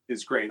Holland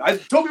is great.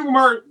 Tobey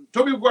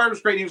Maguire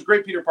was great. He was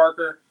great Peter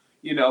Parker.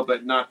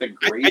 But not the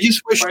great. I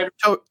just wish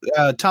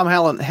Tom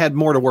Holland had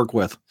more to work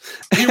with.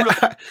 He really,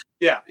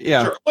 yeah.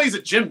 Sure. Well, he's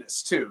a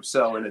gymnast too,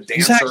 so, and a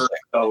dancer. Exactly.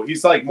 So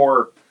he's like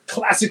more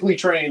classically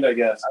trained, I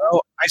guess.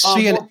 Oh, I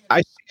see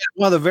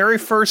one of the very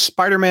first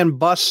Spider-Man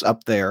busts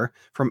up there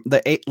from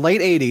the late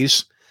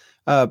 '80s.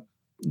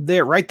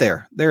 There, right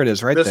there. There it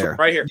is, right there,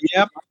 right here.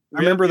 Yep, I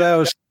remember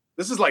those.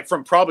 This is like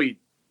from probably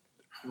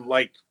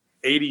like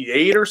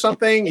 '88 or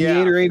something.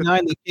 88 or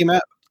 '89. They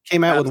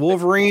came out with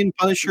Wolverine,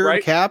 Punisher,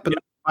 Cap, and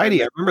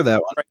Spidey. I remember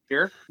that one right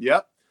here.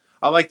 Yep,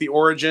 I like the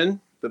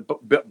origin, the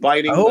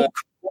biting,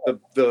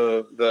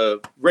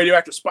 the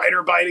radioactive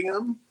spider biting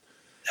him.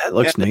 That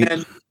looks neat.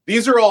 And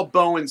these are all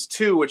Bowens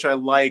too, which I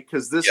like,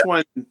 because this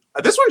one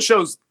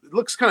shows, it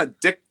looks kind of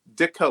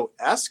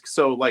Ditko-esque.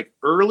 So like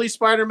early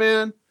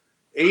Spider-Man,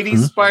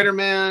 80s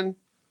Spider-Man,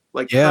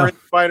 like current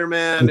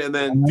Spider-Man, and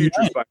then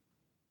future Spider-Man.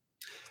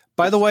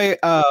 By the way,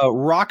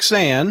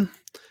 Roxanne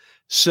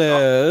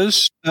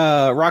says,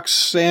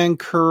 Roxanne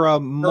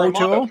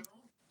Kuramoto.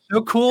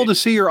 So cool to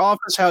see your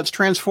office, how it's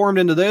transformed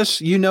into this.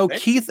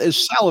 Keith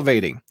is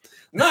salivating.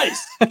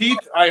 Nice. Keith,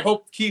 I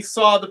hope Keith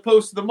saw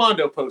the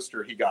Mondo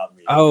poster he got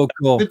me. Oh,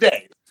 cool.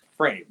 Today,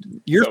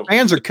 framed. Your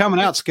fans are coming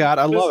out, Scott.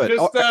 I love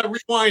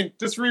it.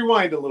 Just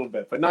rewind a little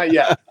bit, but not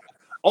yet.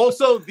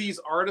 Also, these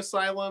Art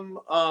Asylum,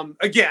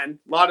 again,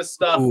 a lot of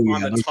stuff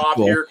on the top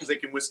here because they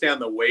can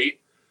withstand the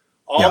weight.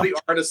 All the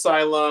Art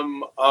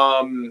Asylum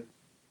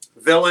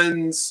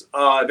villains,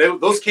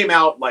 those came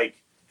out like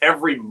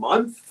every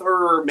month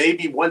or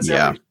maybe once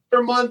every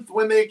other month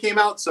when they came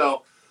out.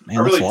 So I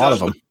really a lot of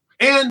them.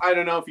 And I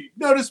don't know if you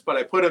noticed, but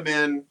I put them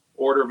in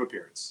order of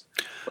appearance.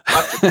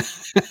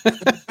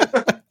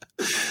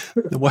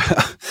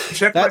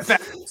 Check my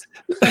facts.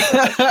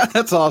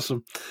 That's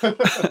awesome.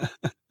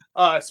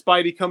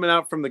 Spidey coming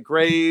out from the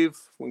grave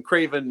when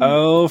Craven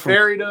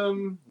buried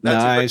him.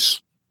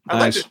 That's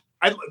nice.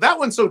 That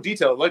one's so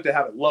detailed. I'd like to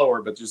have it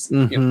lower, but just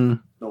no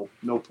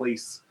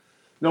place.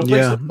 No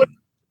place to put it.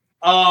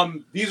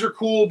 These are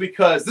cool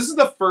because this is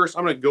the first.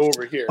 I'm going to go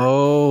over here.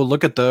 Oh,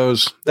 look at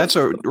those. That's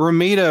a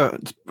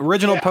Romita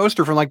original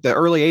poster from like the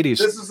early 80s.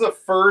 This is the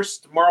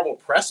first Marvel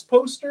press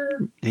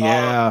poster.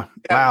 Wow.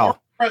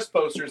 Press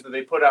posters that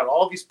they put out.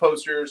 All these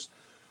posters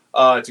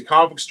to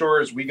comic book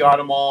stores. We got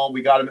them all.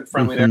 We got them at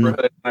Friendly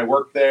Neighborhood. I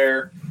worked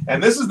there.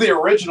 And this is the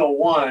original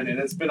one, and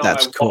it's been on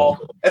my wall.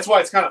 That's why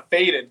it's kind of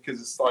faded,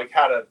 because it's like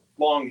had a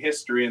long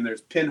history and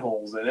there's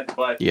pinholes in it.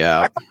 But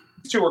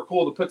these two are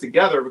cool to put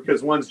together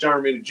because one's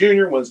John Romita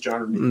Jr., one's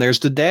John Romita. And there's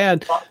the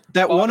dad.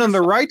 That one on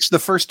the right's the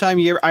first time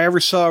I ever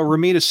saw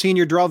Romita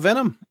Sr. draw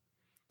Venom.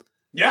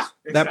 Yeah,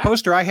 exactly. That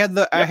poster, I had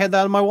that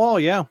on my wall.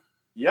 Yeah.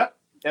 Yep.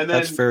 And then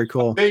that's very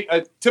cool.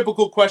 A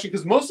typical question,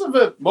 because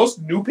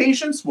most new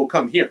patients will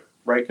come here,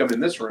 right? Come in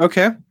this room.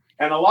 Okay.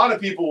 And a lot of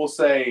people will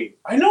say,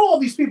 "I know all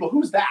these people.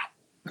 Who's that?"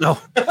 No.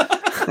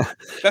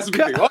 That's a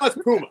big thing. Oh, that's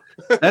Puma.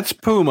 That's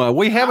Puma.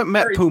 We haven't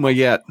met Puma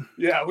yet.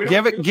 Yeah, we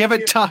give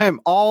it time.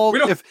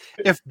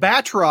 If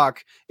Batroc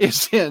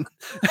is in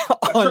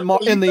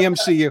the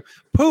MCU,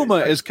 Puma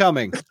is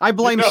coming. I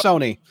blame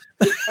Sony.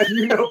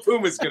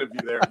 Puma's going to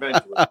be there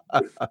eventually.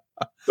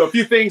 So a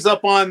few things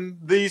up on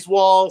these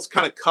walls,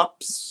 kind of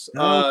cups,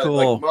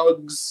 cool. like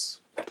mugs.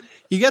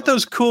 You get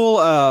those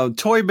cool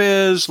Toy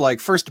Biz, like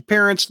first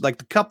appearance, like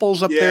the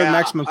couples up there,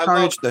 Maximum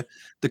Carnage,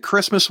 the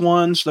Christmas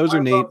ones. Those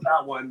are neat.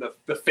 That one,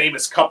 the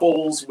famous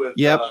couples with.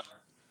 Yep.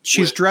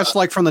 She's dressed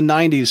like from the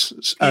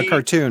 90s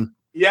cartoon.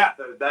 Yeah,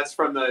 that's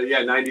from the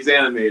 90s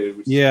animated.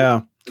 Which is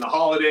the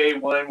holiday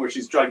one where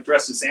she's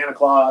dressed as Santa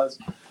Claus.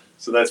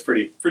 So that's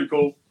pretty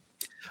cool.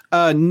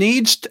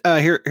 Here's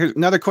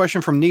another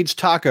question from Needs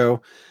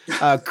Taco.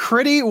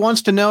 Critty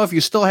wants to know if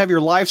you still have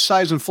your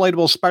life-size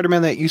inflatable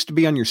Spider-Man that used to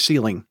be on your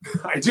ceiling.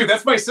 I do.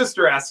 That's my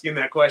sister asking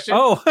that question.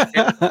 Oh,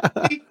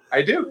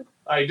 I do.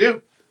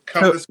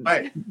 Come this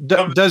way.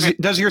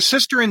 Does your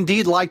sister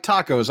indeed like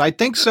tacos? I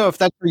think so. If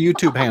that's her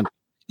YouTube handle.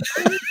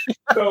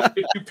 So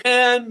if you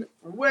pan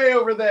way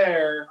over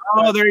there.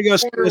 Oh, there you go.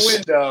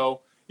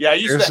 Window. Yeah, I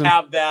used to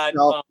have that.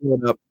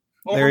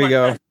 There you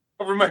go.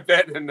 Over my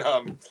bed in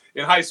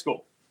high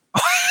school.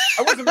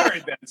 I wasn't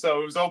married then,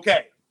 so it was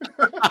okay.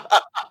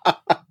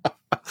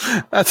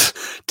 That's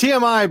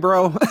TMI,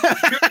 bro.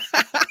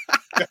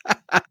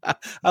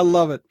 I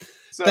love it.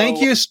 So,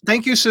 thank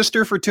you,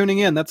 sister, for tuning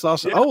in. That's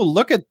awesome. Yeah. Oh,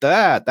 look at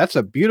that. That's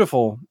a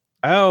beautiful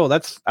Oh,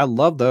 I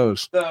love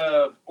those.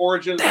 The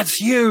origin. That's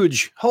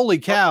huge. Holy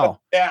cow.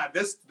 Yeah,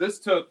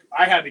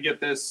 I had to get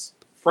this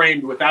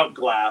framed without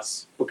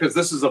glass because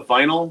this is the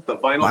vinyl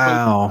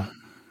Wow.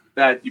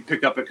 that you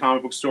pick up at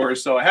comic book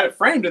stores. So I had it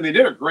framed, and they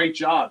did a great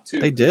job too.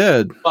 They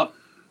did.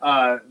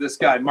 This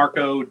guy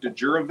Marko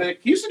Djurjevic,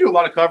 he used to do a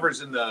lot of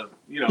covers in the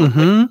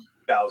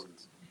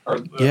thousands or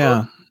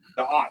the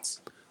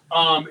aughts.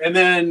 And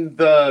then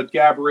the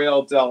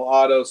Gabriel Del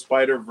Otto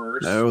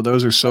Spider-Verse. Oh,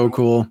 those are so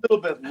cool. A little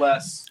bit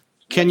less.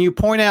 Can you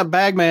point out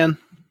Bagman?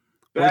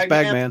 Where's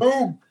Bagman?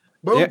 Boom.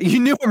 Boom. Yeah, you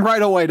knew him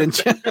right away,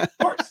 didn't you? Of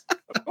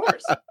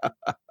course.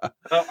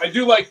 I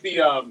do like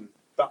the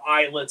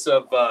eyelets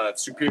of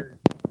Superior.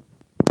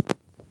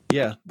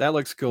 Yeah, that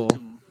looks cool.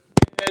 And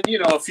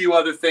a few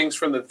other things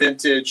from the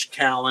vintage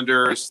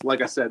calendars.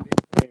 Like I said,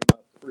 they came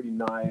up pretty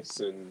nice.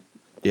 And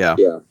yeah.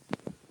 Over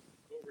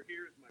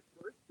here is my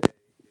birthday.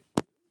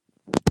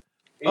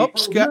 Oh,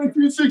 Scott.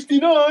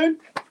 1969.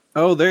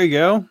 Oh, there you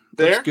go.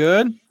 There. That's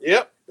good.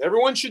 Yep.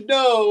 Everyone should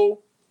know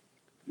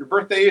your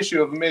birthday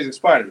issue of Amazing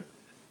Spider-Man.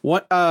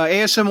 What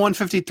ASM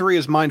 153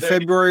 is mine,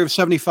 February of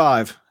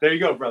 75. There you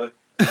go, brother.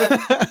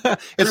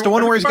 It's the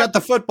one where he's got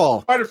the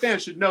football. Spider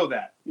fans should know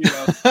that.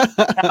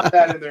 Have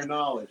that in their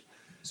knowledge.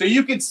 So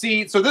you can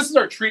see. So this is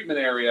our treatment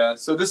area.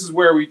 So this is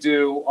where we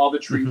do all the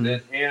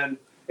treatment, and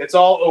it's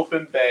all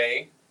open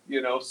bay.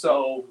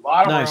 So a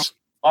lot of nice.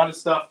 a lot of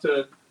stuff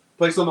to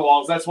place on the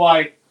walls. That's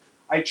why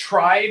I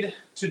tried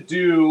to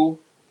do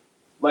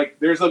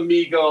there's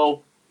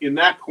Amigo in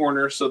that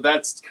corner. So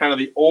that's kind of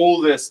the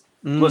oldest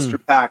blister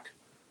pack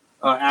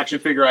action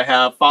figure I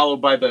have, followed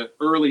by the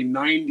early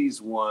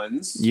 90s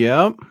ones.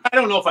 Yep. I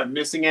don't know if I'm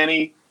missing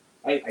any.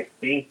 I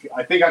think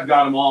I've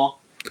got them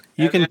all.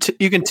 You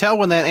can tell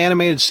when that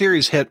animated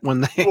series hit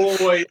when they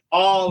boy,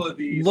 all of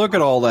these. Look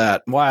at all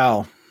that.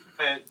 Wow.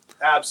 And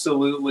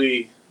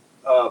absolutely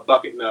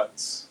bucket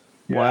nuts.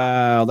 Yeah.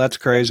 Wow, that's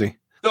crazy.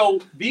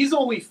 So these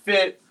only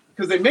fit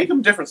because they make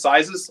them different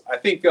sizes. I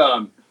think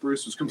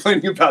Bruce was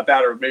complaining about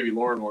that, or maybe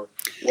Lauren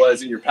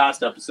was in your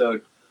past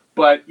episode.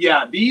 But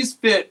yeah, these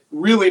fit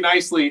really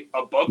nicely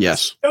above the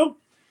studio.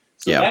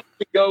 So that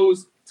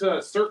goes to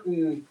a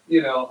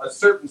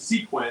certain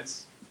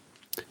sequence.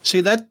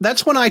 See,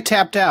 that's when I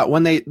tapped out.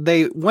 When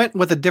they went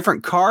with a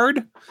different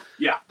card.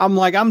 Yeah. I'm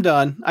like, I'm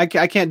done. I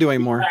can't do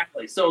anymore.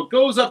 Exactly. So it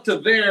goes up to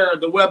there,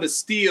 the Web of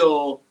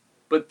Steel,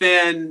 but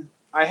then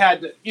I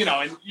had to,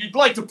 and you'd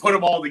like to put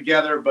them all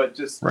together, but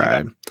just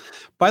right.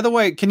 By the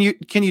way, can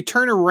you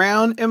turn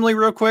around, Emily,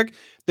 real quick?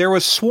 There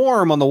was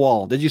Swarm on the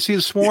wall. Did you see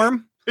the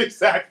Swarm?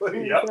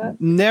 Exactly. Yep.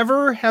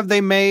 Never have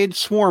they made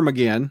Swarm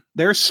again.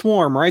 There's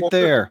Swarm right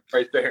there.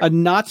 Right there. A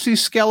Nazi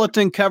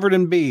skeleton covered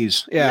in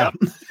bees. Yeah.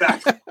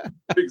 Yep,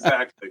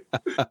 exactly.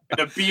 And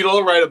a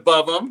beetle right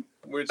above them.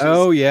 Which is,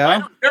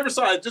 I never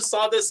saw. I just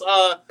saw this.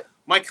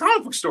 My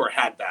comic book store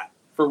had that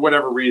for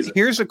whatever reason.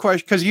 Here's a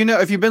question, because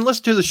if you've been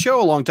listening to the show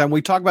a long time,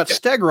 we talk about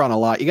Stegron a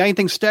lot. You got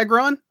anything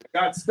Stegron?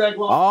 Got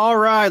Stegron. All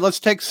right,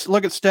 let's take a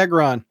look at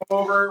Stegron.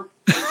 Over.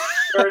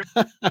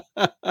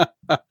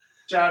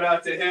 Shout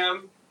out to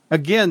him.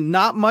 Again,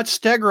 not much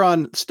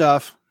Stegron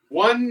stuff.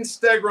 One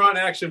Stegron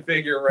action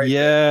figure right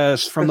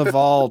Yes, from the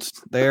vault.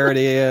 There it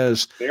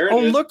is. There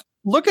it is.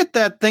 Look at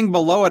that thing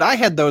below it. I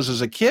had those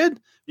as a kid.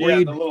 Yeah,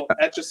 the little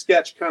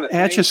Etch-a-Sketch kind of thing.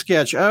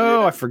 Etch-a-Sketch.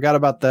 Oh, I forgot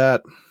about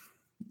that.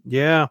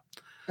 Yeah.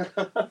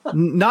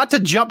 Not to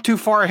jump too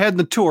far ahead in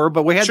the tour,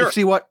 but we had to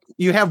see what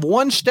you have.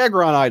 One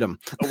Stegron item.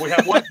 We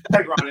have one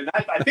Stegron, and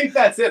I think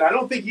that's it. I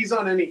don't think he's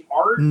on any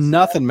art.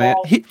 Nothing, man.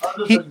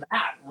 Other than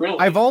that, really.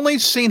 I've only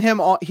seen him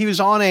he was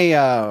on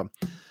a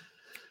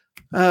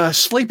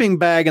sleeping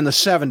bag in the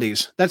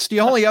 70s. That's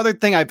the only other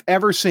thing I've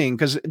ever seen,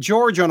 because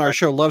George on our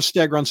show loves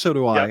Stegron, so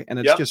do I, and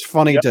it's just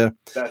funny to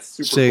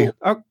see.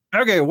 Cool.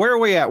 Okay, where are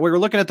we at? We were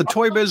looking at the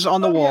Toy Biz on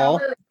the wall.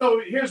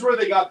 So here's where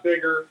they got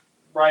bigger,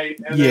 right?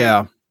 And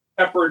then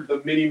peppered the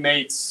mini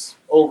mates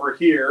over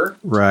here.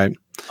 Right.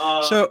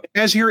 So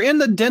as you're in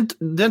the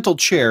dental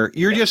chair,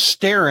 you're just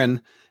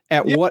staring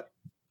at what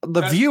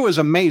the view is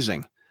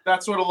amazing.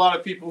 That's what a lot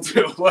of people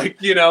do.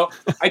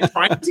 I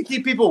try to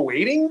keep people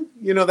waiting.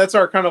 That's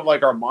our kind of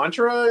our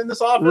mantra in this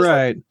office.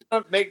 Right.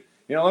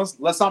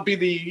 Let's not be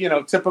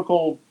the,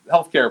 typical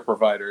healthcare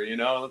provider,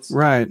 let's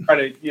try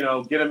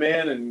to, get them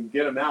in and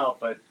get them out.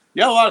 But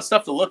you have a lot of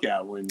stuff to look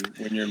at when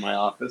you're in my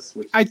office.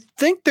 I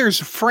think there's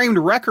framed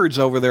records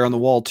over there on the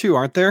wall too,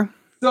 aren't there?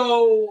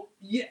 So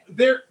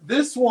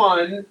this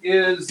one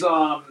is,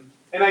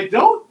 and I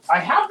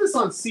have this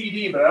on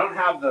CD, but I don't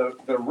have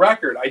the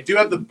record. I do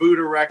have the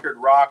Buddha record,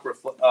 Rock,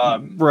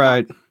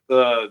 right.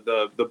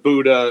 The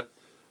Buddha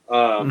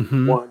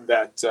one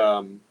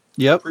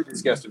that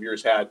previous guest of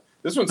yours had.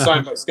 This one's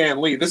signed by Stan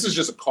Lee. This is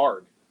just a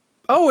card.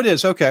 Oh, it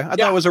is. Okay. I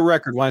thought it was a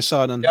record when I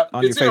saw it on your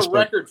Facebook. It's in a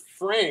record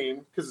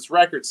frame because it's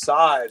record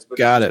size. But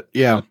got it.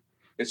 Yeah.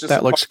 It's just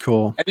that looks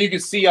cool. And you can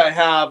see I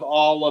have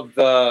all of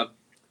the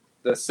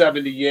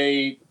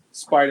 78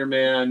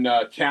 Spider-Man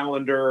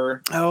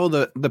calendar. Oh,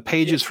 the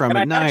pages from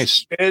it.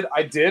 Nice.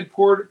 I did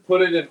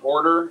put it in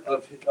order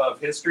of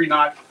history,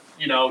 not,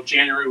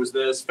 January was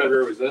this,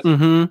 February was this.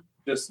 Mm-hmm.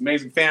 just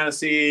Amazing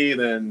Fantasy.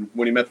 Then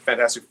when he met the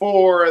Fantastic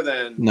Four,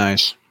 then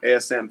nice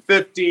ASM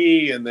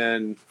 50, and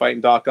then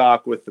fighting Doc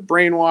Ock with the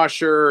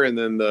Brainwasher, and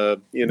then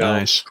the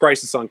nice.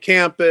 Crisis on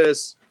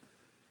Campus,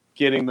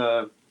 getting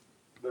the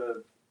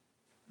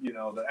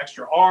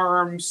extra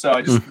arms. So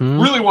I just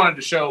really wanted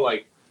to show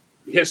like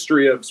the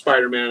history of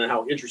Spider-Man and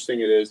how interesting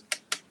it is.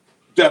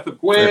 Death of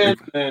Gwen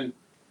and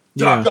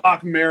Doc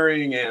Ock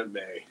marrying Aunt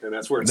May, and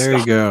that's where it stopped.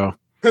 You go.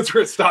 That's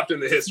where it stopped in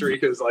the history,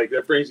 because like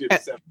that brings you to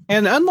 7.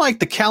 And unlike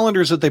the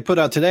calendars that they put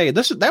out today,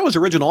 that was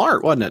original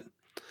art, wasn't it?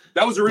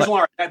 That was original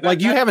art.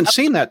 You haven't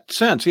seen that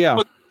since, yeah.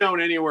 Wasn't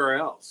shown anywhere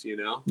else,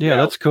 Yeah,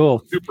 that's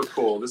cool. Super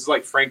cool. This is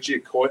like Frank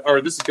Giacomo,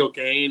 or this is Gil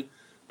Kane.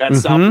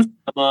 That's Sal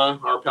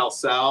Buscema, our pal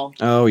Sal.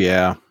 Oh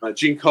yeah.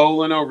 Gene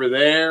Colan over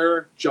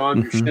there,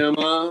 John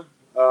Buscema.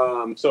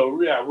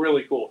 So yeah,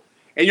 really cool.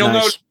 And you'll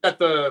notice that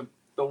the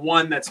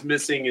one that's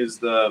missing is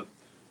the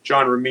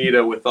John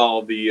Romita with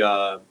all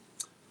the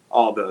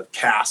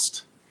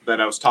cast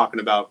that I was talking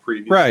about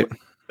previously. Right.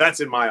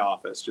 That's in my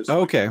office. Just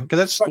okay, because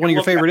that's one of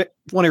your favorite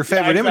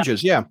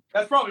images. Yeah.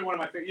 That's probably one of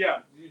my favorite. Yeah.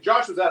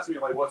 Josh was asking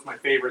me like, what's my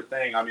favorite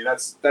thing? I mean,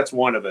 that's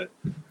one of it.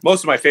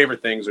 Most of my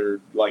favorite things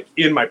are like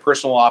in my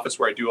personal office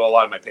where I do a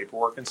lot of my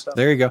paperwork and stuff.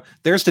 There you go.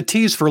 There's the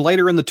tease for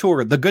later in the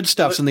tour. The good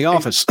stuff's in the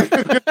office.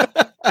 Dr.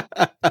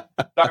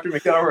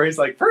 McElroy's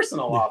like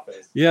personal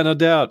office. Yeah, no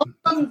doubt.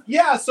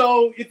 Yeah.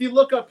 So if you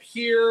look up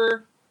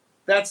here,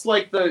 that's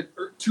like the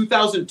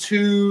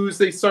 2002s.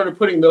 They started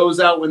putting those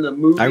out when the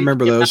movie. I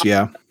remember those. Out.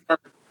 Yeah.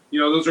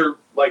 Those are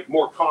like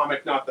more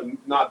comic, not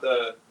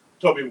the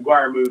Tobey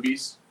Maguire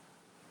movies.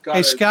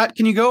 Hey, Scott,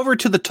 can you go over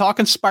to the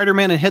Talking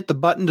Spider-Man and hit the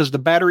button? Does the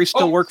battery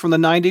still work from the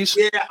 90s?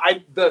 Yeah,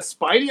 the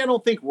Spidey I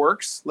don't think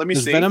works. Let me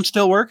see. Does Venom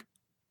still work?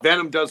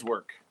 Venom does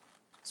work.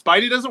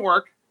 Spidey doesn't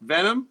work.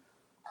 Venom.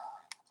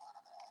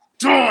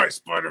 Die,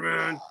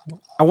 Spider-Man.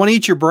 I want to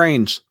eat your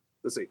brains.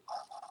 Let's see.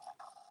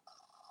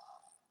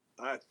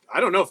 I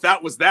don't know if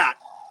that was that.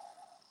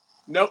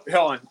 Nope,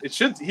 hold on.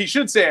 He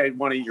should say I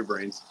want to eat your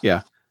brains.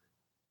 Yeah.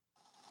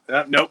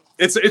 Nope.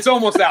 It's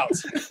almost out.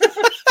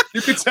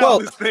 You can tell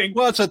this thing.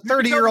 Well, it's a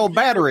 30-year-old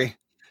battery.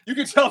 You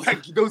can tell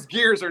that those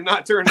gears are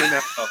not turning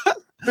now.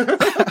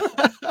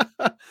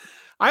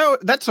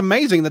 That's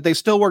amazing that they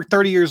still work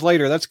 30 years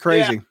later. That's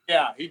crazy.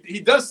 Yeah. He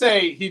does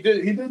say he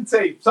did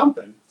say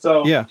something.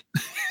 So yeah.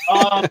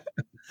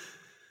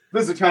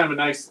 This is kind of a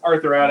nice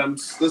Arthur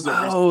Adams.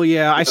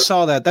 I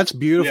saw that. That's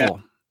beautiful.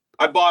 Yeah.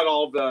 I bought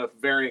all the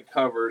variant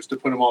covers to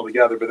put them all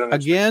together, but then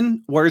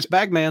again, where's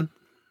Bagman?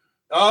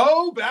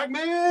 Oh,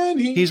 Bagman!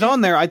 He's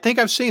on there. I think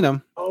I've seen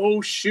him. Oh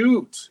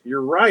shoot,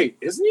 you're right,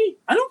 isn't he?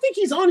 I don't think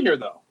he's on here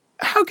though.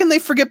 How can they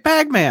forget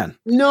Bagman?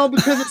 No,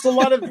 because it's a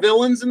lot of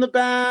villains in the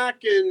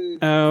back,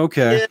 and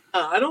okay. Yeah,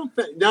 I don't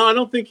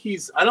think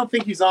he's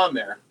on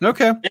there.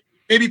 Okay.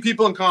 Maybe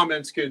people in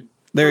comments could.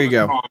 There you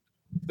go.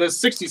 The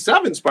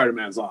 67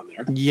 Spider-Man's on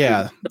there.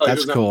 Yeah,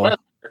 that's cool.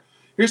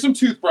 Here's some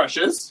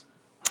toothbrushes.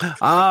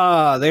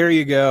 There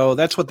you go.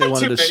 That's what they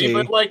wanted to see.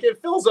 But like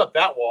it fills up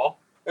that wall,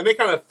 and they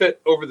kind of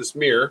fit over this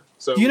mirror.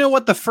 So do you know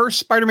what the first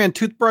Spider-Man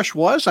toothbrush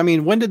was? I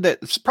mean, when did that?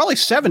 It's probably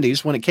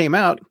 70s when it came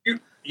out.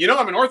 You know,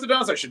 I'm an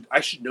orthodontist.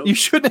 I should know. You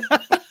should.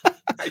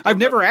 I've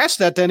never asked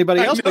that to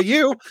anybody else but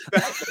you.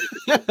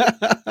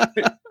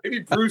 Maybe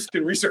Bruce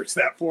can research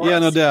that for us. Yeah,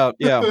 no doubt.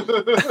 Yeah.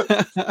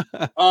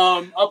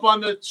 Up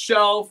on the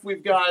shelf,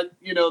 we've got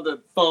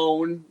the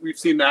phone. We've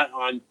seen that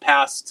on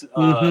past.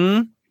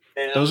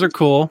 Those are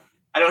cool.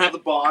 I don't have the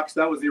box.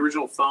 That was the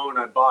original phone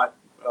I bought,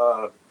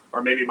 or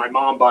maybe my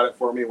mom bought it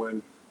for me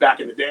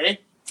back in the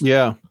day.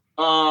 Yeah.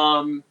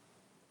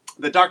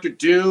 The Dr.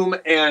 Doom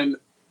and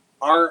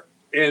Dr.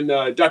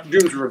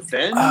 Doom's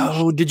Revenge.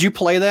 Oh, did you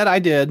play that? I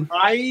did.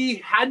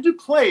 I had to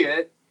play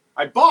it.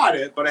 I bought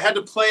it, but I had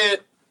to play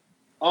it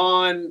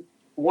on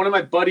one of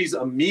my buddy's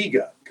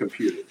Amiga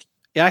computers.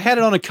 Yeah, I had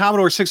it on a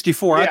Commodore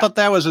 64. Yeah. I thought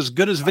that was as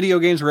good as video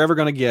games were ever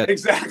going to get.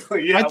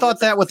 Exactly. Yeah. I thought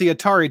that with the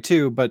Atari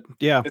too, but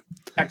yeah. It's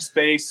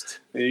text-based.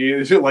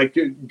 You like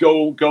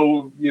go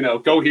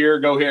here,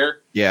 go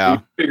here. Yeah.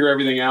 You figure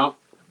everything out.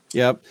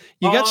 Yep.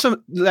 You got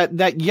some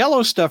that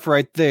yellow stuff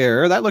right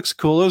there. That looks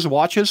cool. Those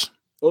watches.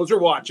 Those are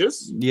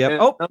watches.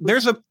 Yep.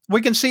 And,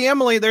 we can see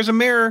Emily. There's a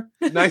mirror.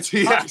 Nice.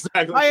 Yeah,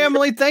 exactly. Hi,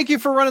 Emily. Thank you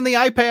for running the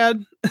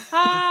iPad.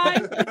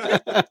 Hi.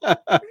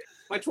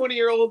 My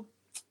 20-year-old.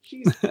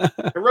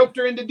 I roped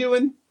her into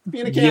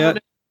being a cameraman.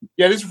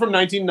 Yeah, this is from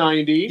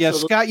 1990. Yeah,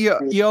 so Scott,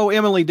 you owe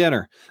Emily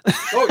dinner.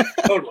 Oh,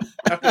 totally.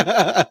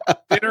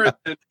 Dinner,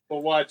 and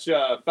we'll watch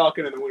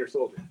Falcon and the Winter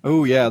Soldier.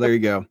 Oh, yeah, there you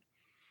go.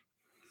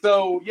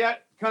 So, yeah,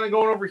 kind of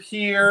going over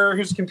here.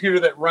 Here's a computer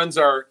that runs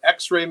our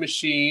X-ray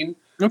machine.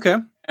 Okay.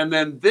 And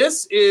then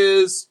this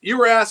is, you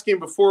were asking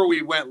before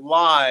we went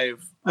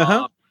live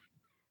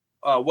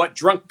what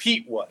Drunk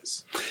Pete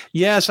was.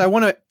 Yes, I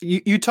want to,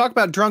 you talk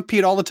about Drunk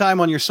Pete all the time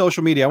on your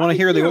social media. I want to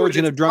hear the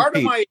origin of Drunk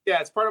Pete.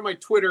 It's part of my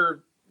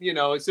Twitter,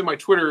 it's in my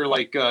Twitter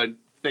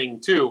thing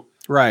too.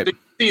 Right.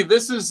 See,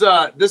 this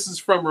is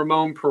from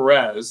Ramon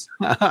Perez.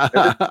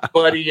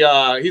 Buddy,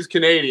 he's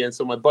Canadian,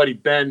 so my buddy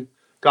Ben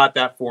got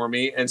that for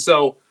me. And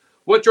so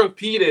what Drunk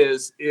Pete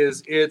is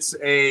it's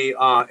a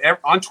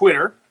on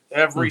Twitter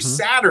every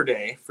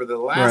Saturday for the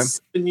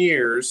last 7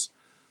 years.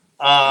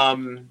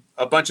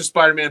 A bunch of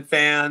Spider-Man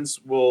fans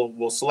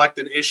will select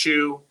an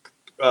issue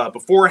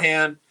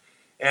beforehand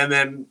and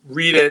then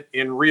read it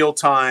in real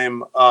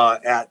time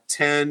at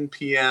 10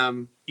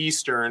 p.m.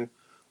 Eastern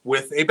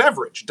with a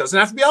beverage. It doesn't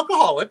have to be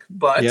alcoholic,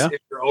 but if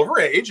you're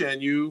overage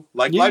and you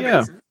like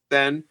libations,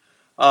 then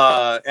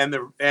and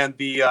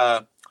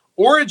the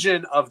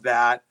origin of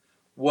that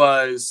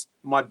was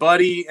my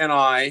buddy and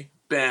I,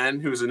 Ben,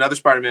 who's another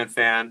Spider-Man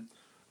fan,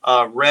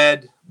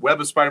 read Web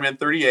of Spider-Man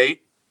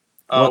 38,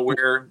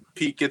 where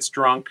Pete gets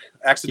drunk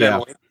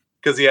accidentally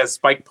because he has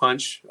Spike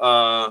Punch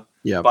by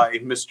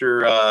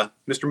Mr.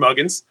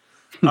 Muggins.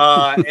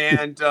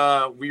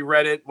 And we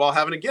read it while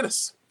having a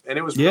Guinness. And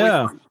it was really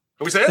fun.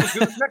 And we said, hey, let's do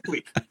this next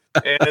week.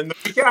 And the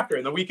week after,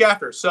 and the week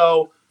after.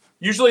 So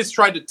usually it's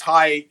tried to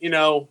tie,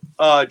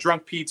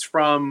 Drunk Pete's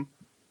from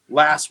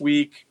last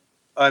week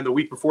and the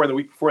week before and the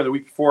week before and the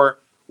week before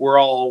were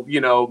all,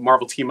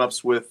 Marvel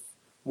team-ups with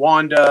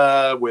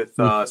Wanda, with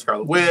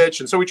Scarlet Witch.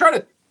 And so we try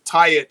to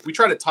tie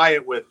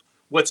it with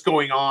what's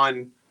going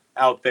on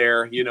out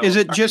there. Is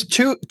it just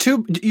two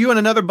you and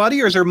another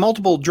buddy, or is there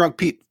multiple Drunk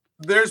Pete?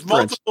 There's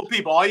multiple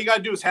people. All you got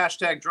to do is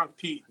hashtag Drunk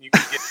Pete. And you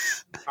can get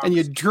and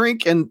you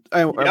drink and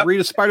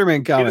read a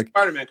Spider-Man comic.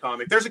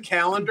 There's a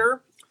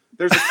calendar.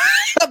 There's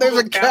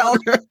a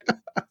calendar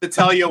to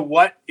tell you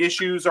what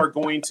issues are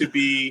going to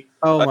be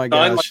my done.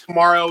 gosh. Like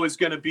tomorrow is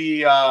going to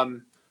be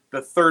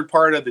the third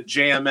part of the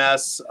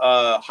JMS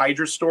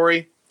Hydra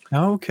story.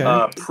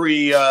 Okay.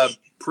 Pre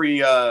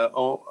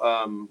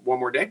One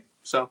More Day.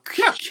 So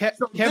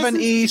Kevin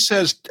E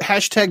says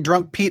hashtag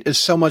Drunk Pete is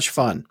so much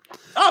fun.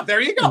 Oh, there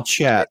you go. In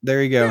chat.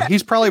 There you go. Yeah.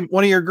 He's probably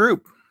one of your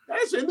group.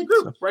 That's in the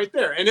group right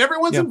there. And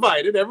everyone's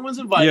invited.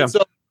 Yeah.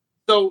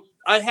 So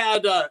I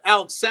had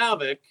Alex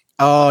Savick.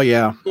 Oh,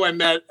 yeah. Who I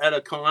met at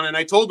a con, and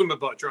I told him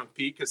about Drunk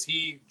Pete because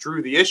he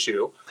drew the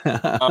issue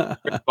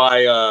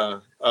by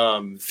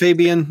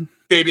Fabian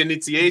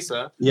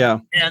Nicieza. Yeah.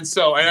 And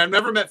I've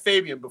never met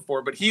Fabian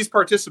before, but he's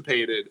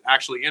participated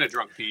actually in a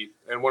Drunk Pete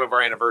and one of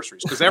our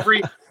anniversaries. Because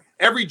every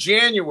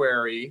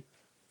January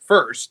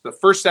 1st, the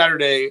first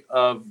Saturday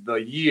of the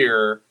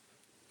year,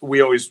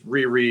 we always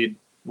reread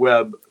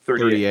Web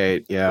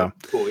 38. Yeah. So,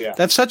 cool, yeah.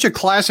 That's such a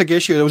classic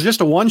issue. It was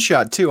just a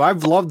one-shot, too.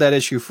 I've loved that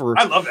issue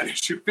I love that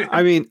issue, man.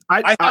 I mean,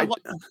 I have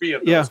like 3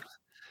 of those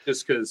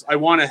just because I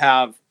want to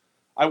have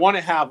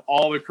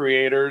all the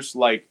creators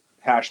like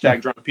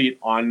hashtag Drunk Pete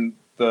on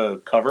the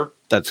cover.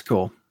 That's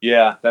cool.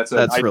 Yeah, that's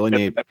really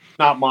neat. That's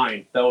not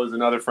mine. That was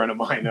another friend of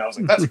mine. And I was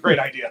like, that's a great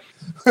idea.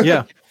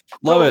 Yeah.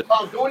 Love it.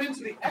 Going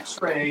into the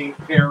X-ray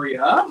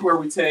area where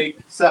we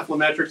take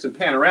cephalometrics and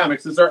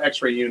panoramics, this is our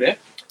X-ray unit.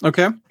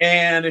 Okay.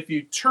 And if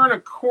you turn a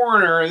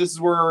corner, this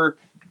is where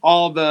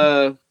all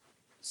the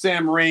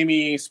Sam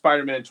Raimi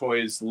Spider-Man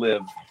toys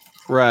live.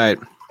 Right.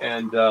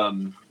 And,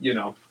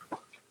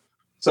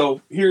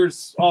 so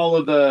here's all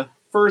of the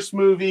first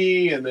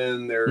movie, and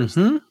then there's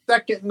the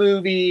second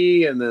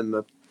movie, and then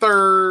the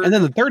third. And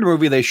then the third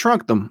movie, they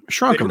shrunk them.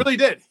 They really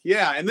did.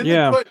 Yeah. And then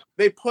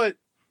they put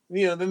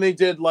then they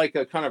did like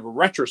a kind of a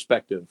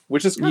retrospective,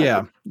 which is kind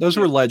of those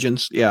were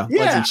legends. Yeah.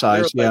 Legend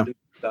size. Yeah.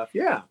 Stuff.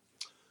 Yeah.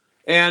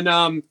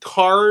 And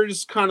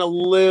cars kind of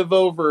live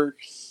over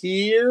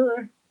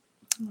here.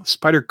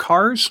 Spider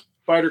cars.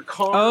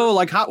 Oh,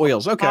 like Hot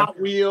Wheels. Okay. Hot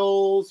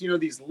Wheels.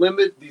 These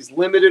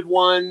limited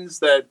ones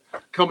that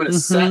come in a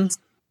set.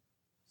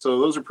 So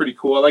those are pretty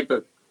cool. I like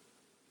the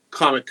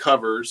comic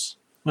covers.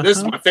 This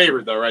is my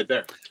favorite, though, right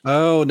there.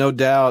 Oh, no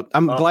doubt.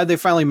 I'm glad they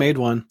finally made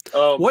one.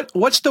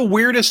 What's the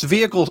weirdest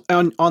vehicle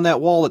on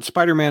that wall that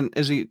Spider-Man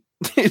is he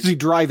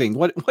driving?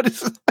 What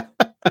is?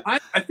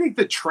 I think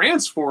the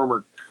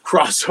Transformer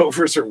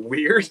crossovers are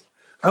weird.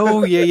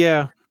 Oh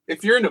yeah.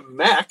 If you're in a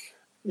mech,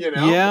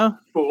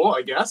 cool,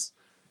 I guess.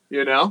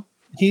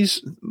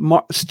 He's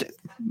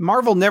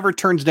Marvel never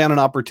turns down an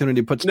opportunity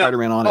to put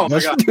Spider-Man on it. Oh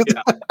my God,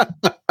 yeah.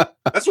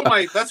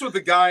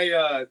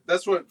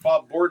 That's what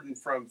Bob Borden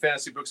from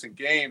Fantasy Books and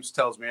Games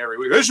tells me every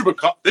week. They should put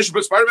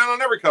Spider-Man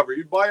on every cover.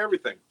 You'd buy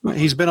everything.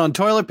 He's been on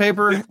toilet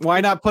paper. Why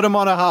not put him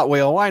on a Hot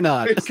Wheel? Why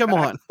not? Exactly. Come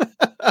on.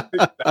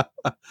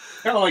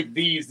 Kind of like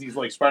these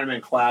like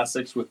Spider-Man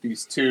classics with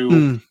these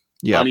two.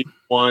 On each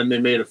one, they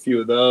made a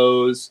few of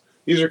those.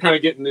 These are kind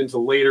of getting into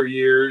later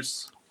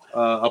years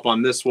up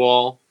on this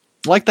wall.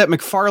 Like that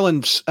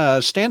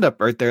McFarlane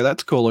stand-up right there.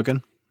 That's cool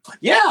looking.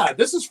 Yeah,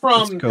 this is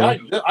from. Cool.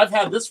 I've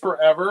had this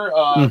forever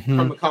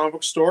from the comic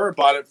book store. I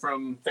bought it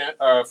from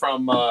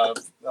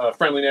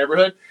Friendly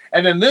Neighborhood,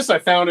 and then this I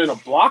found in a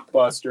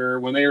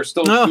Blockbuster when they were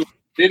still doing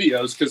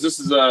videos, because this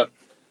is the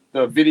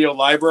video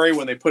library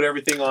when they put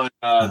everything on.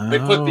 They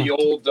put the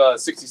old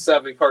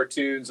 '67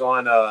 cartoons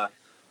on not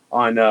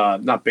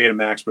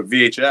Betamax but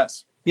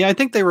VHS. Yeah, I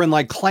think they were in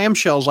like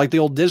clamshells, like the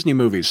old Disney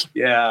movies.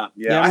 Yeah.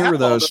 I remember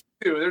those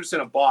too. They're just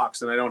in a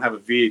box, and I don't have a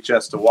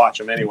VHS to watch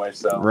them anyway.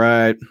 So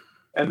right.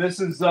 And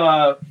this is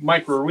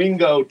Mike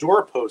Wieringo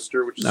door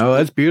poster, which is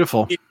that's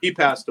beautiful. He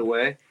passed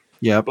away.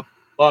 Yep.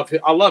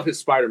 I love his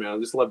Spider-Man. I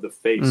just love the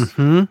face.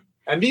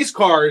 And these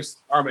cars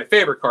are my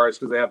favorite cars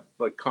because they have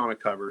like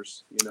comic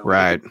covers. You know,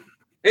 Right.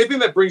 Anything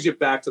that brings you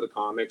back to the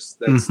comics.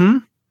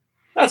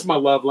 That's my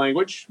love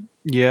language.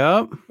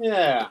 Yep.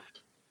 Yeah.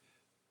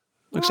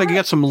 Looks like you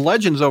got some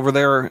legends over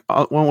there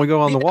when we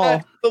go on the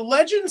wall. The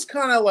legends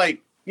kind of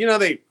like, you know,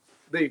 the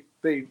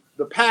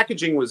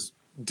packaging was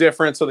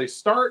different. So they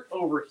start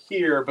over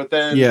here, but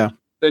then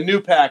the new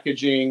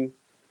packaging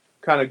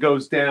kind of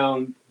goes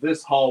down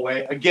this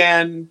hallway.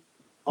 Again,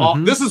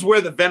 this is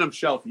where the Venom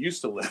shelf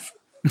used to live.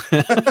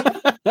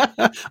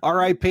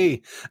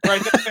 R.I.P.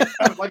 Right.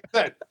 Like I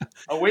said,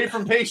 away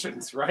from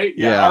patients, right?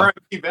 Yeah.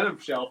 R.I.P. Venom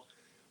shelf.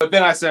 But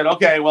then I said,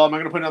 okay, well, am I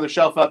going to put another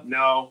shelf up?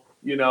 No.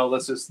 You know,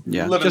 let's just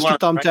live and learn, a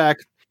thumbtack. Right?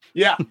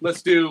 Yeah,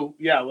 let's do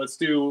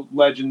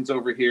Legends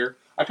over here.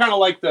 I kind of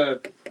like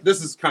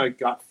this is kind of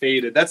got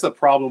faded. That's the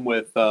problem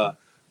with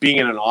being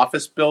in an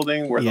office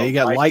building where you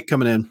got light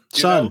coming in,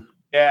 sun. Know?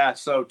 Yeah,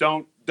 so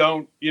don't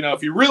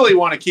if you really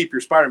want to keep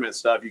your Spider-Man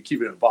stuff, you keep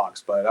it in a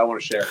box. But I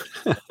want to share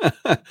it.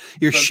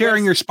 You're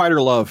sharing your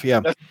spider love,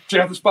 yeah.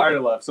 Share the spider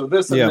love. So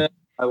this and this,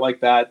 I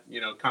like that.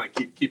 You know, kind of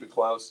keep it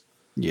close.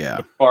 Yeah,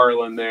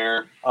 McFarlane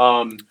there.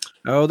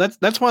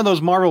 That's one of those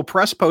Marvel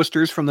press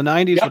posters from the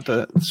 90s with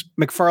the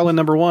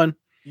McFarlane #1.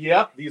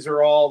 Yep, these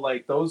are all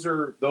like those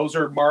are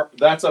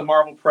that's a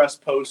Marvel press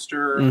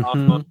poster.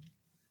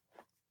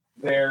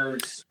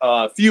 There's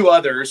a few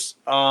others.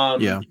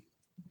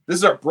 This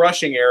is our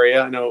brushing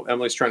area. I know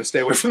Emily's trying to stay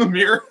away from the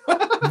mirror,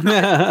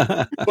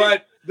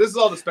 but this is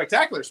all the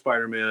Spectacular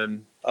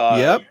Spider-Man.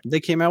 They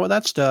came out with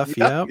that stuff.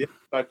 Yep.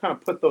 I kind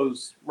of put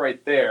those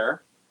right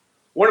there.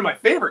 One of my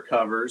favorite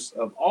covers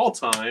of all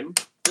time,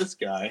 this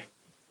guy.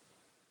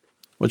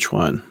 Which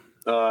one?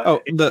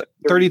 The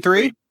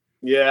 33?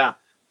 Yeah.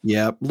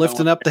 Yep.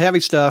 Lifting up the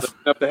heavy stuff.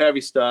 Lifting up the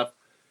heavy stuff.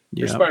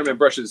 Your Spider-Man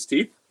brushes his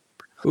teeth.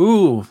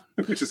 Ooh.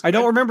 I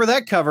don't remember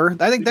that cover.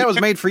 I think that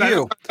was made for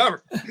you.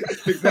 Cover.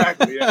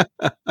 Exactly, yeah.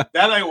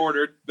 That I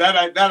ordered.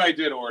 That I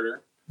did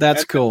order.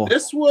 That's cool.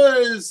 This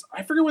was,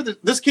 I forget what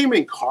this came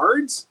in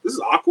cards. This is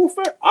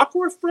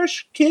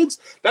Aquafresh Kids.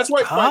 That's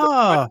why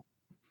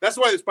that's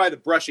why it's by the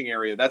brushing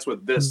area. That's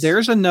what this.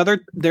 There's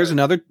another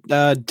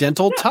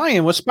dental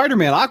tie-in with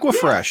Spider-Man,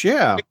 Aquafresh.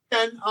 Yeah.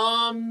 And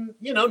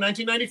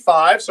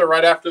 1995, so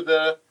right after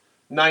the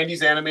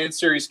 90s animated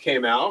series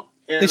came out.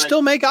 And they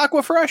still make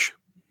Aquafresh?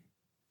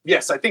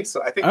 Yes, I think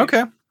so. I think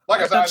okay.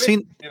 Like I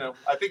said,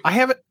 I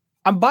haven't.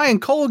 I'm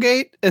buying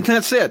Colgate, and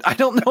that's it. I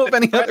don't know of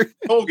any other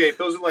Colgate.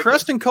 Those are like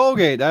Crest and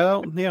Colgate. I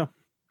don't. Yeah.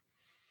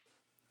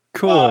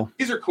 Cool.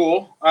 These are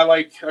cool.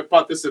 I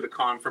bought this at a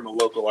con from a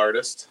local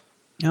artist.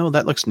 Oh,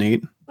 that looks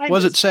neat. What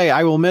does it say?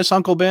 I will miss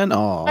Uncle Ben?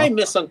 Oh, I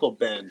miss Uncle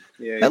Ben.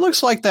 Yeah, that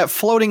looks like that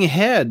floating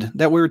head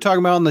that we were talking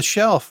about on the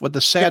shelf with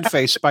the sad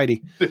face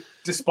Spidey.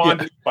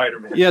 Despondent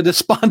Spider-Man. Yeah,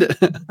 despondent.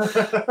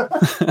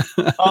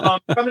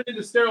 Coming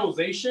into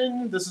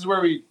sterilization, this is where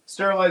we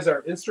sterilize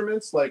our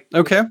instruments, like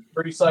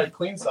dirty side,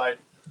 clean side.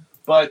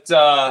 But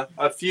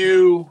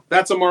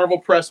that's a Marvel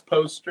press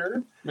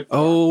poster.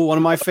 Oh, one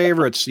of my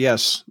favorites.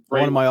 Yes.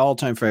 One of my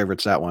all-time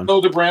favorites, that one.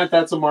 Hildebrandt,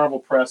 that's a Marvel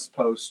press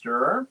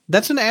poster.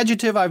 That's an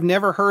adjective I've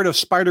never heard of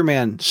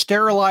Spider-Man.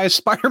 Sterilized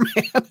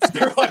Spider-Man.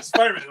 Sterilized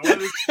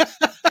Spider-Man.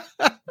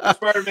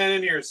 Spider-Man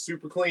in here is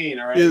super clean,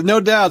 all right? Yeah, no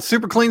doubt.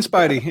 Super clean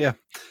Spidey, yeah.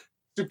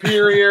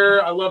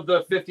 Superior. I love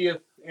the 50th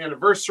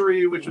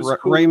anniversary, which was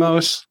cool.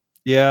 Ramos,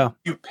 yeah.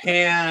 You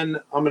pan,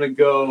 I'm going to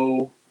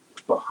go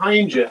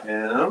behind you,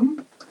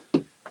 Em.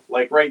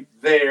 Like right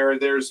there,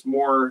 there's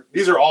more.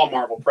 These are all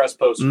Marvel press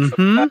posters.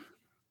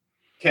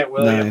 Kent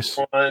Williams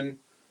one.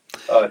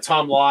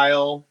 Tom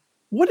Lyle.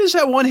 What is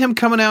that one, him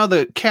coming out of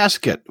the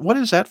casket? What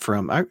is that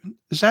from?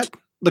 Is that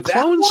the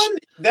clones?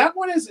 That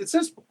one is, it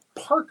says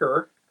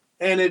Parker,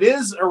 and it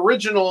is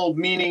original,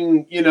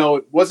 meaning,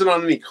 it wasn't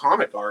on any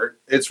comic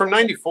art. It's from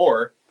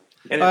 94.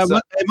 And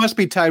it must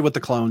be tied with the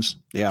clones.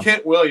 Yeah.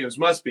 Kent Williams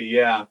must be,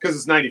 yeah, because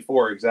it's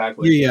 94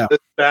 exactly. Yeah. This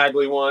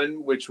Bagley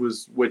one, which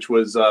was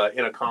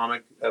in a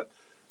comic.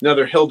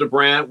 Another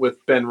Hildebrandt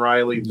with Ben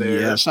Reilly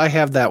there. Yes, I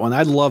have that one.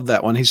 I love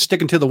that one. He's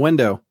sticking to the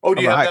window. Oh,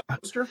 do you have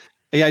that poster?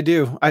 Yeah, I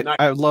do.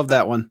 I love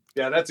that one.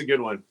 Yeah, that's a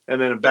good one.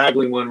 And then a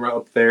Bagley one right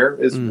up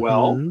there as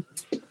well.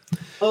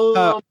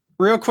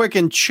 Real quick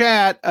in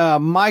chat,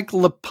 Mike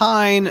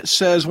Lapine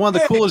says one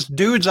of the coolest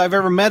dudes I've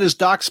ever met is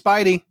Doc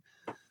Spidey.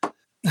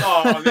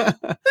 Oh,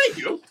 thank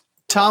you.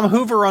 Tom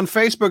Hoover on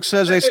Facebook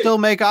says they still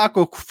make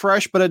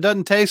Aquafresh, but it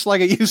doesn't taste like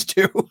it used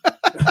to.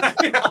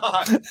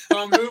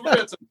 Tom Hoover,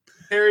 that's a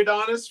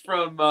periodonist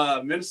from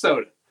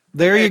Minnesota.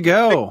 There you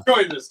go.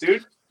 Enjoy this,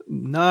 dude.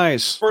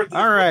 Nice.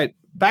 All right.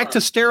 Back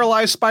to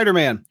sterilized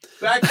Spider-Man.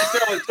 Back to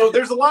sterilized. So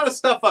there's a lot of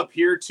stuff up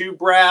here too,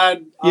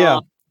 Brad. Yeah.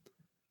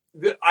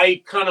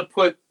 I kind of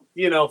put,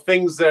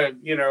 things that,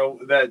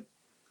 that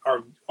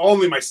are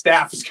only my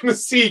staff is going to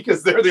see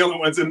because they're the only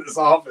ones in this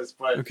office.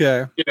 But,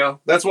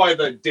 that's why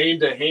the Dane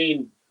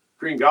DeHaan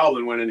Green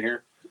Goblin went in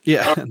here.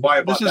 Yeah.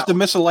 This is the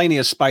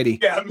miscellaneous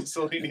Spidey. Yeah,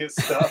 miscellaneous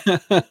stuff.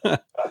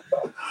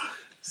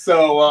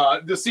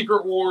 So the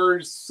Secret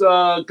Wars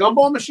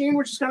Gumball machine,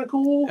 which is kind of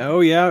cool. Oh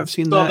yeah, I've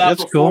seen that.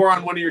 That's before cool.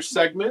 On one of your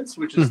segments,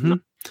 which is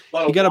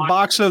You got a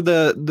box of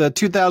the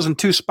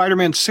 2002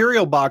 Spider-Man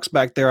cereal box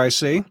back there, I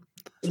see.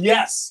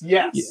 Yes.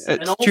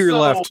 It's also, to your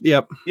left.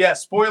 Yep. Yeah,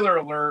 spoiler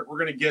alert. We're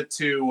going to get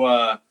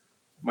to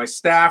my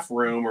staff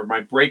room or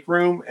my break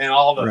room, and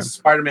all the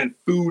Spider-Man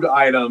food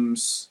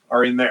items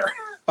are in there.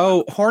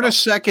 Oh,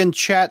 Hornacek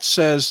chat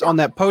says on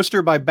that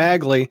poster by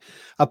Bagley,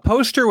 a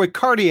poster with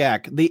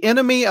Cardiac, the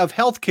enemy of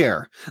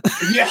healthcare.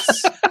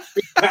 Yes,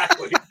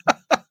 exactly.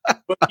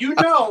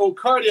 But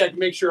Cardiac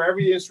makes sure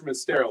every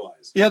instrument's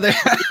sterilized. Yeah,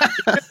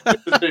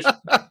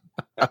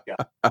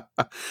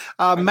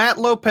 Matt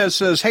Lopez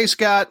says, "Hey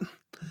Scott."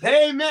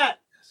 Hey Matt,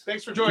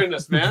 thanks for joining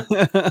us, man.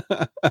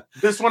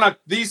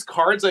 These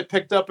cards I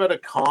picked up at a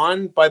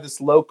con by this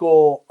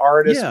local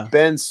artist,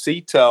 Ben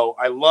Cito.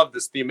 I love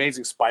this. The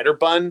Amazing Spider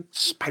Bun.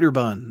 Spider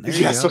Bun.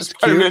 There so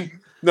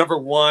Spider-Man number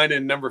 1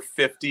 and number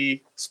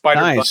 50.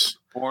 Spider Bun.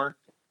 More.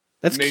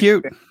 That's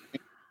amazing. Cute.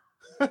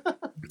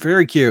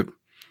 Very cute.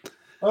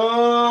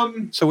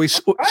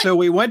 So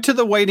we went to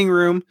the waiting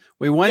room.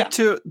 We went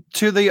to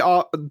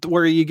the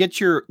where you get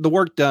the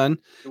work done.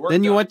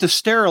 Then you went to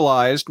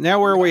sterilized.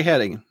 Now where are we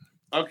heading?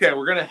 Okay,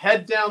 we're gonna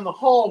head down the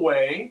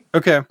hallway.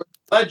 Okay. Where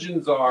the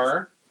legends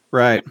are.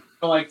 Right.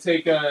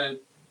 Take a.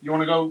 You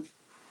want to go?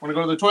 Want to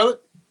go to the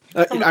toilet?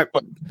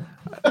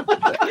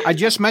 I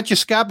just met you,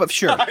 Scott, but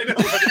sure. I know.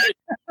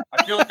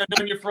 I feel like I've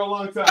known you for a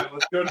long time.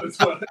 Let's go to the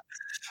toilet.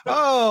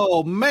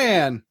 Oh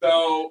man.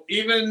 So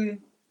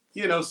even.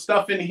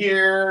 Stuff in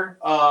here.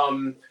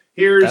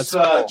 Here's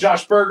cool.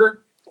 Josh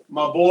Berger,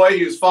 my boy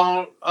who's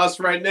following us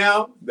right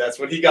now. That's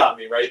what he got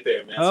me right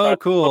there, man. Oh,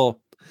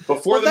 cool.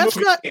 That's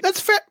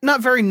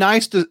not very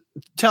nice to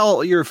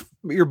tell your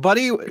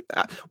buddy.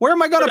 Where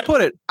am I going to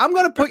put it? I'm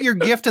going to put your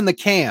gift in the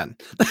can.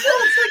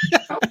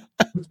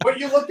 What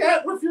you look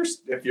at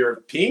if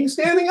you're peeing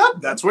standing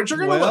up, that's what you're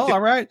going to look at. All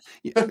right.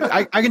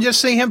 I can just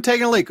see him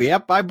taking a leak.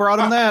 Yep, I brought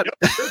him that.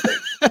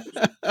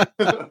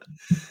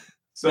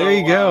 So, there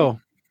you go.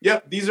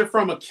 Yep, these are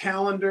from a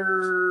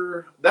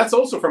calendar. That's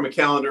also from a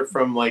calendar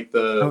from like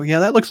the. Oh yeah,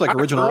 that looks like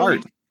original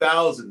art.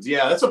 Thousands,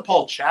 yeah. That's a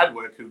Paul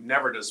Chadwick who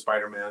never does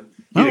Spider-Man.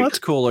 That's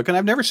cool looking.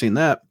 I've never seen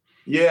that.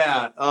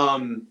 Yeah,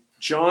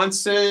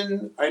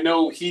 Johnson. I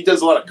know he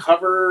does a lot of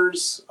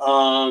covers.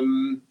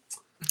 That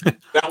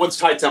one's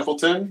Ty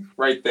Templeton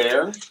right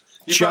there.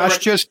 Josh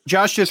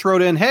just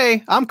wrote in,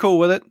 "Hey, I'm cool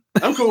with it."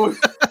 I'm cool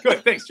with it.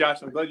 Good, thanks,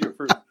 Josh. I'm glad you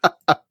approved.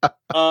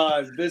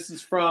 This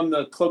is from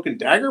the Cloak and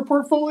Dagger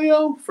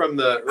portfolio from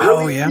the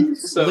early 80s.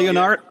 So,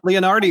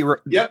 Leonardi.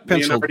 Yep,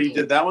 Leonardi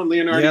did that one.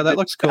 Leonardi. Yeah, that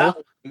looks cool.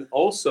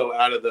 Also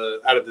out of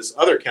this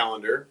other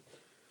calendar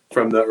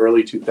from the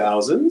early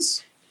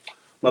 2000s.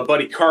 My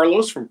buddy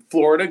Carlos from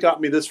Florida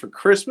got me this for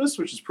Christmas,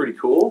 which is pretty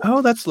cool.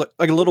 Oh, that's like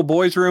a little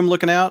boy's room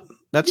looking out.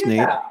 That's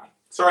neat.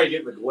 Sorry,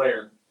 getting the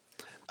glare.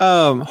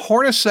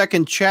 Hornacek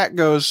in chat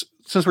goes,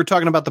 since we're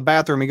talking about the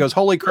bathroom, he goes,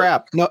 "Holy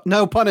crap!"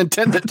 No pun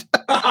intended.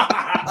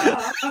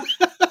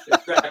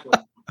 Exactly.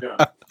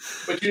 Yeah.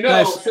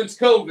 But since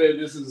COVID,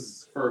 this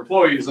is for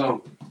employees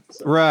only.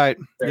 So, right.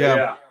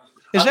 Yeah.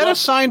 Is that a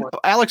signed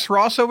Alex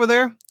Ross over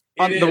there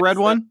on the red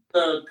one?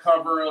 The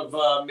cover of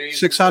Amazing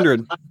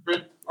 600.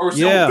 Or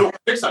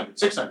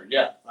 600.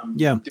 Yeah.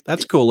 Yeah,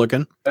 that's cool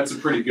looking. That's a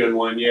pretty good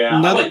one. Yeah.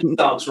 I like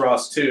Alex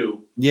Ross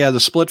too. Yeah, the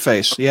split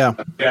face. Yeah.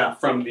 Yeah,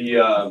 from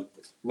the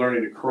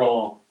Learning to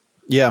Crawl.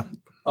 Yeah.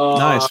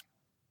 Nice.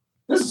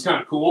 This is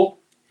kind of cool.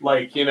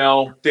 Like,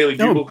 Daily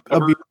Bugle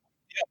cover.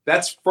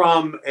 That's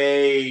from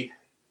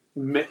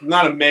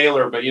not a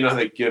mailer, but how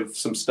they give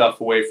some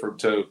stuff away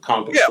to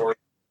comic book store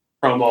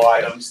promo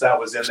items. That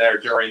was in there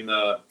during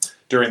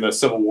the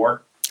Civil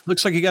War.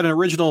 Looks like you got an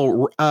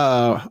original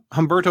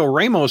Humberto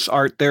Ramos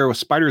art there with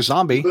Spider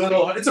Zombie.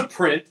 It's a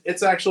print.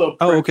 It's actually a print.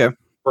 Oh, okay.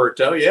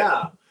 Humberto,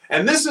 yeah.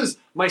 And this is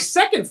my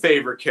second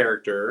favorite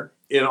character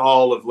in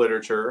all of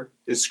literature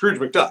is Scrooge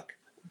McDuck.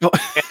 Oh.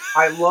 And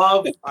I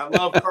love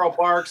Carl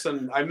Barks,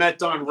 and I met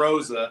Don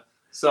Rosa,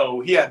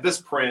 so he had this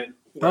print.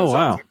 Oh,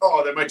 wow.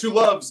 They're my two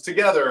loves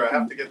together. I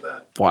have to get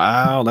that.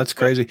 Wow, that's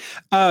crazy.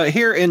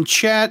 Here in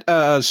chat,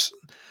 let's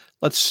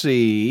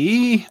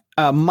see.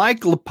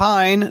 Mike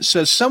Lapine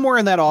says, somewhere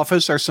in that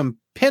office are some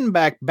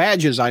pinback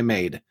badges I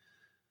made.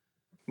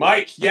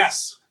 Mike,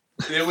 yes.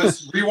 It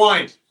was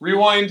Rewind.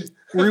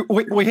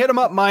 We hit him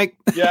up, Mike.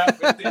 Yeah,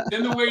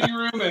 in the waiting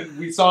room, and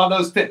we saw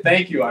those pit.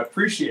 Thank you. I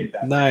appreciate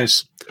that.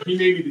 Nice. He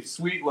made me these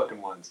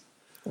sweet-looking ones.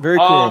 Very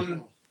cool.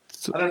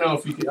 I don't know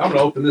if you can. I'm going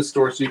to open this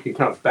door so you can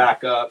kind of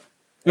back up.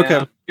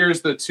 Okay.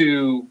 Here's the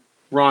two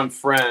Ron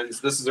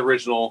Friends. This is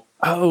original.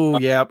 Oh,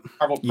 yeah.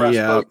 Marvel Press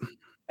book.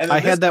 And I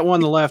had that one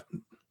on the left.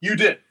 You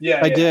did?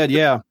 Yeah. I did,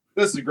 yeah.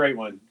 This is a great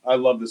one. I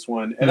love this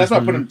one. And that's why I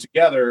put them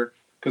together,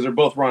 because they're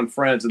both Ron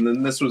Friends. And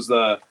then this was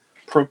the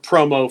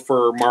promo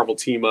for Marvel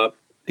Team Up.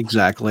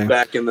 Exactly.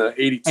 Back in the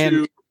 82.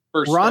 And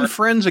Ron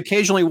Friends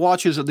occasionally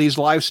watches these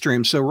live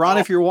streams. So, Ron,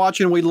 if you're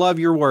watching, we love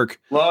your work.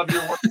 Love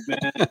your work,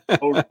 man.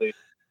 Totally.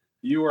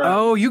 You were.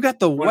 Oh, you got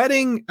the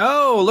wedding.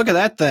 Oh, look at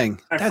that thing.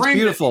 That's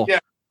beautiful.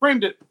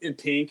 Framed it in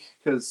pink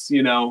because,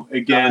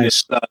 again,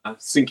 nice.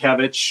 It's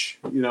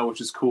Sienkiewicz,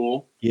 which is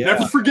cool.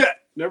 Yeah.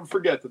 Never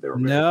forget that they were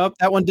married. Nope,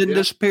 that one didn't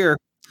disappear.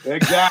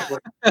 Exactly.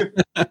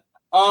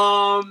 A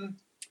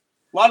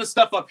lot of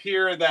stuff up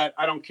here that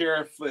I don't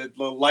care if the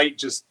light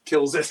just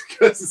kills it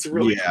because it's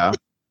really yeah.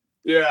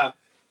 Yeah.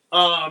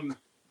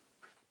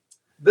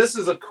 This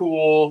is a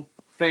cool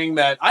thing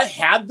that I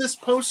had this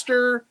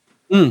poster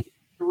in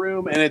the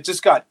room, and it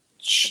just got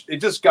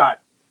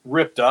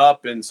ripped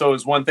up, and so it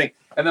was one thing.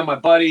 And then my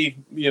buddy,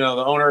 the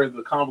owner of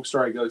the comic book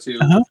store I go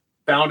to,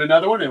 found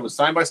another one, and it was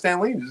signed by Stan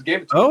Lee, and just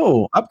gave it to me.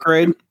 Oh,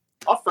 upgrade.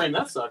 I'll frame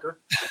that sucker.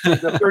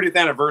 The 30th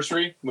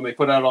anniversary when they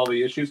put out all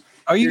the issues.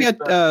 Oh, you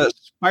got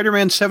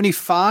Spider-Man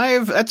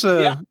 75? That's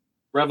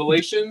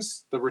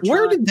Revelations, the return.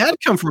 Where did that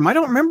come from? I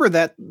don't remember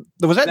that.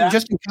 Was that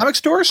just in comic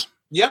stores?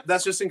 Yep,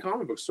 that's just in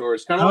comic book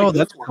stores. Kind of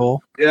that's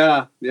cool.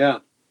 Yeah.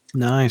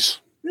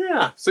 Nice.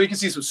 Yeah, so you can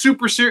see some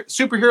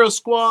superhero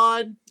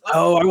squad.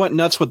 Oh, I went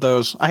nuts with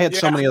those. I had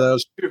so many of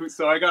those.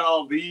 So I got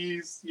all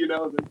these,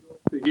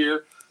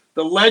 here.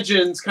 The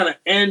legends kind of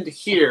end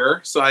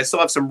here, so I still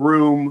have some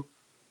room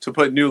to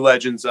put new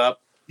legends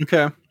up.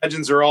 Okay.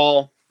 Legends are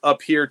all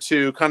up here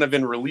too, kind of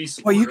in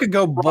release. Well, you could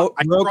go broke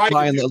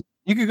buying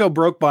you could go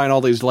broke buying all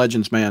these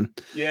legends, man.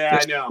 Yeah,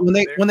 I know. When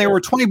they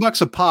were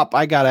 $20 a pop,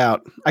 I got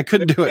out. I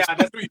couldn't do it. Yeah,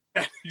 that's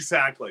what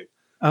exactly.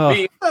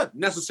 Oh.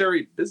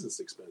 Necessary business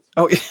expense.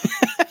 Oh.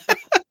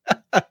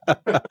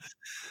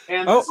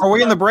 And are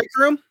we in the break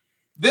room?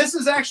 This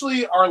is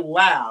actually our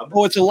lab.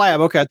 Oh, it's a lab.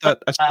 Okay, I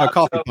thought I saw a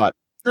coffee pot.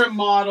 Trim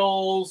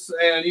models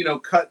and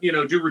cut,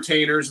 do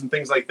retainers and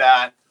things like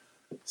that.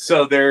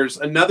 So there's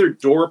another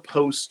door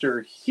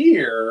poster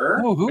here.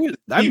 Oh,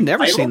 I've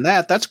never seen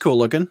that. That's cool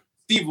looking.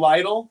 Steve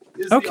Lytle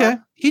is okay.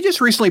 He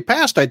just recently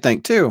passed, I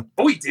think, too.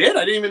 Oh, he did?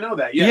 I didn't even know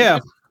that. Yeah.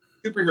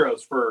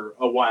 Superheroes for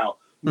a while.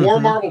 More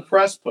Marvel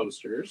Press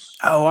posters.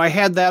 Oh, I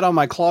had that on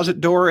my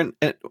closet door and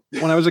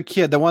when I was a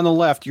kid. The one on the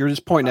left, you're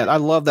just pointing at. I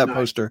love that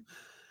poster.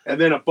 And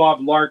then a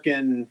Bob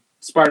Larkin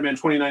Spider-Man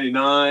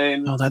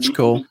 2099. Oh, that's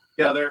cool.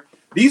 Together.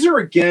 These are,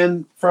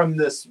 again, from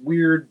this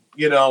weird,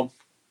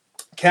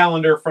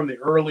 calendar from the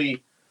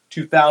early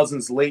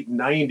 2000s, late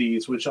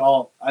 90s, which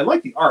I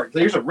like the art.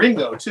 There's a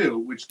Ringo, too,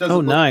 which doesn't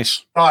look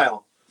nice.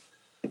 Style.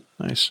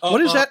 Nice.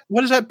 What is that?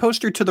 What is that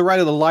poster to the right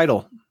of the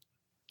Lytle?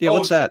 Yeah,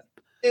 what's that?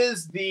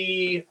 Is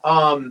the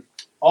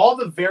all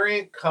the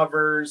variant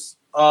covers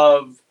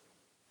of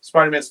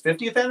Spider-Man's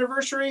 50th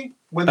anniversary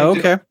when they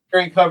did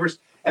variant covers.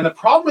 And the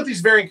problem with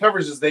these variant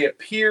covers is they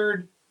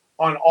appeared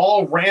on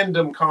all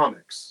random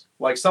comics.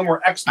 Like some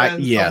were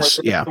X-Men.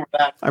 Some were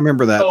that. I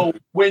remember that. So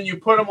when you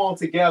put them all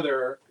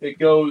together, it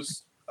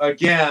goes,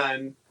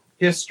 again,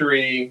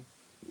 history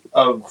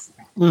of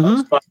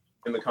Spider-Man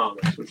in the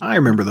comics. I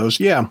remember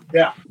those, yeah.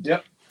 Yeah,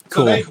 yep.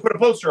 Cool. So they put a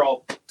poster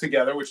all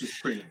together, which is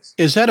pretty nice.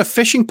 Is that a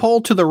fishing pole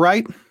to the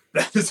right?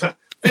 That is a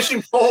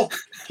fishing pole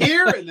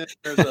here, and then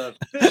there's a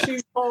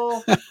fishing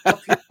pole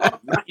up here. I'm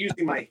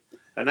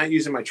not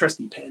using my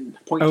trusty pen.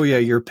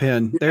 Your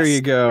pen. Yes. There you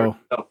go.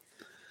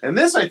 And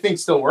this, I think,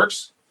 still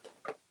works.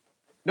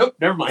 Nope,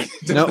 never mind.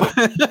 Nope.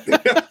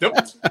 Nope.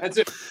 That's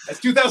it. That's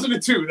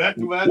 2002.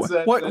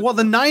 Well,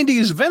 the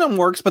 90s Venom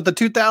works, but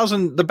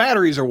the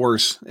batteries are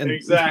worse in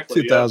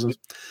 2000s. Yep.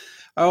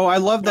 Oh, I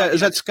love that. Is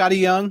that Scotty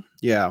Young?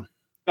 Yeah.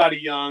 Scotty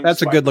Young.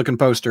 That's a good looking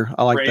poster.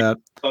 I like that.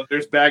 Oh,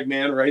 there's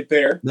Bagman right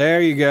there.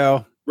 There you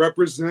go.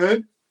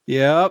 Represent.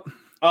 Yep.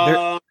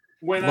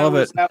 When I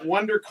was at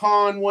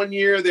WonderCon one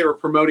year, they were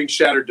promoting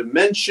Shattered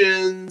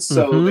Dimensions,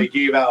 so they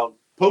gave out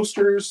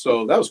posters,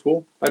 so that was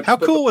cool. How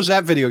cool was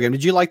that video game?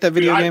 Did you like that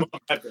video game?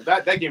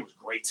 That game was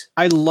great.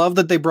 I love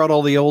that they brought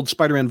all the old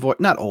Spider-Man but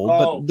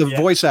the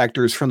voice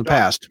actors from the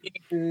past.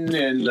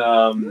 And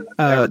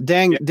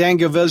Dan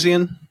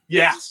Gilvezan.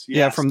 Yes.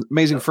 Yeah, from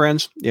Amazing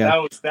Friends.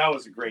 Yeah. That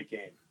was a great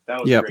game.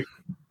 That was great.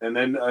 And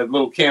then a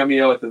little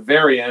cameo at the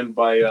very end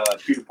by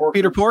Peter Porker.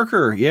 Peter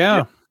Porker,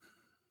 yeah.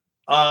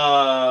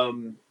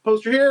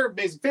 Poster here,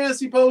 Amazing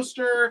Fantasy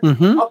poster.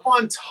 Up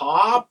on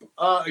top,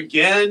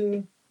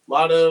 again, a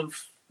lot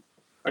of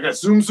I got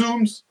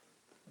zooms.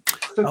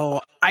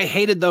 Oh, I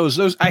hated those.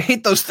 I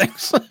hate those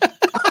things.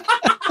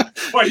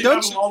 Why, you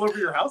have them all over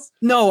your house?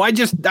 No, I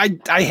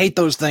hate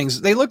those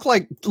things. They look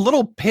like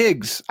little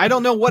pigs. I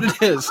don't know what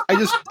it is. I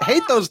just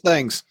hate those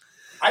things.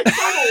 I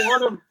kind of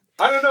want them.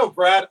 I don't know,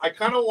 Brad. I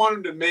kind of want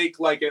them to make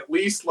at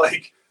least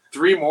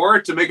 3 more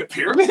to make a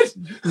pyramid.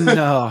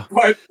 No,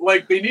 but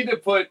they need to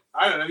put.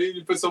 I don't know. They need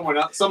to put someone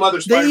else, some other.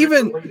 They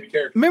even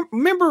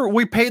remember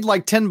we paid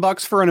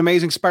 $10 for an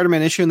Amazing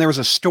Spider-Man issue, and there was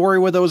a story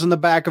with those in the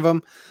back of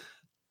them.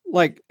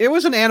 It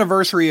was an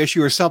anniversary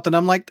issue or something.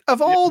 I'm like, of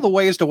all the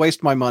ways to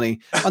waste my money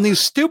on these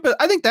stupid,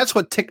 I think that's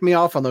what ticked me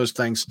off on those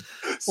things.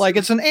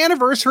 It's an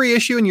anniversary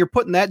issue and you're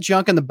putting that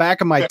junk in the back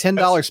of my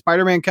 $10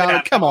 Spider-Man comic.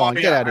 Yeah, come on,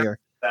 get out of here.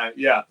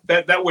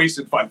 That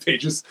wasted 5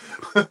 pages.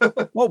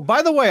 Well,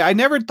 by the way, I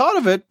never thought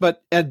of it,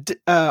 but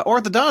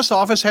orthodontist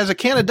office has a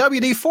can of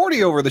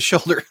WD-40 over the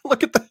shoulder.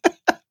 Look at that.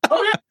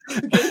 Oh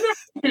yeah,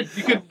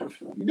 you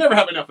never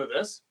have enough of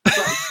this.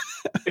 So,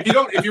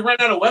 if you run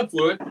out of web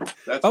fluid,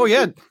 that's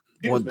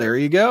well, there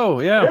you go.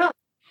 Yeah.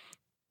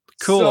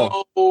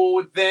 Cool.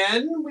 So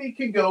then we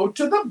can go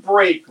to the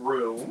break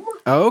room.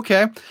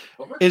 Okay.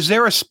 Is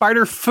there a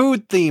spider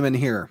food theme in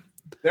here?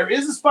 There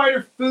is a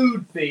spider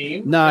food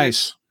theme.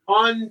 Nice.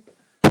 On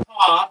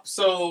top,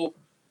 so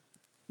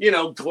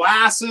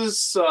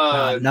glasses.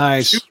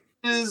 Nice.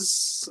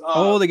 Juices,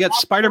 they got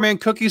Spider-Man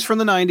cookies from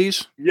the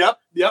 90s. Yep.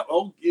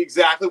 Oh,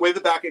 exactly. Way the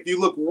back. If you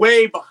look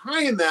way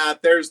behind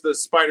that, there's the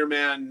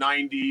Spider-Man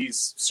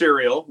 90s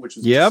cereal, which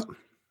is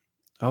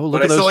Oh,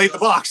 look but at those. I still ate the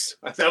box.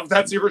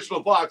 That's the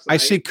original box. I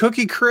see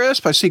Cookie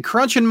Crisp. I see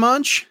Crunch and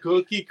Munch.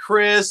 Cookie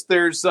Crisp.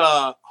 There's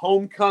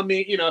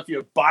Homecoming. If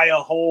you buy a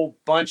whole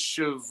bunch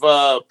of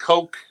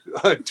Coke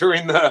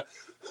during the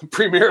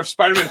premiere of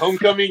Spider-Man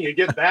Homecoming, you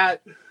get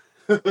that.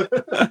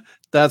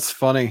 That's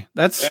funny.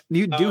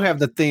 You do have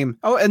the theme.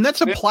 Oh, and that's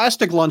a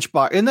plastic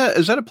lunchbox.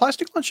 Is that a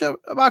plastic lunch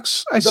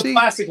box? I see. The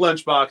plastic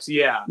lunchbox,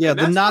 yeah. Yeah,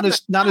 not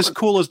as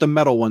cool as the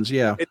metal ones,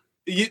 yeah.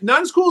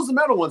 Not as cool as the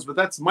metal ones, but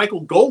that's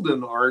Michael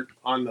Golden art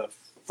on the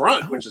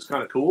front, which is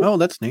kind of cool. Oh,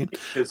 that's neat.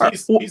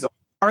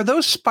 Are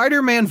those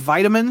Spider-Man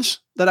vitamins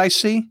that I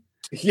see?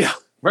 Yeah,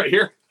 right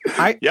here.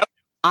 Yep.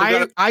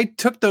 I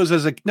took those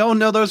as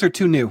no, those are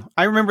too new.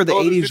 I remember the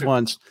 80s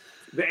ones.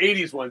 The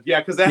 80s ones, yeah,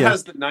 because that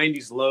has the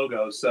 90s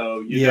logo, so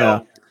you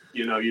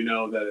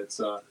know that it's.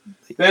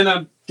 Then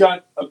I've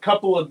got a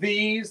couple of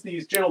these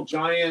Gentle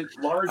Giant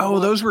large. Oh,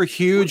 those were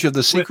huge of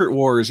the Secret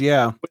Wars,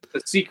 yeah. With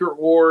the Secret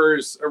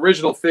Wars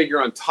original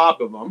figure on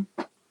top of them.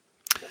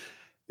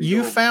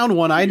 You found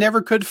one. I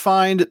never could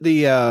find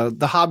the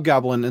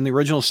Hobgoblin in the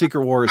original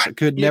Secret Wars. I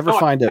could never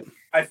find it.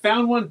 I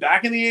found one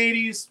back in the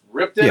 80s,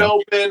 ripped it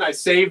open. I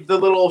saved the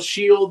little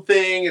shield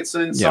thing. It's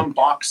in some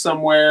box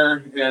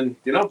somewhere.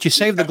 And, Did you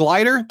save the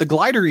glider? The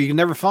glider you can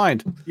never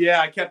find.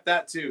 Yeah, I kept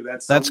that too.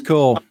 That's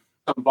cool.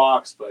 Some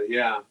box, but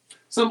yeah.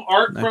 Some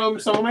art from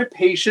some of my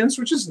patients,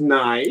 which is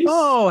nice.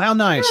 Oh, how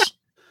nice.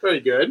 Yeah, very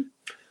good.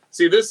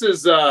 See, this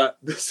is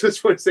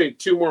what I say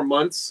 2 more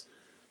months.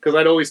 Because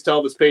I'd always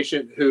tell this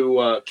patient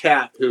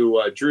Kat,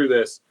 who drew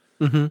this,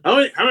 mm-hmm.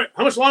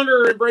 How much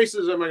longer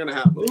braces am I going to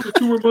have? Oh,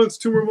 2 more months,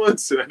 2 more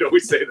months. And I'd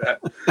always say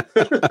that.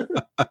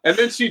 And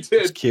then she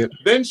did. That's cute.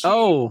 Then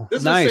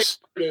nice.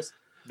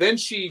 Then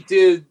she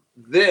did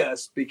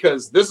this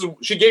because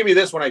she gave me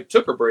this when I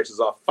took her braces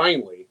off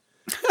finally.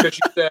 Because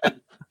she said,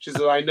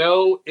 I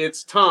know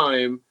it's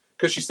time.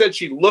 Because she said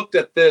she looked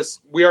at this.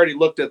 We already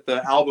looked at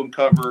the album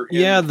cover.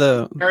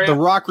 The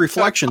rock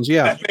reflections.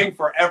 Yeah. That thing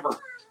forever.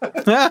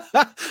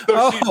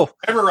 So she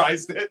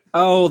memorized it.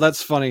 Oh,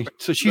 that's funny.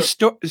 So she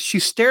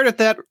stared at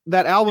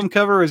that album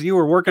cover as you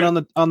were working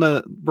on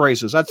the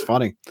braces. That's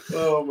funny.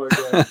 Oh my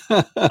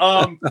god.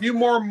 A few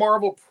more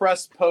Marvel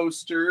press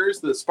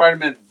posters. The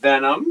Spider-Man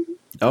Venom.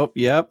 Oh,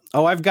 yep.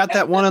 Oh, I've got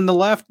that one on the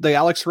left. The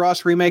Alex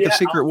Ross remake of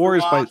Secret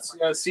Wars by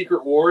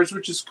Secret Wars,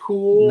 which is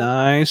cool.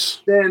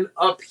 Nice. Then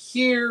up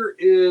here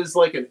is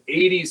like an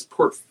 80s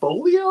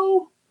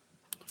portfolio.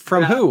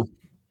 From who?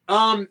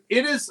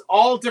 It is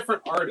all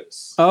different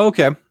artists. Oh,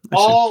 okay.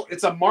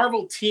 It's a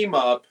Marvel team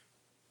up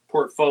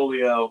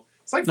portfolio.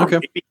 It's like from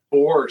 84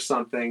 or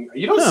something.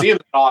 You don't see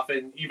them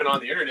often, even on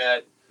the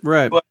internet.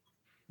 Right. But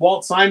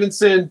Walt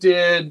Simonson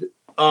did,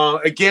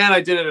 again, I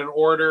did it in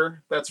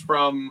order. That's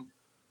from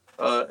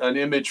an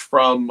image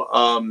from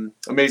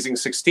Amazing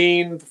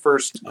 16, the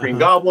first Green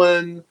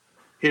Goblin.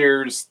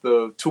 Here's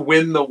To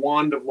Win the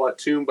Wand of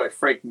Watum by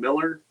Frank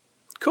Miller.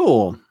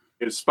 Cool.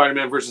 It's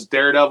Spider-Man versus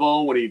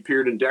Daredevil when he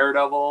appeared in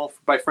Daredevil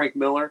by Frank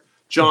Miller.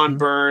 John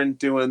Byrne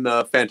doing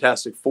the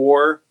Fantastic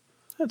Four.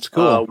 That's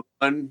cool.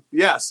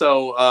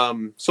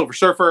 So Silver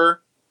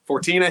Surfer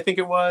 14, I think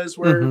it was,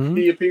 where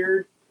he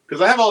appeared.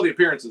 Because I have all the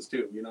appearances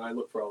too. I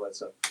look for all that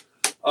stuff.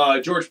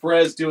 George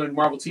Perez doing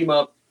Marvel Team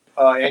Up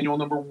Annual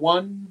number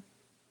 1.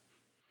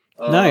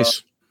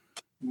 Nice.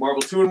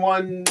 Marvel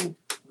 2-in-1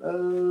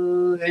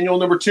 Annual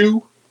number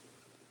 2.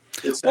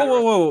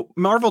 Whoa.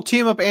 Marvel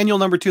Team Up Annual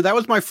number 2. That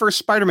was my first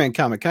Spider-Man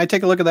comic. Can I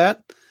take a look at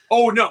that?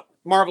 Oh, no.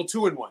 Marvel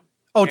 2-in-1.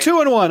 Oh,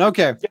 2-in-1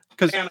 Okay.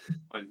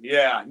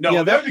 Yeah.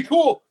 No, that would be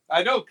cool.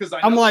 I know, because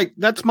I'm like,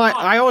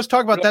 I always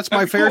talk about that's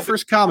my very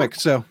first comic,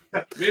 so.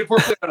 Made a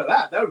portrait out of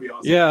that. That would be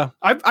awesome. Yeah.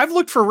 I've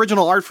looked for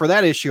original art for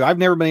that issue. I've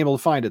never been able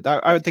to find it.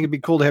 I would think it'd be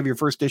cool to have your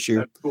first issue.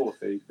 That's cool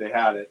if they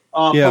had it.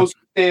 Post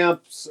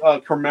stamps,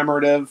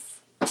 commemorative.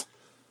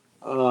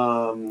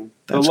 The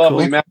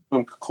lovely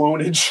maximum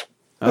clonage.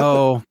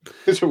 Oh.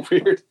 It's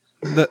weird.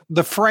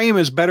 The frame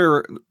is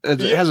better. It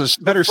has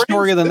a better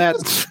story than that.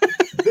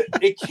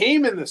 It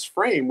came in this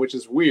frame, which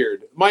is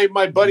weird. My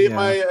buddy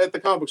at the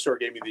comic book store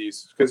gave me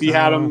these because he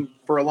had them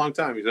for a long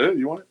time. He said,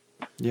 "You want it?"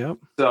 Yep.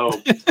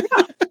 So,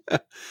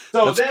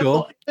 that's then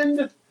cool.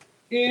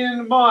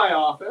 In my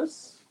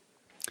office.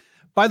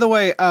 By the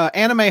way,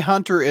 Anime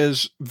Hunter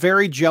is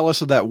very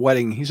jealous of that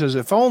wedding. He says,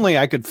 "If only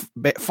I could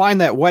find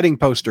that wedding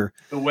poster."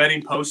 The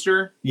wedding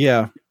poster.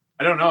 Yeah.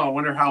 I don't know. I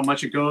wonder how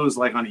much it goes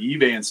like on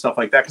eBay and stuff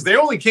like that because they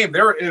only came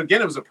there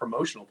again. It was a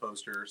promotional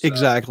poster. So.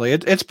 Exactly.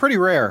 It's pretty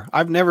rare.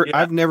 I've never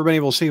been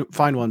able to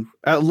find one.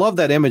 I love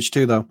that image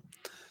too, though.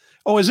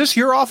 Oh, is this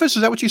your office?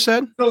 Is that what you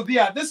said? So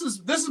yeah, this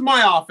is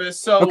my office.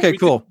 So okay,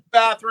 cool. Did the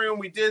bathroom.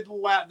 We did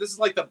this is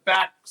like the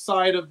back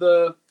side of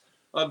the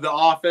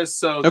office.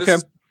 So this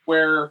is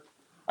where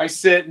I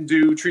sit and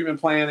do treatment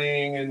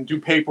planning and do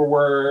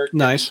paperwork.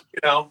 Nice.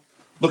 And,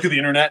 look at the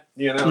internet.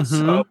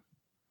 So,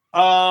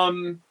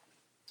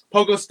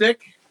 pogo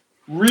stick,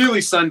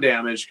 really sun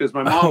damaged because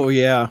my mom. Oh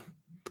yeah.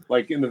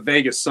 Like in the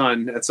Vegas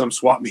sun at some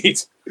swap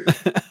meet.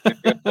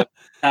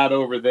 Hat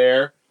over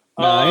there.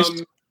 Nice.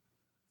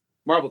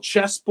 Marble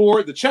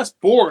chessboard. The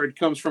chessboard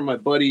comes from my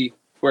buddy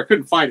where I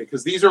couldn't find it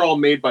because these are all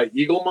made by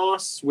Eagle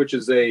Moss, which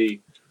is a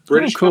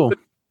British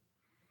company.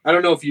 I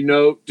don't know if you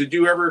know. Did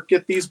you ever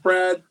get these,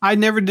 Brad? I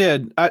never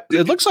did.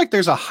 It looks like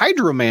there's a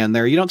Hydro Man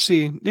there. You don't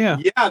see, yeah.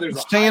 Yeah, there's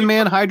a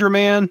Sandman, Hydro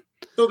Man.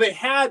 So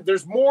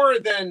there's more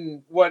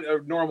than what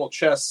a normal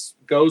chess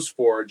goes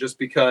for, just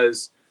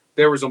because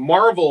there was a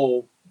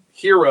Marvel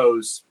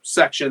Heroes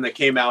section that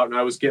came out, and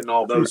I was getting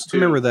all those too.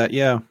 I remember that,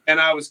 yeah. And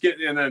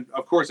then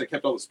of course I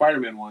kept all the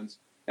Spider-Man ones,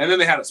 and then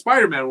they had a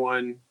Spider-Man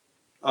one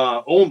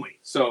only,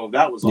 so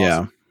that was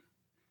awesome.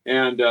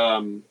 Yeah.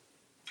 And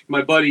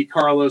my buddy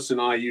Carlos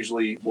and I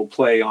usually will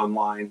play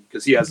online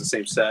because he has the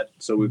same set.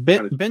 So we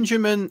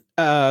Benjamin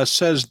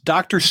says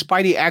Dr.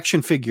 Spidey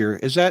action figure.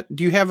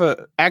 Do you have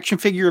a action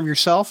figure of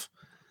yourself?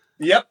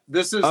 Yep,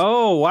 this is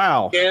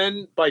wow.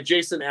 Again by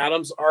Jason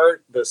Adams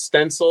art, the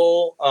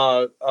stencil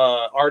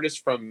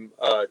artist from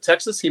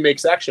Texas. He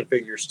makes action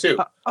figures too.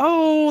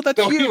 That's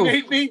you.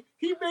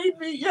 He made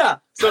me. Yeah.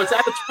 So it's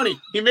out of 20.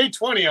 He made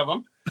 20 of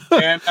them,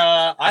 and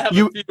I have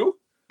a few.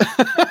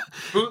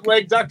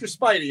 Bootleg Dr.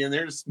 Spidey, and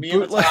there's me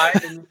and the tie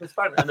and the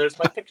Spider, and there's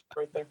my picture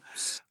right there.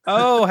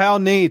 Oh, how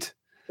neat!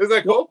 Is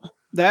that cool?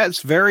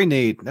 That's very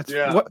neat.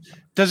 What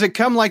does it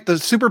come like the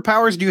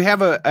superpowers? Do you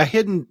have a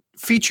hidden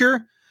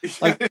feature?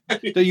 Like,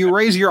 do you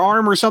raise your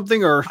arm or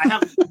something? Or I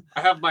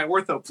have my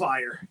ortho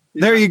plier.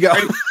 There you go.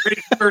 Ready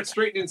to start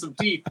straightening some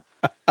teeth.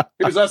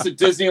 Here's us at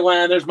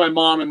Disneyland. There's my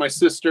mom and my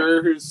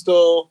sister, who's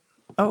still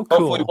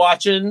hopefully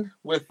watching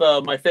with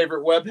my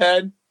favorite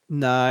webhead.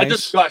 Nice. I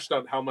just gushed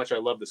on how much I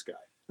love this guy.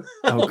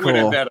 Oh, cool.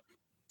 And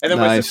then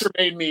my sister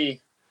made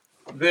me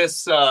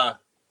this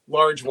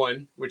large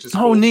one, which is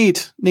cool.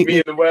 Neat. Me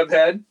and the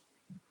webhead.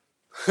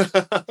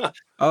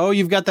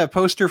 You've got that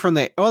poster from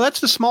that's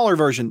the smaller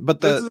version,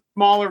 but this is the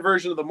smaller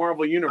version of the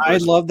Marvel Universe. I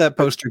love that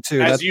poster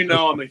too. As you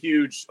know, I'm a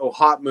huge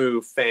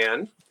Hotmu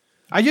fan.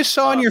 I just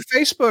saw on your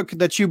Facebook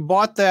that you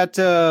bought that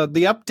the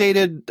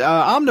updated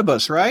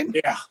omnibus, right?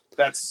 Yeah.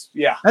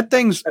 That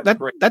thing's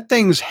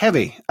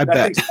heavy. I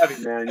bet. That thing's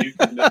heavy, man. You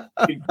can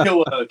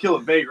kill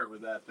a vagrant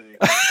with that thing.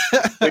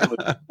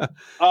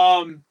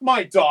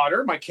 My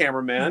daughter, my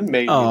cameraman,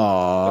 made.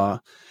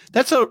 Aww,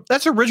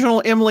 that's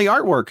original Emily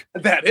artwork.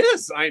 That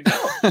is, I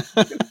know.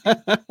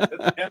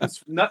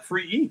 It's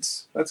nut-free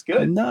eats. That's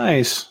good.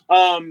 Nice.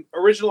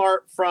 Original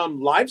art from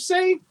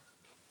Livesay.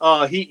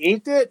 He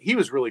inked it. He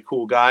was a really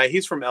cool guy.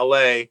 He's from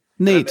LA.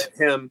 Neat.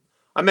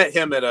 I met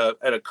him at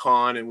a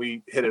con, and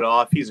we hit it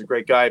off. He's a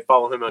great guy.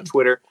 Follow him on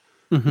Twitter.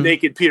 Mm-hmm.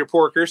 Naked Peter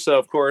Porker. So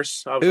of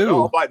course I was like,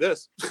 I'll buy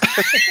this.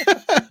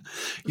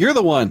 You're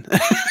the one.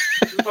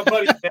 My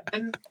buddy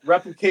Ben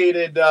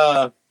replicated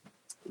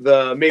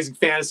the Amazing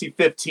Fantasy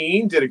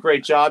 15. Did a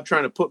great job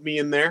trying to put me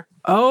in there.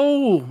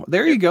 Oh,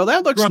 there you go.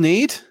 That looks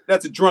neat.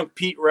 That's a Drunk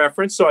Pete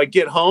reference. So I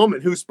get home,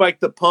 and who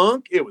spiked the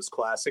punk? It was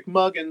classic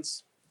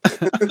Muggins.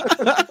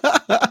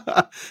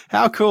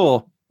 How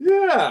cool.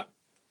 Yeah.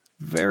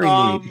 Very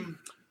neat.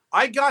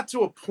 I got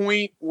to a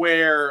point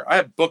where I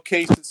have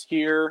bookcases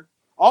here.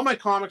 All my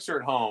comics are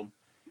at home.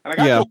 And I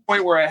got to a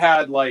point where I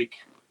had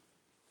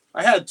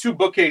 2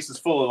 bookcases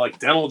full of like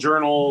dental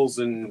journals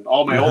and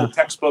all my old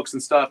textbooks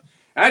and stuff.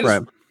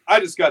 And I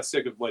just got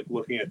sick of like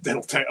looking at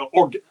dental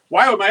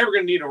why am I ever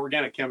going to need an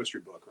organic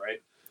chemistry book,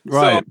 right?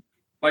 Right. So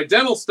my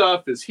dental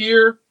stuff is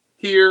here,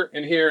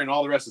 and here, and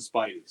all the rest is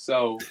Spidey.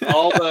 So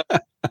all the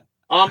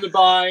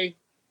Omnibuy,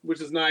 which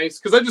is nice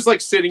because I just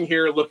like sitting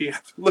here looking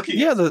at. Look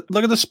at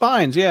the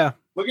spines. Yeah,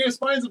 looking at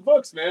spines of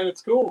books, man.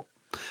 It's cool.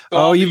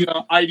 So,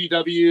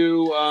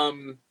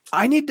 IDW.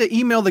 I need to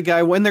email the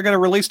guy when they're going to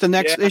release the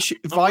next issue,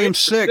 volume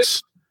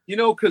 6.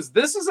 Because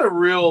this is a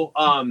real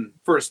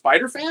for a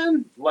Spider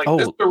fan. Like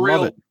this is a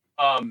real.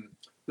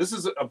 This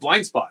is a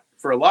blind spot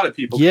for a lot of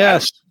people.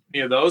 Yes.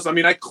 Any of those. I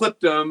mean, I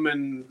clipped them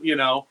and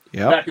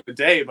back in the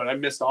day, but I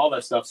missed all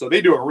that stuff. So they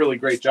do a really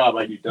great job,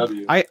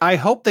 IDW. I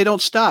hope they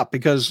don't stop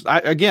because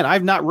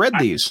I've not read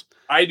these.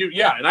 I do,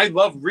 yeah, and I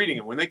love reading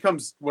them when it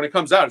comes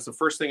out. It's the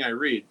first thing I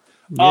read.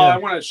 Yeah. I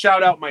want to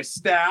shout out my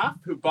staff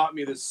who bought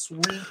me this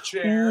sweet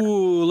chair.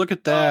 Ooh, look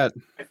at that!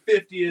 My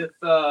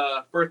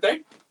 50th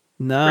birthday.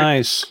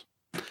 Nice.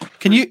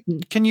 Can you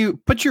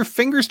put your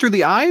fingers through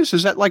the eyes?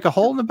 Is that like a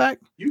hole in the back?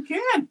 You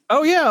can.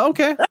 Oh yeah,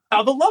 okay. That's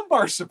how the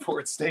lumbar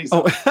support stays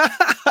on.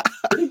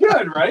 Pretty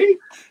good, right?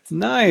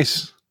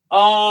 Nice.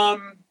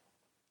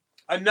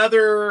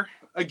 Another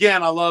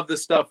again, I love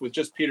this stuff with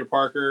just Peter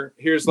Parker.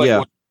 Here's like one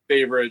of my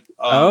favorite.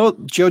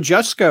 Joe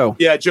Jusko.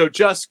 Yeah, Joe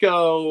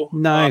Jusko.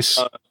 Nice.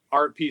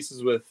 Art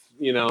pieces with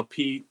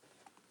Pete.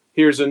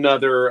 Here's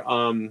another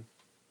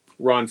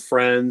Ron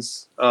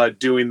Friends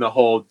doing the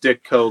whole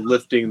Ditko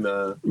lifting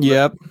the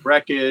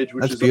wreckage,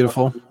 which That's is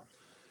beautiful.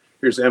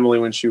 Here's Emily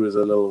when she was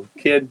a little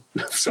kid.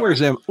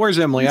 Where's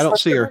Emily? I don't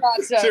see her.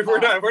 We're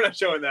not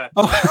showing that.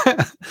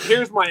 Oh.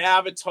 Here's my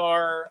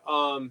avatar.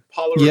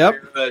 Paulo Yep.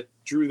 Rivera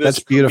drew this. That's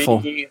beautiful.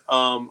 Me.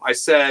 I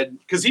said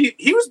because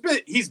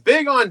he's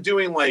big on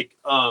doing like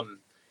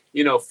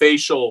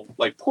facial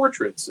like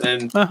portraits,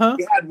 and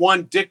he had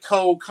one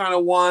Ditko kind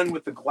of one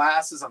with the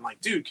glasses. I'm like,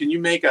 dude, can you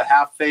make a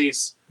half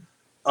face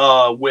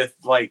with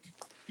like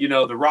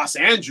the Ross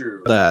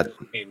Andrew? That.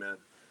 Hey, man,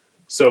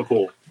 so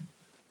cool.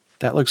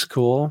 That looks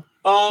cool.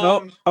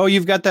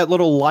 You've got that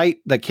little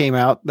light that came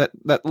out. That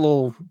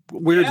little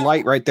weird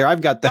light right there.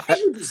 I've got that. The guy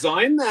who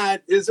designed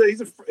that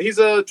he's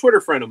a Twitter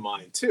friend of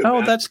mine too. Oh,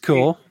 man. That's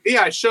cool.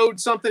 I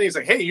showed something. He's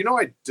like, hey,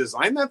 I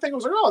designed that thing. I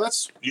was like, oh,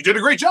 you did a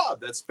great job.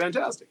 That's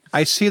fantastic.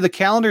 I see the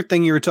calendar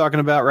thing you were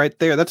talking about right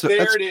there. That's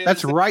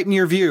right in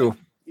your view.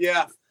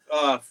 Yeah.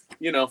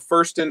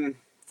 First and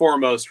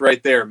foremost,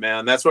 right there,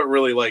 man. That's what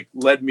really like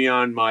led me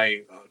on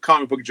my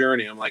comic book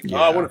journey. I'm like,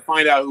 I want to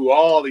find out who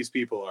all these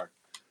people are.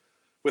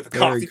 With the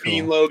Coffee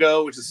Bean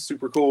logo, which is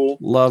super cool.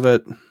 Love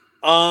it.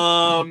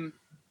 I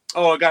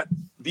got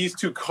these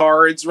two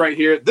cards right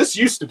here. This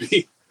used to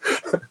be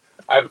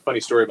I have a funny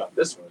story about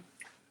this one.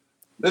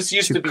 This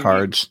used to be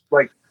cards.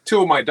 Like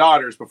two of my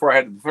daughters before I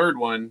had the third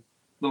one,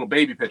 little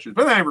baby pictures.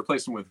 But then I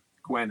replaced them with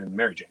Gwen and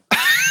Mary Jane.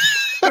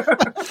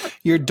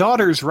 Your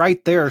daughter's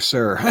right there,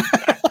 sir.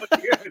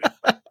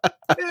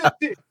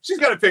 She's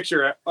got a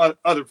picture at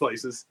other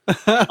places.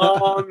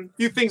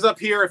 Few things up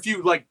here, a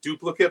few like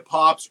duplicate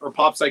pops or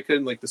pops I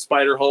couldn't, like the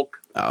Spider Hulk.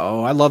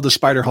 Oh, I love the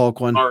Spider Hulk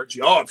one.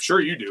 I'm sure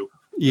you do.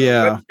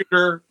 Yeah.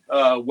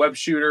 Web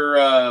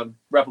shooter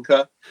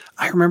replica.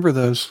 I remember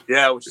those.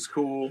 Yeah, which is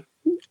cool.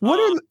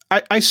 What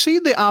are I see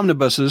the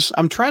omnibuses.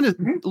 I'm trying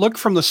to look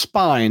from the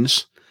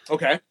spines.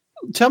 Okay.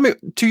 Tell me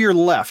to your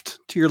left.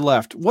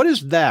 What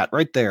is that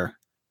right there?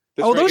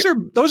 Those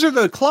are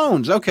the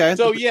clones. Okay.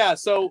 So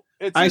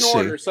it's in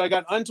order. So I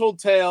got Untold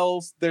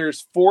Tales.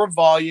 There's 4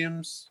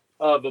 volumes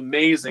of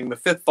Amazing. The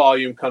 5th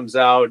volume comes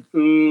out,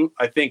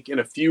 I think, in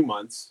a few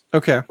months.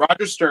 Okay.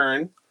 Roger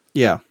Stern.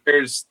 Yeah.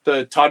 There's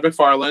the Todd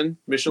McFarlane,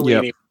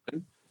 Michelini.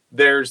 Yep.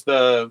 There's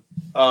the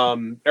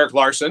Eric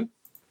Larson.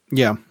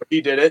 Yeah.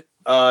 He did it.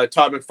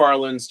 Todd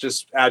McFarlane's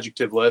just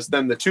adjective list.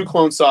 Then the 2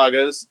 Clone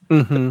Sagas,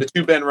 the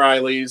 2 Ben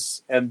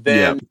Rileys, and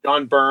then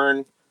John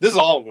Byrne. This is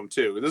all of them,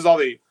 too. This is all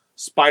the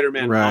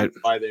Spider-Man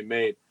they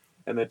made.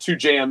 And the 2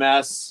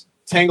 JMS,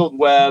 Tangled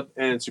Web,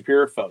 and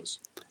Superior Foes.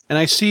 And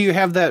I see you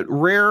have that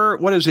rare,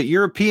 what is it,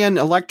 European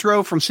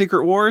Electro from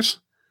Secret Wars?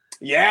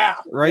 Yeah.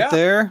 Right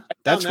there.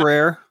 That's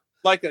rare.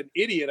 Like an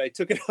idiot, I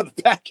took it out of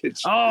the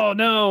package. Oh,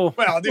 no.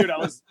 Well, dude, I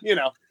was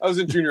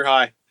in junior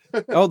high.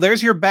 Oh,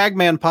 there's your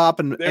Bagman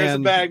pop. There's a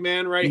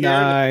Bagman right here.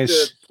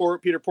 Nice.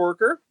 Peter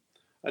Porker.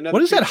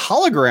 What is that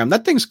hologram?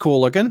 That thing's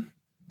cool looking.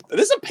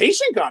 A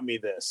patient got me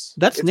this.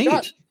 That's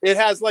neat. It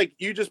has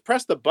you just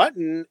press the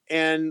button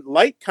and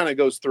light kind of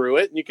goes through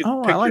it, and you can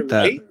pick your light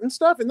and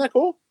stuff. Isn't that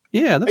cool?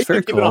 Yeah, that's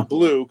very cool. Keep it on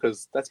blue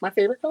because that's my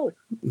favorite color.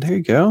 There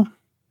you go.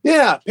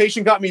 Yeah,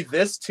 patient got me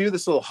this too.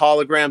 This little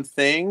hologram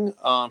thing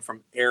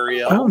from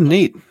Ariel. Oh,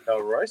 neat.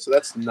 Right, so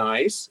that's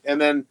nice.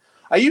 And then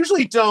I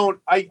usually don't.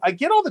 I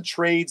get all the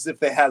trades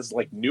if it has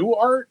new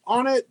art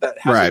on it that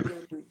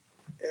hasn't been,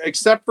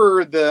 except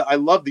for I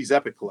love these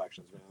Epic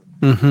collections,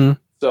 man. Mm-hmm.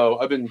 So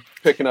I've been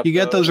picking up. You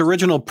get those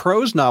original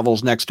prose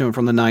novels next to him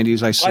from the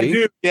 90s, I see. I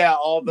do. Yeah,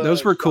 all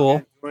those were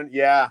cool.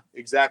 Yeah,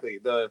 exactly.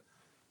 The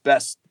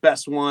best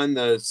one,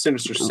 the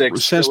Sinister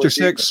Six. Sinister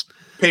Six.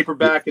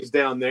 Paperback is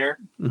down there.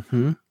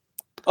 Mm-hmm.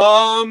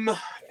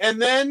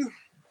 And then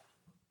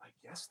I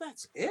guess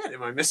that's it.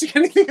 Am I missing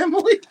anything,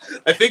 Emily?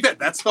 I think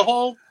that's the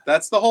whole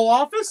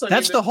office.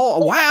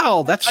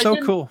 Wow, that's so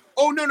cool.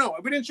 Oh no,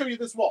 we didn't show you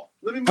this wall.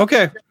 Let me move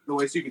it the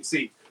way so you can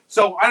see.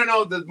 So I don't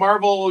know the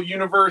Marvel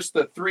Universe,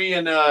 the 3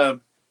 and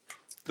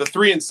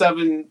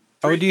 7.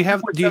 Oh, do you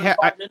have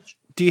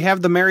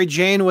the Mary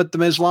Jane with the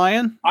Ms.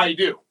 Lion? I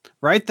do.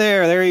 Right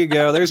there. There you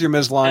go. There's your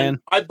Ms. Lion. And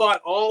I bought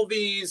all of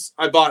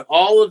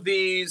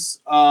these,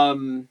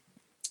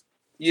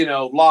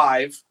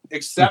 live,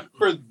 except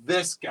for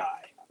this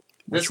guy.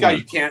 This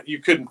guy you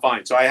couldn't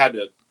find. So I had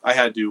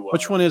to.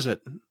 Which one is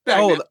it?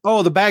 Bagman.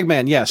 The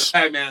Bagman. Yes. The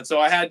Bagman. So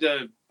I had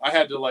to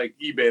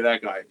eBay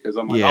that guy because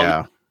I'm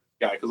like,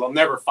 because I'll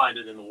never find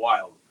it in the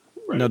wild.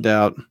 Right? No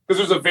doubt. Because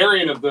there's a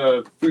variant of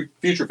the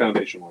Future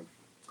Foundation one.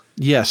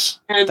 Yes.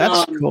 And,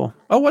 that's cool.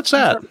 Oh, what's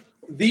that?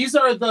 These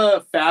are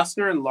the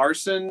Fassner and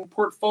Larson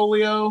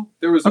portfolio.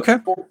 There was a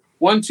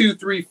 1, 2,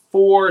 3,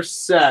 4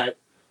 set.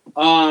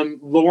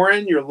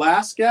 Lauren, your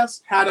last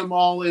guest, had them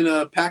all in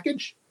a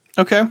package.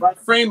 Okay. So I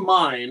framed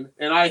mine,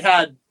 and I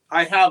have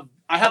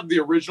the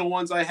original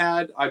ones I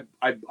had.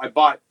 I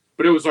bought,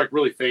 but it was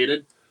really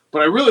faded.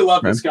 But I really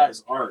love this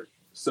guy's art.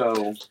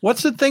 So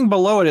what's the thing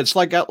below it? It's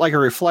got a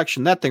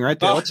reflection. That thing right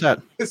there. What's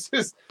that? This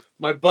is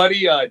my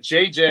buddy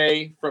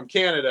JJ from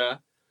Canada.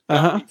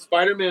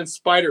 Spider-Man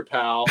Spider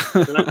Pal.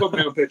 And I put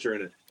my own picture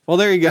in it. Well,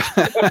 there you go.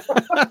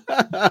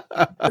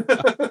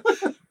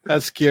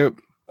 That's cute.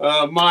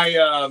 One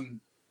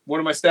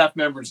of my staff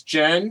members,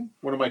 Jen,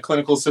 one of my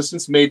clinical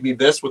assistants, made me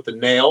this with the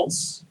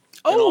nails.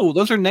 Oh,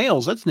 those are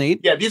nails. That's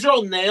neat. Yeah, these are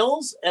all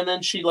nails, and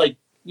then she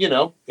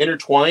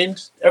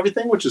intertwined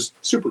everything, which is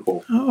super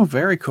cool. Oh,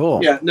 very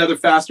cool. Yeah, another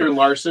Faster and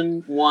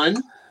Larson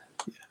one.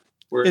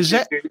 Is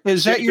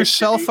that your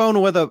cell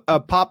phone with a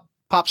pop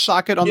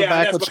socket on the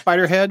back with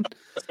spider head?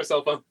 That's my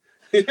cell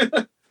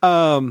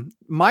phone.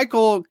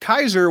 Michael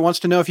Kaiser wants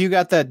to know if you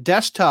got that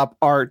desktop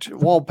art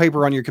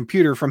wallpaper on your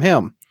computer from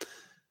him.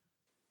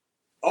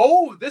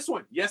 Oh, this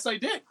one. Yes, I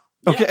did.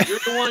 Okay. Yeah,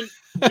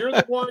 you're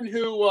the one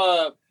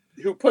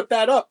who put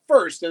that up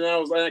first, and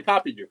I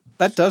copied you.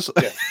 That does.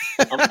 Yeah.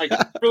 I'm like,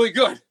 really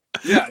good.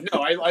 Yeah,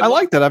 no, I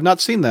like that. I've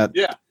not seen that.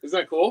 Yeah, isn't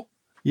that cool?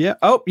 Yeah.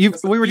 Oh,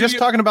 we were just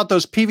talking about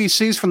those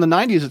PVCs from the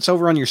 90s. It's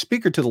over on your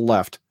speaker to the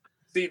left.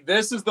 See,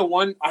 this is the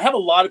one. I have a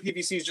lot of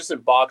PVCs just in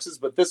boxes,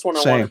 but this one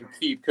I wanted to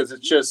keep because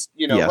it's just,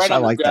 right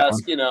on the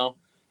desk,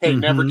 hey,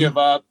 never give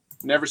up,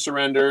 never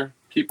surrender,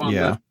 keep on.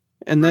 Yeah.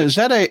 And then, is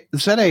that a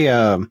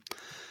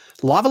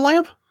lava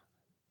lamp?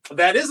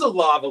 That is a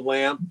lava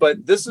lamp,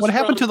 but this is what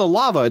happened to the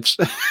lava? It's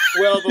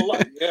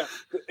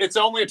it's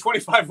only a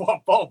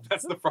 25-watt bulb.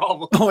 That's the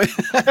problem. Oh,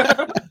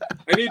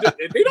 they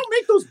don't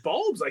make those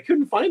bulbs. I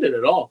couldn't find it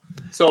at all.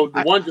 So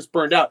the one just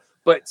burned out.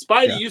 But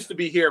Spidey used to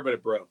be here, but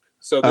it broke.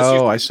 So this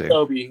I see.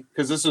 Toby,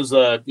 because this was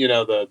the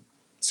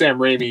Sam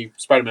Raimi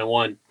Spider-Man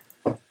 1.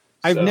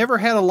 I've never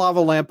had a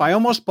lava lamp. I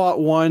almost bought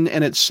one,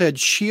 and it said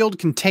Shield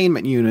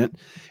Containment Unit,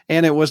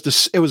 and it was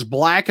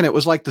black, and it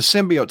was like the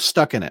symbiote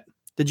stuck in it.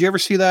 Did you ever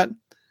see that?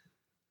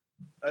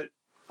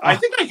 I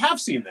think I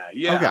have seen that.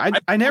 Yeah. Okay.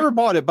 I never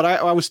bought it, but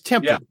I was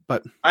tempted.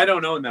 But I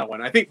don't own that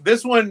one. I think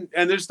this one,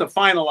 and just to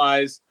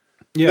finalize,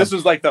 this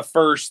was like the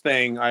first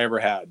thing I ever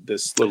had.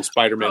 This little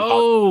Spider-Man.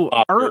 Oh,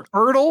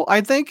 Ertl,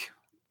 I think,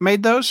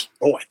 made those.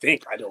 Oh, I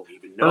think. I don't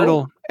even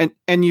know. Ertl,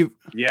 and you.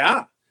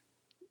 Yeah.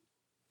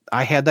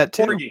 I had that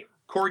too.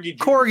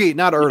 Corgi,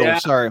 not Ertl. Yeah,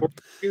 sorry.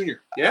 Jr.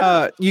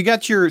 Yeah. You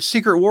got your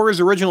Secret Wars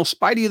original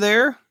Spidey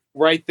there.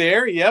 Right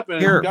there. Yep.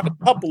 And Here. Got a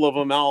couple of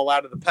them all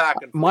out of the pack.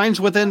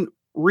 Mine's within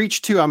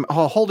reach too. I'm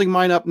holding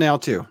mine up now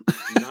too.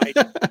 Nice.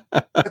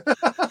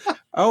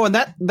 Oh, and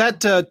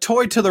that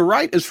toy to the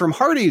right is from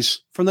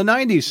Hardee's from the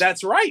 90s.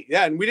 That's right.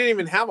 Yeah, and we didn't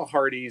even have a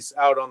Hardee's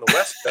out on the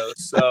West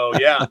Coast. So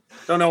yeah,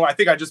 don't know. I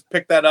think I just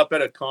picked that up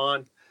at a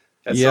con.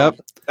 Yep.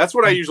 That's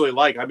what I usually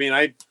like. I mean,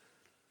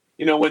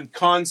 when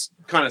cons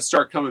kind of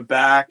start coming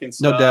back and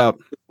stuff. No doubt.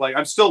 Like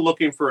I'm still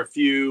looking for a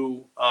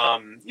few,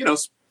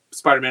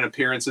 Spider-Man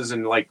appearances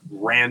and like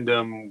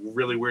random,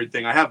 really weird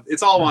thing.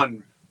 It's all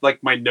on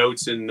like my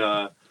notes and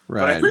but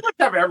I pretty much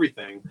have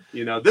everything.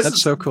 This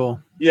is so cool.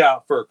 Yeah,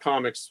 for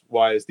comics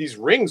wise, these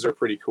rings are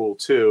pretty cool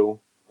too.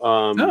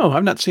 No,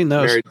 I've not seen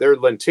those. They're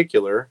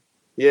lenticular.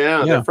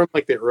 Yeah, they're from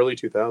like the early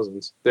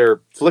 2000s.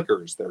 They're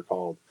flickers. They're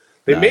called.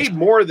 They made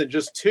more than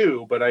just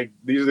two, but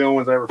these are the only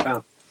ones I ever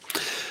found.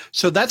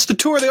 So that's the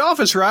tour of the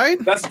office, right?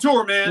 That's the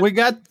tour, man. We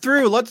got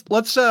through.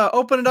 Let's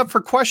open it up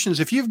for questions.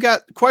 If you've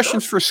got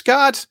questions for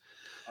Scott,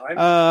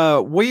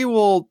 we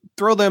will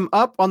throw them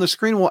up on the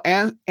screen. We'll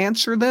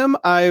answer them.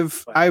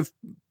 I've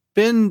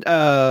been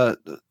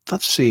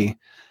let's see.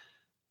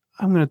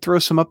 I'm going to throw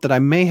some up that I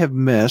may have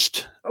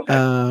missed.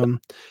 Okay.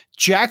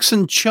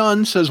 Jackson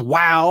Chun says,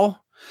 "Wow."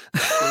 You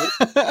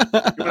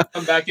want to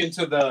come back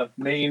into the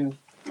main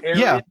area?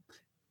 Yeah.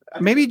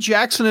 Maybe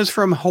Jackson is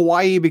from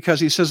Hawaii because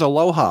he says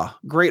aloha.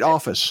 Great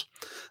office.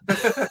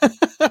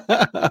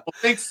 Well,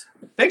 thanks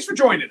for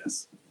joining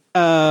us.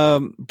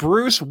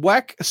 Bruce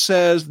Weck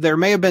says there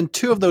may have been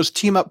two of those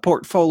team up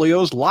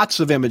portfolios.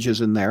 Lots of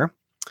images in there.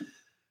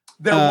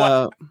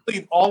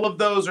 All of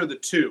those are the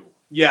two.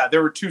 Yeah,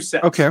 there were two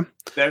sets. Okay.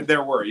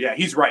 There were. Yeah,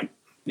 he's right.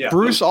 Yeah.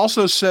 Bruce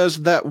also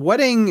says that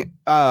wedding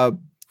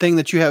thing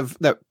that you have,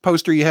 that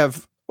poster you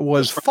have,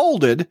 was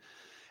folded,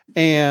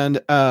 and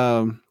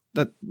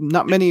that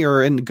not many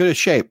are in good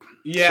shape.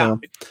 Yeah, so.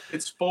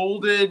 It's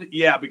folded.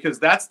 Yeah, because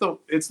it's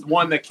the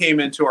one that came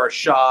into our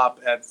shop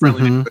at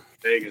Friendly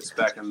Vegas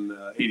back in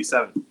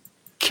 '87.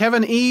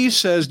 Kevin E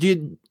says, do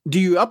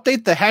you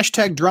update the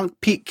hashtag Drunk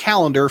Pete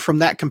calendar from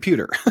that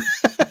computer?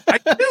 I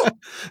do.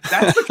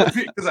 That's the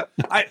computer, because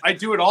I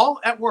do it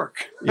all at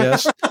work.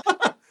 Yes.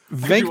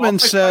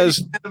 Vinkman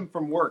says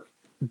from work.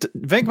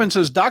 Vinkman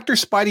says Dr.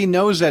 Spidey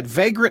knows that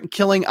vagrant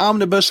killing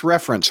omnibus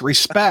reference.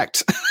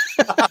 Respect.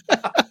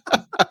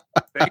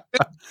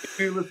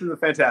 You listen to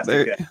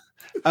fantastic.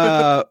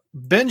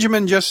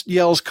 Benjamin just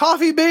yells,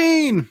 "Coffee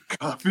bean!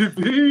 Coffee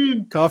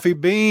bean! Coffee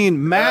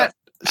bean!" Matt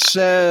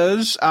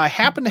says, "I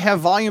happen to have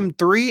volume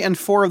 3 and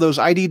 4 of those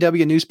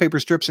IDW newspaper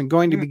strips and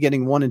going to be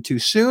getting 1 and 2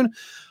 soon.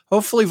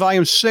 Hopefully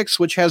volume 6,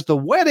 which has the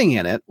wedding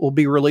in it, will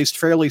be released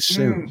fairly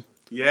soon."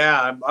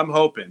 Yeah, I'm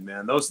hoping,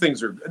 man. Those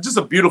things are just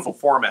a beautiful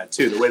format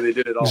too, the way they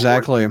did it all.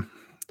 Exactly.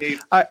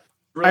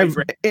 I've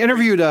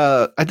interviewed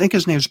I think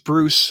his name's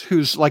Bruce,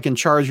 who's like in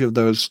charge of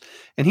those,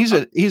 and he's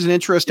an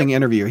interesting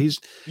interview.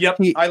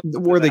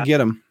 Where they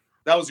get him.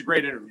 That was a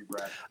great interview,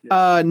 Brad.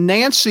 Yeah.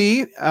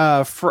 Nancy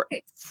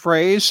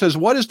Phrase says,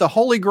 "What is the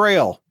Holy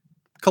Grail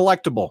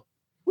collectible?"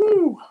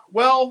 Woo.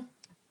 Well,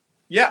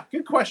 yeah,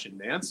 good question,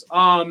 Nance.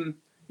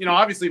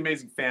 obviously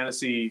Amazing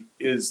Fantasy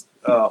is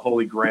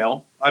holy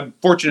grail. I'm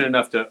fortunate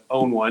enough to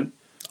own one.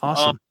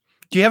 Awesome.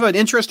 Do you have an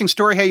interesting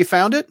story how you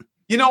found it?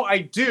 I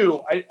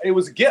do. It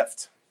was a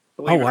gift.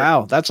 Oh,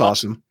 wow. That's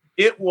awesome.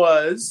 It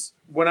was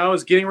when I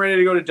was getting ready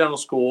to go to dental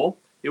school.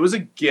 It was a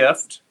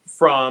gift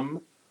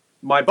from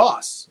my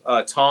boss,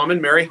 Tom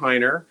and Mary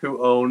Heiner,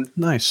 who owned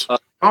nice a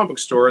comic book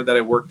store that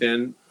I worked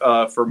in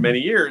for many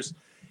years.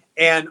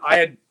 And I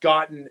had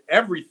gotten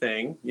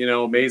everything,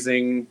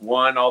 Amazing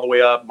 1 all the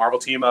way up, Marvel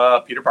Team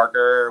Up, Peter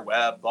Parker,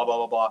 Web, blah, blah,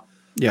 blah, blah.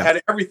 Yeah. I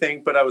had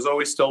everything, but I was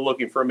always still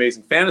looking for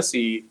Amazing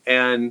Fantasy.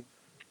 And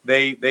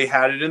they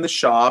had it in the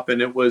shop,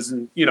 and it was,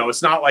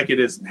 it's not like it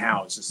is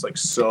now. It's just like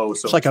so.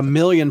 It's like $1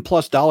 million+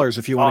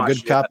 if you want a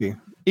good copy.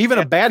 Even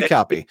a bad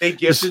copy. They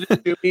gifted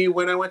it to me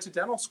when I went to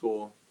dental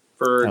school.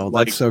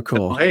 That's so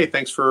cool. Hey,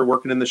 thanks for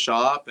working in the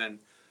shop. And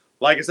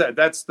like I said,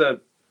 that's the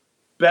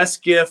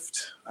best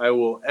gift I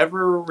will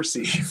ever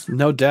receive.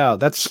 No doubt.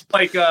 That's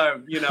like,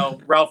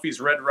 Ralphie's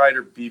Red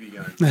Ryder BB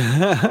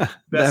gun.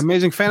 The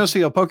Amazing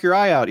Fantasy will poke your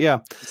eye out. Yeah,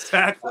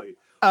 exactly.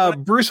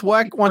 Bruce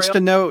Weck wants to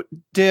know,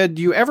 did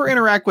you ever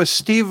interact with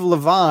Steve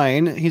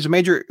Levine? He's a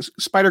major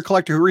spider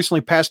collector who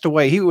recently passed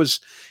away.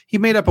 He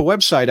made up a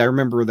website, I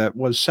remember, that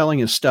was selling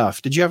his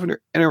stuff. Did you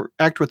ever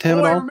interact with him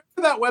at all? I remember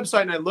that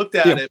website, and I looked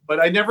at it, but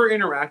I never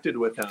interacted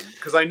with him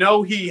because I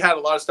know he had a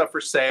lot of stuff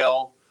for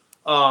sale.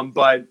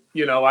 But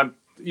I'm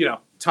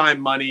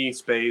time, money,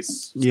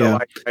 space. So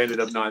I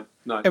ended up not.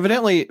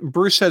 Evidently,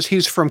 Bruce says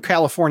he's from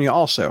California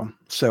also.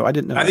 So I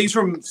didn't know. I think he's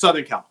from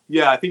Southern Cal.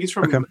 Yeah, I think he's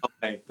from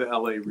LA, the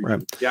LA region.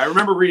 Right. Yeah, I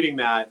remember reading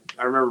that.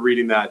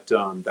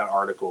 That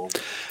article.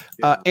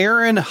 Yeah.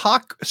 Aaron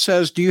Hawk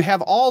says, "Do you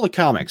have all the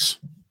comics?"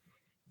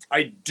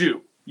 I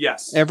do.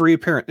 Yes. Every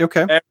appearance.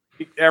 Okay.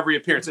 Every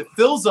appearance. It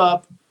fills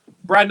up.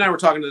 Brad and I were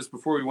talking to this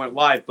before we went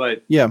live,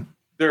 but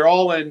they're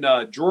all in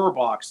drawer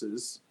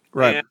boxes.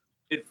 Right. And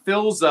it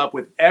fills up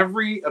with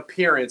every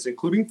appearance,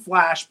 including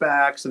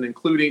flashbacks and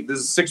including, this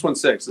is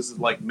 616. This is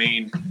like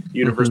main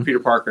universe Peter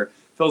Parker.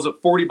 Fills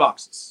up 40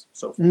 boxes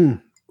so far.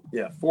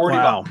 Yeah, 40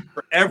 boxes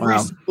for every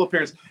single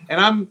appearance.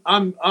 And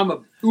I'm a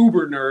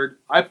uber nerd.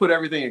 I put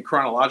everything in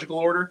chronological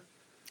order.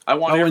 I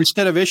want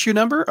instead of issue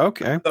number?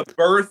 Okay. The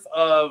birth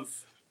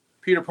of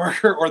Peter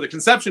Parker or the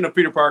conception of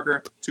Peter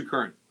Parker to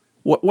current.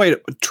 What? Wait,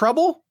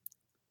 Trouble?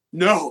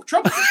 No,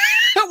 Trouble.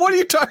 What are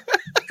you talking?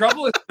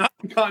 Trouble is not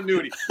in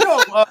continuity.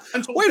 No.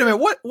 Wait a minute.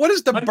 What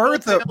is the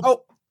birth of?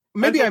 Oh,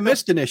 maybe I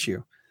missed an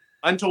issue.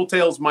 Untold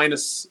Tales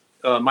minus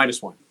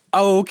 1.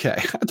 Oh,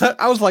 okay.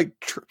 I was like,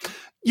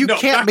 you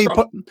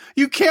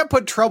can't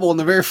put Trouble in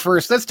the very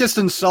first. That's just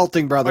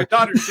insulting, brother. My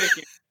daughter's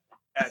shaking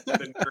at the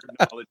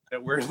nerd knowledge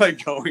that we're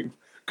like going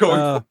for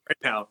right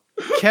now.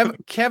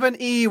 Kevin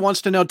E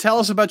wants to know, tell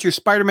us about your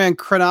Spider-Man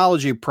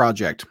chronology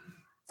project.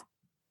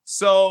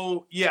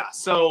 So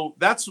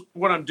that's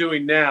what I'm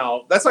doing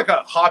now. That's like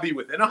a hobby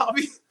within a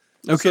hobby.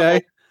 Okay.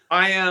 So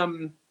I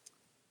am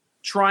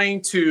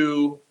trying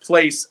to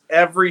place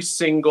every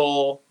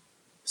single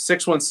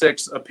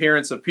 616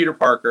 appearance of Peter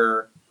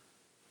Parker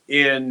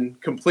in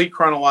complete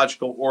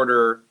chronological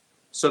order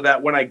so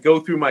that when I go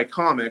through my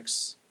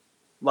comics,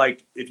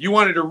 like if you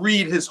wanted to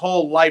read his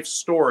whole life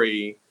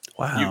story,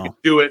 you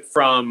could do it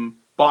from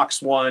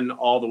box 1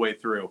 all the way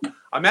through.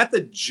 I'm at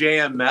the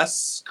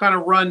JMS kind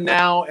of run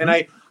now,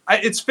 and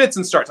it's fits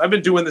and starts. I've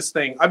been doing this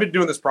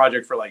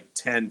project for like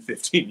 10,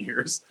 15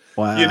 years.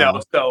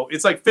 Wow. So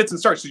it's like fits and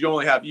starts. So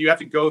you have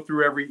to go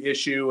through every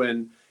issue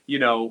and,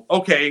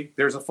 okay,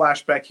 there's a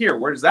flashback here.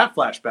 Where does that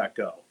flashback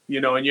go?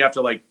 And you have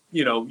to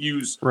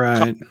use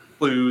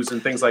clues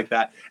and things like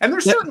that. And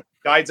there's certain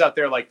guides out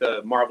there like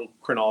the Marvel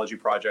Chronology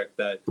Project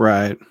that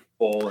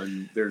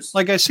and there's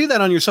like I see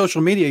that on your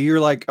social media. You're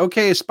like,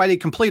 okay, Spidey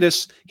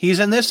Completus, he's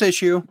in this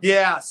issue.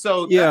 Yeah.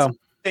 So that's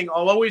thing.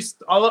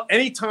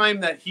 Anytime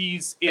that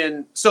he's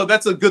in, so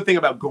that's a good thing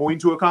about going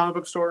to a comic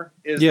book store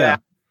is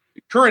that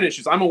current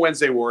issues. I'm a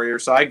Wednesday warrior,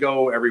 so I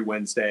go every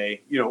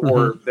Wednesday,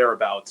 or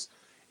thereabouts,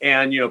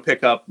 and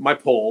pick up my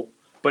pull.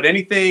 But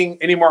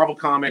any Marvel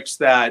comics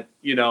that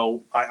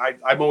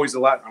I'm always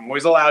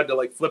allowed to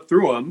like flip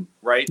through them,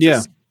 right? Yeah.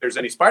 If there's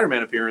any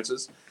Spider-Man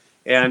appearances,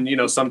 and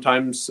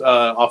sometimes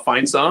I'll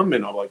find some,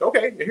 and I'm like,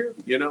 okay, here,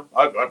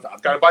 I've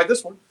got to buy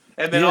this one,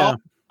 and then I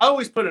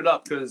always put it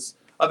up because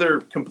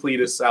other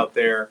completists out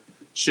there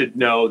should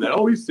know that,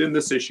 he's in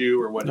this issue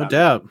or whatnot. No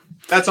doubt.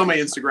 That's on my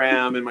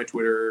Instagram and my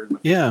Twitter.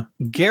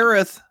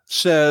 Gareth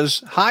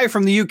says, hi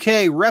from the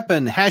UK,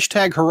 reppin'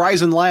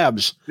 #Horizon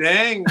Labs.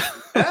 Dang.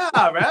 Yeah,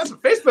 man. That's a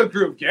Facebook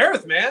group.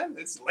 Gareth, man.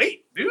 It's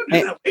late, dude.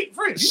 It's late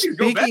for it. You need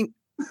to go back.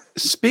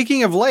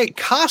 Speaking of late,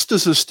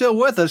 Costas is still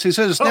with us. He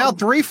says it's now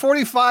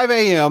 3:45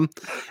 a.m.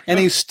 and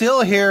he's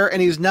still here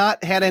and he's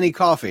not had any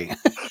coffee.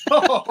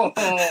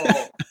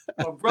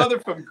 My brother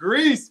from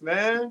Greece,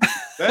 man.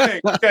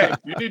 Dang. Okay,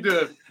 you need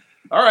to.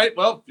 All right.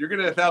 Well, you're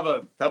gonna have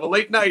a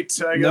late night,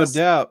 I guess.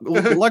 No doubt.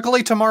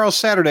 Luckily, tomorrow's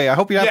Saturday. I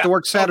hope you have to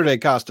work Saturday,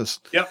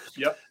 Costas.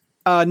 Yep.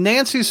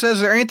 Nancy says,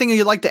 "Is there anything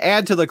you'd like to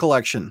add to the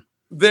collection?"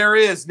 There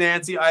is,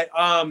 Nancy.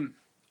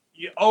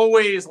 you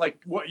always like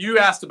what you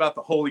asked about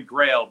the Holy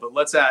Grail, but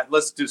let's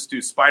just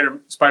do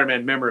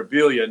Spider-Man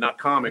memorabilia, not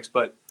comics,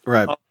 but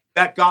right.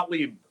 That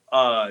Gottlieb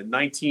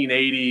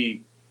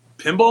 1980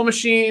 pinball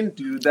machine,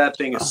 dude, that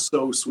thing is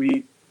so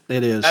sweet.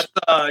 It is.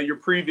 That's your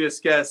previous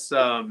guest.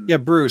 Yeah,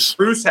 Bruce.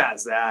 Bruce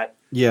has that.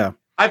 Yeah.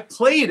 I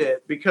played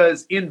it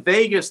because in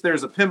Vegas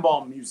there's a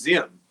pinball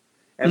museum,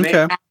 and they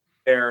have it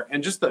there,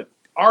 and just the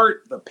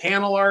art, the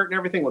panel art, and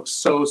everything looks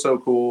so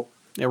cool.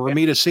 Yeah,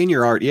 Ramita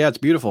Senior art. Yeah, it's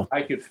beautiful.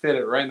 I could fit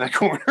it right in that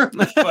corner,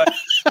 but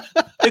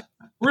it's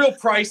real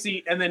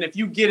pricey. And then if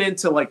you get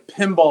into like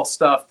pinball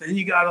stuff, then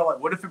you gotta like,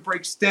 what if it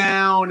breaks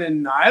down?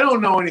 And I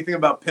don't know anything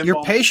about pinball.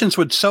 Your patients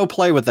would so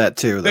play with that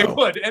too, though. They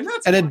would, and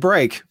it'd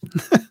break.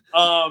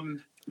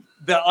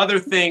 The other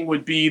thing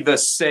would be the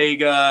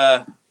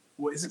Sega.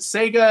 What is it?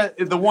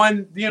 Sega, the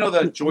one,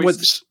 the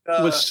joystick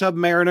with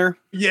Submariner.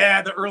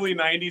 Yeah, the early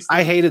 90s.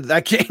 I hated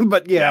that game,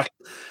 but yeah.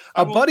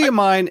 A buddy of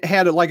mine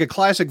had like a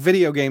classic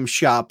video game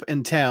shop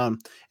in town,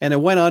 and it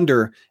went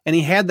under, and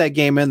he had that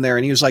game in there,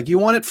 and he was like, "You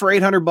want it for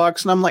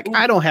 $800?" And I'm like,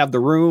 "I don't have the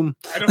room.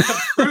 I don't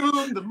have the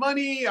room, the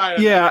money."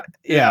 Yeah.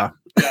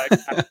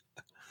 Exactly.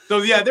 So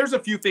yeah, there's a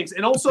few things,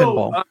 and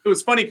also it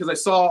was funny because I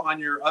saw on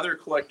your other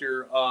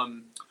collector,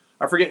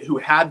 I forget who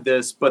had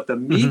this, but the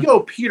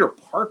Mego Peter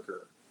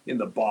Parker in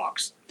the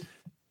box.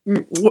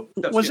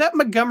 Was that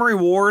Montgomery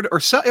Ward or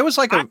so? It was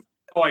like no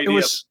idea. It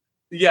was.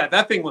 Yeah,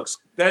 that thing looks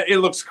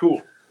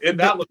cool.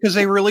 Because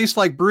they released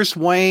like Bruce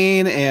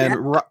Wayne and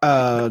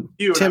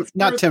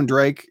Tim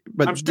Drake,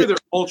 but I'm sure they're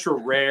ultra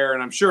rare,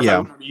 and I'm sure if I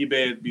went on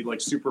eBay it'd be like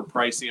super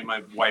pricey, and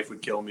my wife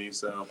would kill me.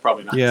 So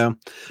probably not. Yeah.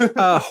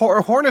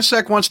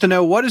 Hornacek wants to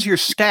know, what does your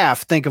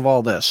staff think of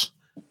all this?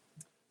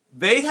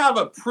 They have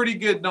a pretty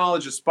good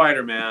knowledge of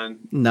Spider-Man.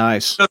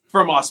 Nice. Just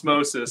from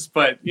osmosis,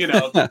 but they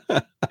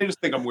just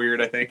think I'm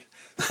weird, I think.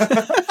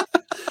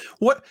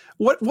 What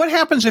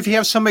happens if you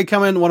have somebody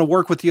come in and want to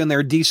work with you and they're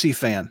a DC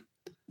fan?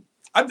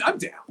 I'm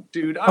down,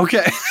 dude.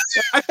 Okay.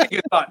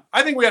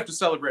 I think we have to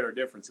celebrate our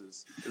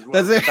differences.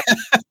 That's it.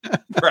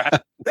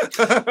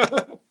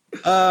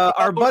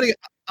 Our buddy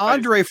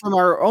Andre from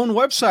our own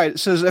website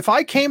says, if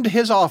I came to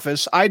his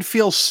office, I'd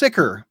feel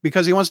sicker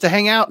because he wants to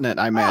hang out in it,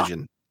 I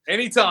imagine.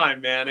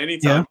 Anytime, man.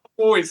 Anytime.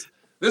 Yeah. Always.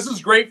 This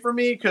is great for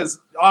me because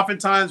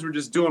oftentimes we're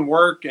just doing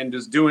work and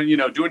just doing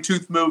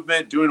tooth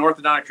movement, doing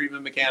orthodontic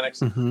treatment mechanics.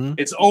 Mm-hmm.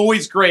 It's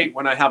always great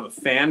when I have a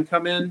fan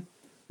come in.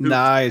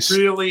 Nice.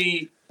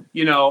 Really,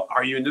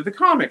 are you into the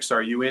comics?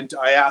 I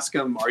ask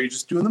them, are you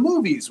just doing the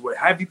movies?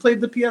 Have you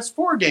played the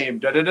PS4 game?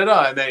 Da da da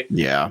da. And they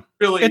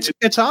really.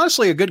 It's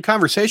honestly a good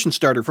conversation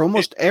starter for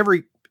almost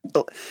every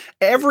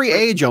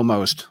age,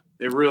 almost.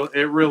 It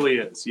really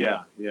is.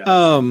 Yeah.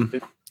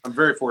 I'm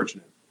very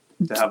fortunate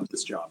to have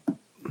this job.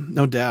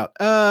 No doubt.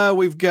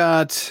 We've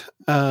got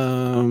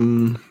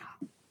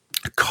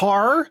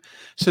Carr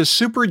says,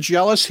 super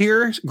jealous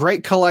here.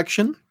 Great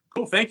collection.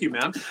 Cool. Thank you,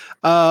 man.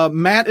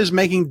 Matt is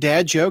making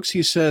dad jokes.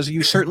 He says,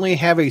 you certainly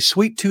have a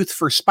sweet tooth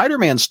for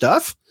Spider-Man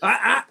stuff.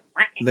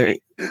 There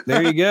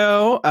you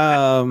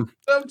go.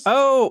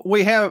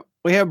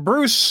 We have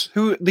Bruce,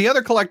 who the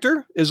other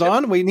collector is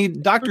on. We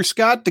need Dr.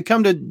 Scott to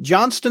come to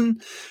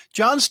Johnstown,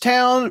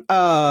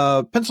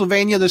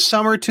 Pennsylvania this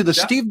summer to the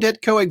Steve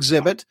Ditko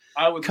exhibit.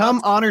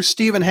 Come honor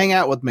Steve and hang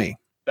out with me.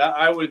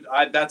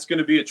 That's going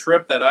to be a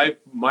trip that I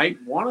might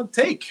want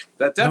to take.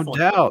 That definitely.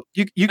 No doubt.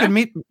 You could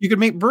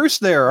meet Bruce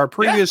there. Our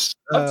previous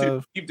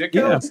Steve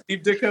Ditko,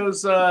 Steve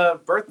Ditko's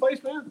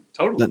birthplace, man.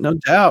 Totally. No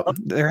doubt.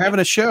 They're having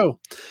a show.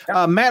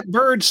 Matt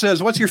Bird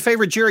says, "What's your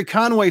favorite Jerry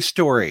Conway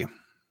story?"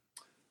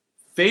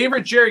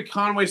 Favorite Jerry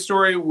Conway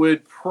story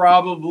would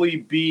probably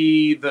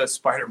be the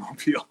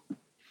Spider-Mobile.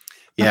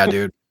 Yeah,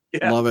 dude.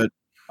 Love it.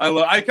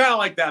 I kind of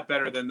like that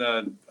better than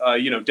the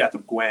Death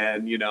of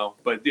Gwen,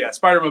 but yeah,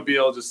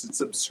 Spider-Mobile,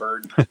 it's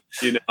absurd,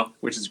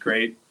 which is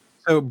great.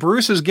 So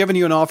Bruce has given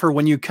you an offer.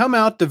 When you come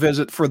out to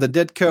visit for the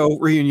Ditko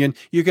reunion,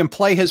 you can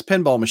play his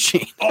pinball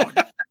machine. Oh,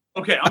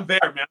 okay, I'm there,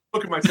 man.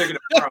 Look at my ticket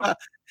tomorrow.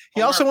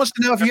 He also wants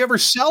to know if you ever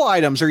sell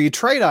items or you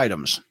trade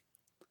items.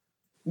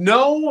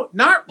 No,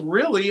 not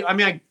really. I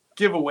mean, I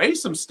give away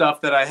some stuff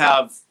that I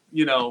have,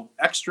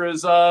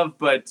 extras of,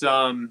 but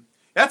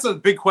that's a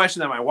big question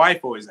that my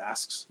wife always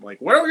asks.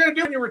 Like, what are we going to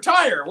do when you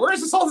retire? Where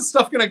is all this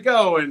stuff going to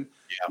go? And,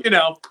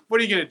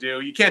 what are you going to do?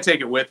 You can't take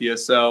it with you.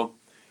 So,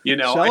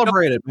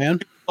 celebrate it,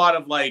 man. A lot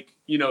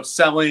of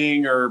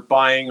selling or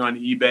buying on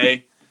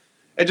eBay.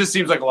 It just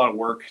seems like a lot of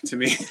work to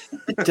me.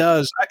 It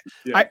does.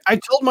 I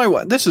told my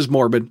wife, this is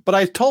morbid, but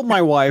I told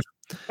my wife,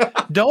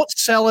 don't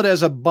sell it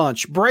as a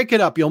bunch. Break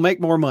it up. You'll make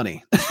more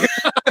money.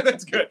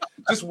 That's good.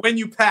 Just when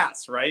you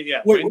pass, right?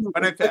 Yeah. When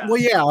I pass. Well,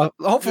 yeah.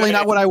 Hopefully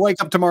not when I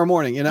wake up tomorrow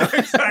morning,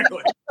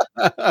 Exactly.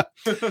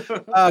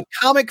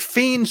 Comic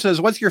Fiend says,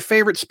 what's your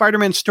favorite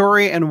Spider-Man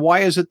story and why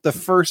is it the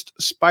first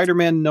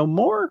Spider-Man No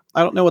More?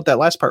 I don't know what that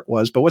last part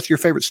was, but what's your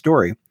favorite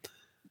story?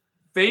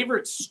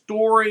 Favorite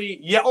story?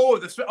 Yeah.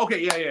 Oh,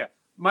 okay. Yeah.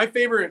 My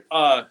favorite,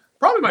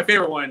 probably my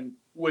favorite one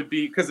would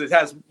be, because it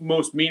has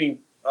most meaning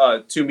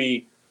to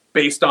me,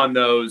 based on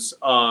those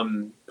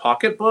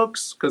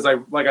pocketbooks. Because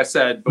like I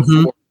said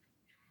before,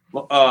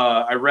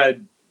 I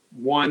read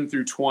 1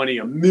 through 20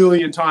 a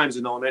million times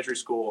in elementary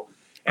school,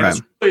 and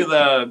it's really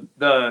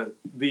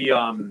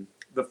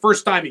the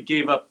first time he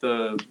gave up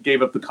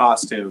the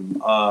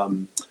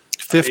costume.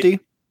 50,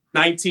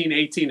 19,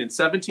 18, and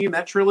 17.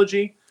 That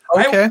trilogy.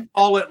 Okay. I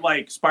call it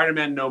like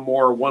Spider-Man No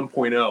More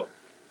 1.0.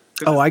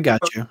 Oh, I got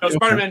you.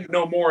 Spider-Man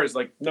No More is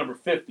like number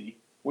 50,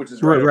 which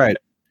is right.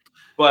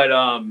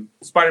 But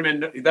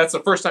Spider-Man, that's the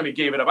first time he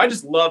gave it up. I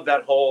just love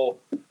that whole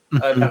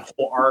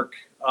arc.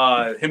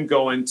 Him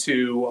going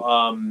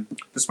to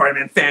the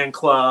Spider-Man fan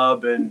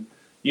club and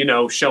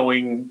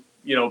showing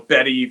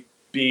Betty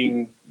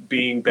being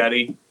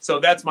Betty. So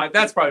that's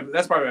probably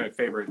my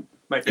favorite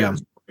story.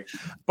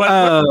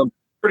 But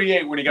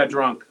 38 when he got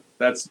drunk.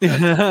 That's we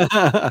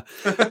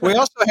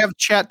also have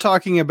chat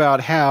talking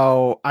about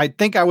how I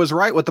think I was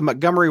right with the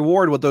Montgomery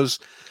Ward with those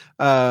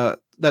that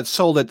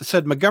sold it. That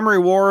said Montgomery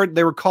Ward,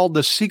 they were called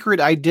the Secret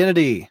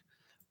Identity,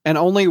 and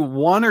only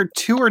 1 or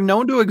 2 are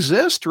known to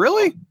exist.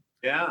 Really?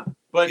 Yeah,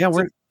 but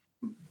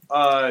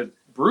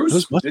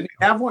Bruce, did he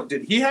have one?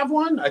 Did he have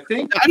one? I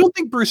don't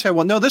think Bruce had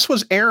one. No, this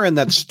was Aaron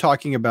that's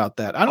talking about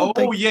that. I don't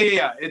think.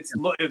 Yeah.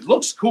 It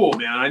looks cool,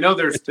 man. I know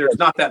there's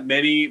not that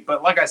many,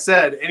 but like I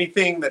said,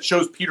 anything that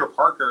shows Peter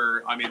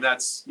Parker, I mean,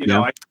 that's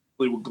I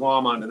probably would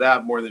glom onto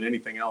that more than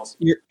anything else.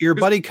 Your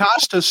buddy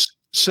Costas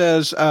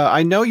says,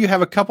 I know you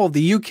have a couple of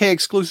the UK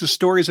exclusive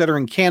stories that are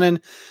in canon,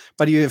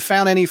 but you have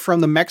found any from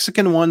the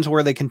Mexican ones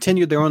where they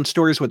continued their own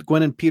stories with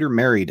Gwen and Peter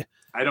married?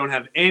 I don't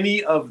have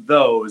any of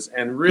those,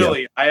 and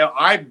really,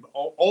 I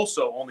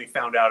also only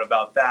found out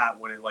about that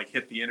when it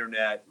hit the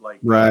internet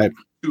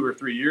 2 or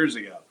 3 years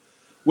ago,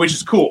 which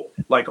is cool,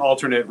 like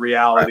alternate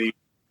reality,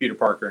 Peter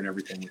Parker and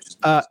everything. Which is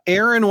nice.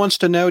 Aaron wants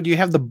to know: do you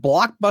have the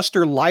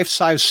blockbuster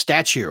life-size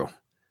statue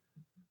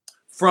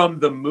from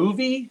the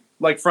movie,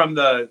 like from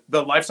the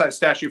life-size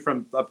statue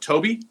from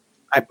Toby?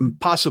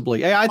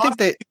 Possibly. I think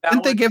they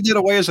give that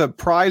away as a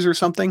prize or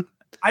something.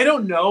 I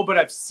don't know, but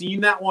I've seen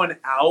that one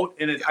out,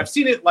 and I've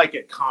seen it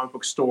at comic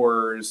book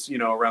stores,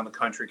 around the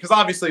country. Because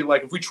obviously,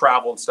 if we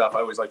travel and stuff, I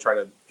always try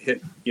to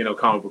hit,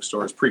 comic book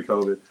stores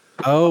pre-COVID.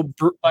 Oh,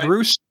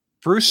 Bruce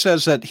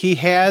says that he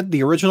had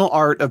the original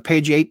art of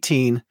page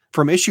 18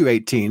 from issue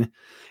 18,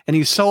 and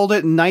he sold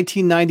it in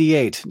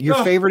 1998.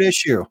 Your favorite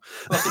issue?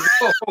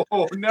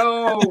 Oh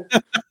no,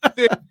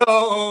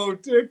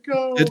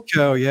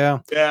 Ditko, yeah.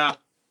 Yeah.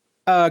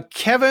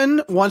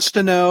 Kevin wants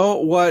to know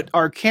what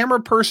our camera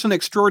person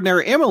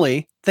extraordinaire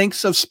Emily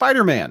thinks of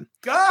Spider-Man.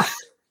 God.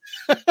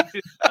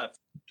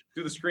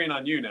 Do the screen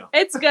on you now.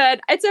 It's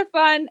good. It's a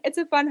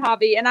fun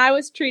hobby, and I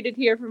was treated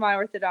here for my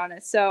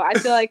orthodontist, so I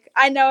feel like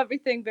I know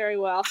everything very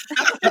well.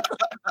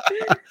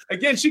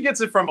 Again, she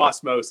gets it from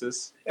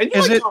osmosis. And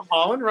you like Tom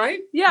Holland, right?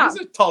 Yeah. He's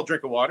a tall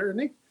drink of water,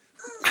 isn't he?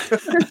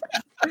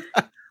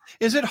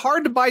 Is it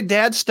hard to buy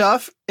dad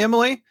stuff,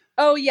 Emily?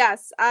 Oh,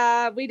 yes.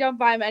 We don't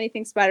buy him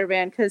anything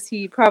Spider-Man because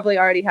he probably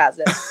already has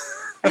it.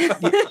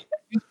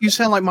 You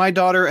sound like my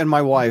daughter and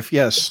my wife.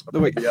 Yes.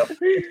 Yep.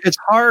 It's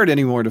hard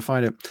anymore to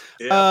find it.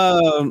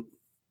 Yeah.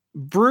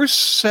 Bruce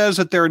says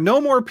that there are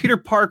no more Peter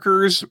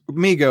Parker's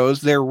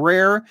Migos. They're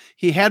rare.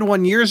 He had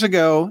one years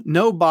ago.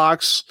 No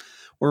box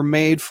were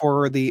made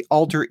for the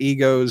alter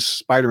egos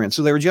Spider-Man.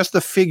 So they were just the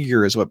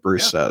figure is what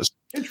Bruce says.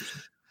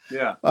 Interesting.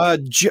 Yeah.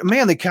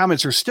 Man, the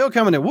comments are still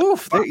coming in.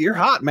 Woof, you're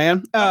hot,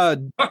 man.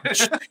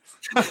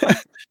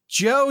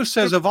 Joe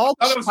says of all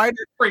the Spider,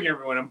 boring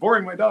everyone. I'm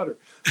boring my daughter.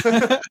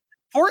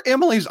 Poor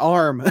Emily's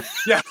arm.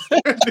 Yeah.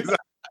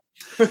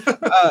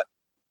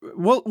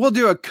 We'll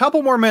do a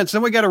couple more minutes,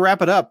 then we got to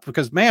wrap it up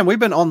because man, we've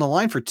been on the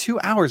line for 2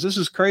 hours. This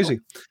is crazy.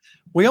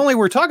 We only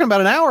were talking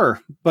about an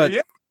hour, but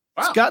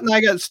Scott and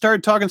I got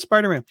started talking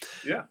Spider-Man.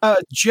 Yeah.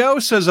 Joe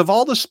says of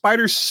all the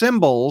Spider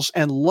symbols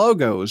and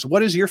logos,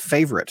 what is your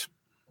favorite?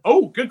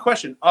 Oh, good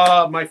question.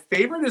 My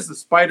favorite is the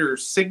Spider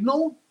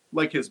signal,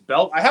 like his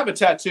belt. I have a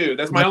tattoo.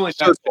 That's my only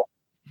tattoo.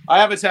 I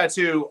have a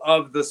tattoo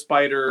of the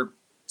Spider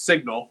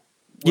signal.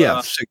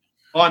 Yeah.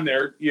 On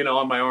there,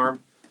 on my arm.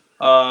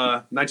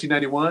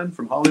 1991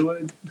 from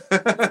Hollywood.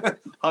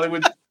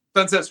 Hollywood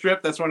Sunset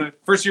Strip. That's one of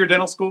first year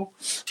dental school.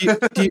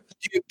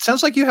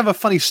 Sounds like you have a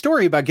funny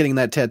story about getting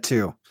that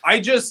tattoo. I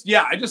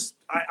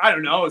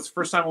don't know. It's the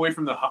first time away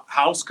from the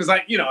house because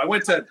I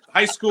went to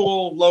high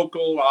school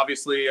local.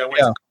 Obviously, I went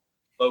to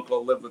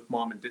local, lived with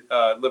mom and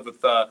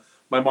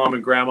my mom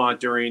and grandma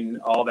during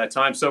all that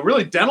time. So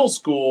really, dental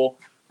school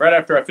right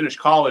after I finished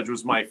college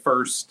was my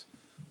first.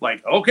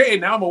 Okay,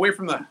 now I'm away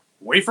from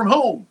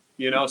home.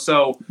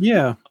 So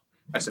yeah.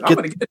 I said, I'm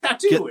going to get a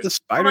tattoo. Get the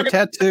spider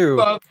tattoo.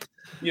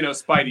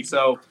 Spidey.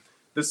 So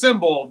the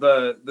symbol,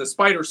 the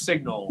spider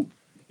signal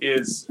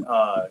is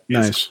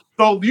nice.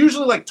 So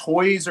usually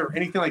toys or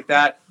anything like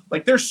that,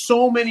 there's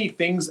so many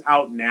things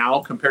out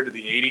now compared to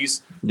the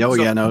 80s. Oh,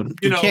 so, yeah, no.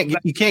 You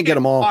can't get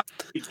them all.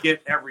 You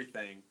get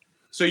everything.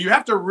 So you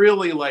have to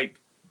really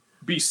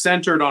be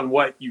centered on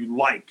what you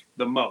like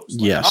the most.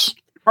 Yes.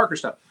 Parker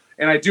stuff.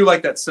 And I do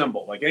like that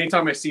symbol. Like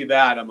anytime I see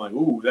that, I'm like,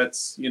 ooh,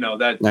 that's,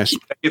 that, nice.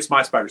 That gets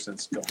my spider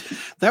sense going.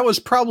 That was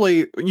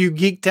probably, you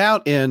geeked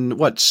out in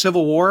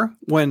Civil War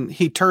when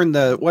he turned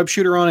the web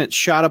shooter on, it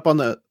shot up on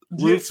the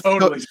roof. Yeah,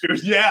 totally,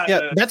 dude.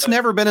 Yeah. That's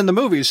never been in the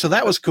movies. So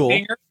that was cool.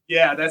 Stinger?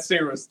 Yeah. That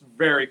stinger was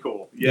very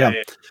cool. Yeah.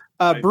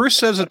 Bruce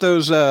says that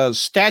those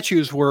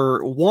statues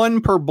were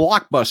one per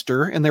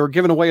Blockbuster and they were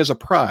given away as a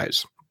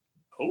prize.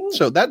 Ooh.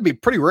 So that'd be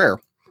pretty rare.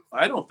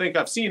 I don't think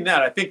I've seen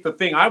that. I think the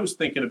thing I was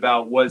thinking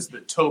about was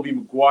the Tobey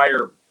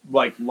Maguire,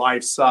 like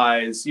life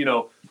size,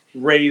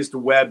 raised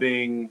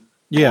webbing.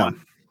 Yeah.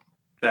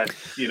 That,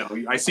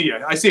 I see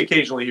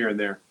occasionally here and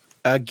there.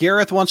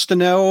 Gareth wants to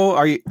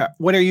know,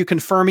 when are you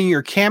confirming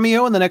your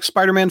cameo in the next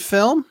Spider-Man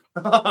film?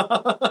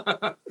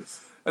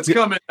 That's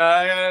coming.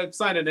 I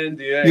signed an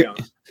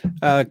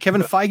NDA.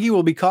 Kevin Feige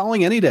will be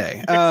calling any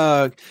day.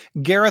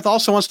 Gareth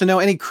also wants to know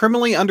any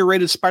criminally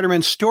underrated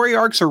Spider-Man story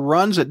arcs or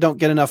runs that don't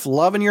get enough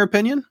love, in your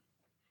opinion?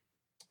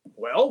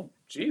 Well,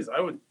 geez, I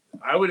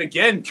would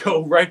again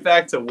go right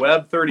back to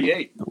Web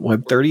 38.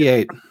 Web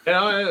 38.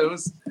 It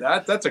was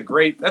that's a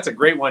great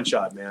one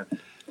shot, man.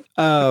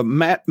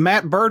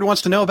 Matt Bird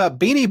wants to know about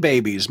Beanie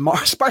Babies,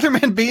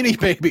 Spider-Man Beanie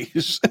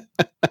Babies.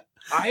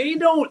 I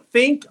don't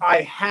think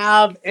I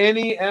have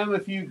any.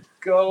 If you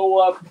go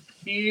up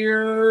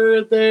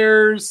here,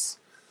 there's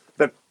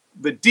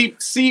the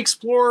deep sea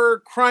explorer,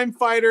 crime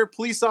fighter,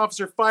 police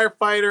officer,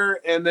 firefighter,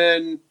 and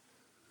then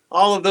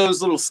all of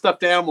those little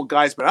stuffed animal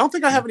guys. But I don't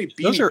think I have any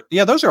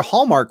beanie. Those are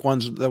Hallmark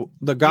ones.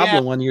 The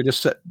Goblin one you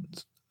just sit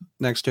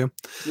next to.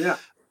 Yeah.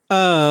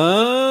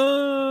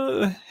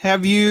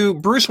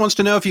 Bruce wants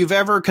to know if you've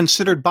ever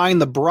considered buying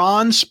the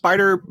bronze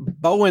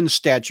Spider-Bowen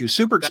statue.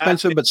 Super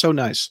expensive, but so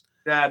nice.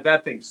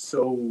 That thing's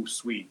so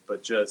sweet,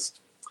 but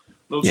just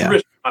those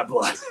rich my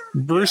blood.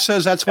 Bruce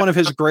says that's one of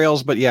his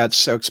grails, but it's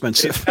so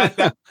expensive.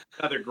 That's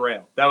another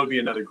grail. That would be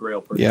another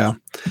grail purchase.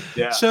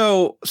 Yeah.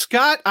 So,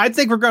 Scott, I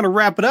think we're going to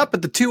wrap it up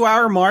at the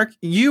 2-hour mark.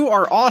 You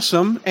are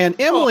awesome, and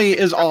Emily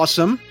is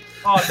awesome.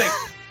 Oh, thanks.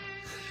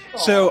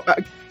 So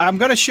I'm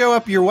going to show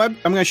up your I'm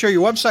going to show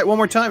your website one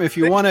more time. If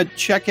you want to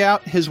check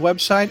out his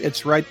website,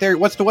 it's right there.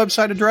 What's the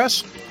website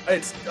address?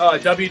 It's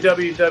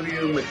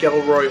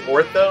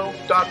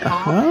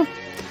www.mcgelroyortho.com.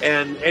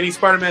 And any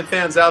Spider-Man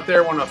fans out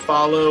there want to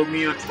follow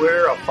me on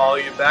Twitter, I'll follow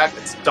you back.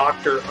 It's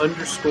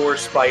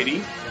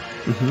Dr_Spidey.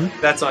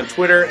 Mm-hmm. That's on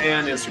Twitter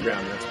and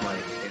Instagram. That's my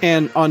name.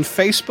 And on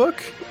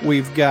Facebook,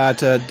 we've got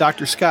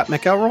Dr. Scott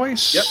McElroy,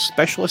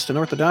 specialist in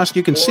orthodontist.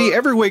 You can see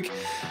every week.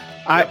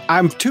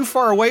 I'm too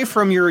far away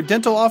from your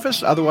dental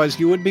office, otherwise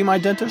you would be my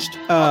dentist.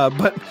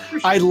 But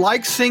I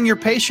like seeing your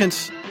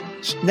patients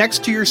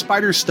next to your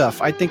spider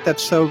stuff. I think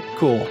that's so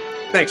cool.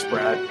 Thanks,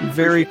 Brad.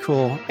 Very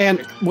cool.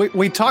 And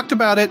we talked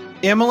about it.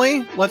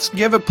 Emily, let's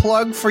give a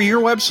plug for your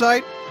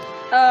website.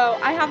 Oh,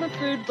 I have a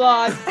food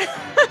blog.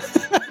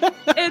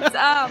 It's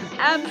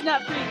M's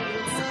Nut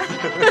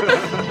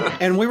Previews.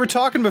 And we were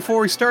talking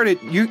before we started,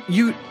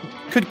 you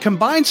could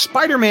combine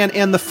Spider-Man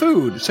and the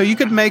food. So you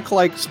could make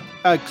like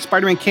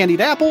Spider-Man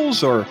candied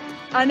apples or...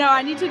 I know,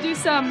 I need to do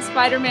some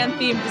Spider-Man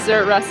themed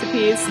dessert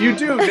recipes. You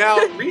do now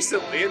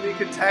recently, and you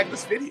can tag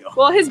this video.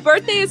 Well, his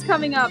birthday is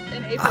coming up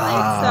in April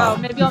 8th,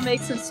 so maybe I'll make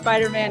some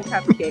Spider-Man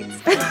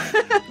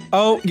cupcakes.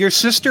 Oh, your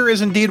sister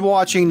is indeed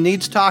watching.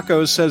 Needs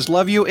tacos. Says,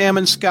 love you, Em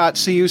and Scott.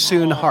 See you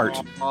soon, heart.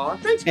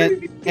 Thanks,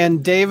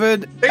 and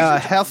David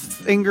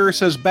Heffinger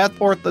says, best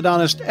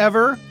orthodontist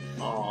ever.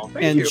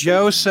 Thank you.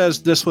 Joe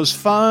says, this was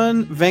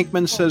fun.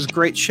 Venkman says,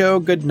 great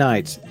show. Good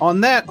night. On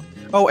that...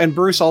 Oh, and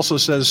Bruce also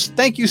says,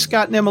 thank you,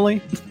 Scott and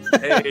Emily.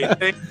 Hey,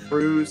 thanks,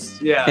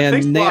 Bruce. Yeah, and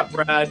thanks a lot,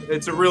 Brad.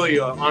 It's a really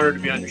honor to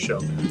be on your show,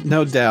 man.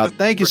 No doubt.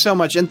 Thank you so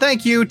much. And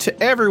thank you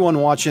to everyone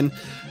watching.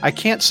 I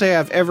can't say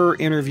I've ever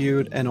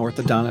interviewed an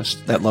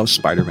orthodontist that loves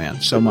Spider-Man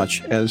so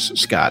much as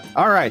Scott.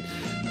 All right.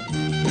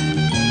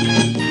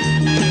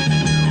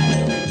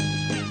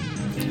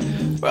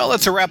 Well,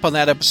 that's a wrap on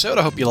that episode.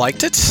 I hope you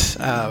liked it.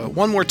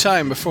 One more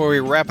time before we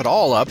wrap it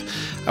all up,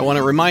 I want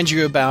to remind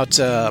you about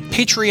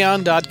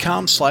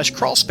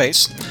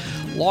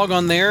patreon.com/crawlspace. Log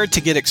on there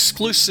to get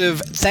exclusive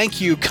thank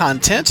you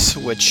content,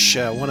 which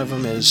one of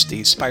them is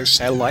the Spire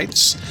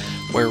Satellites,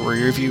 where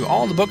we review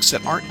all the books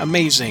that aren't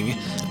amazing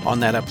on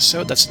that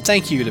episode. That's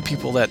thank you to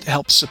people that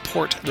help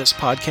support this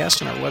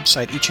podcast and our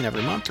website each and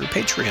every month through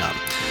Patreon.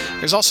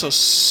 There's also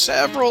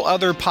several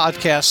other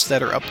podcasts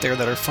that are up there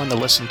that are fun to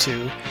listen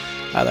to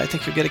that I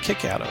think you'll get a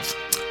kick out of.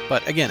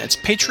 But again, it's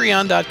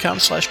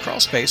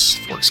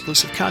patreon.com/crawlspace for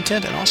exclusive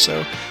content and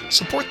also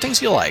support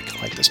things you like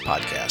this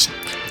podcast.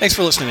 Thanks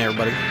for listening,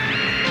 everybody.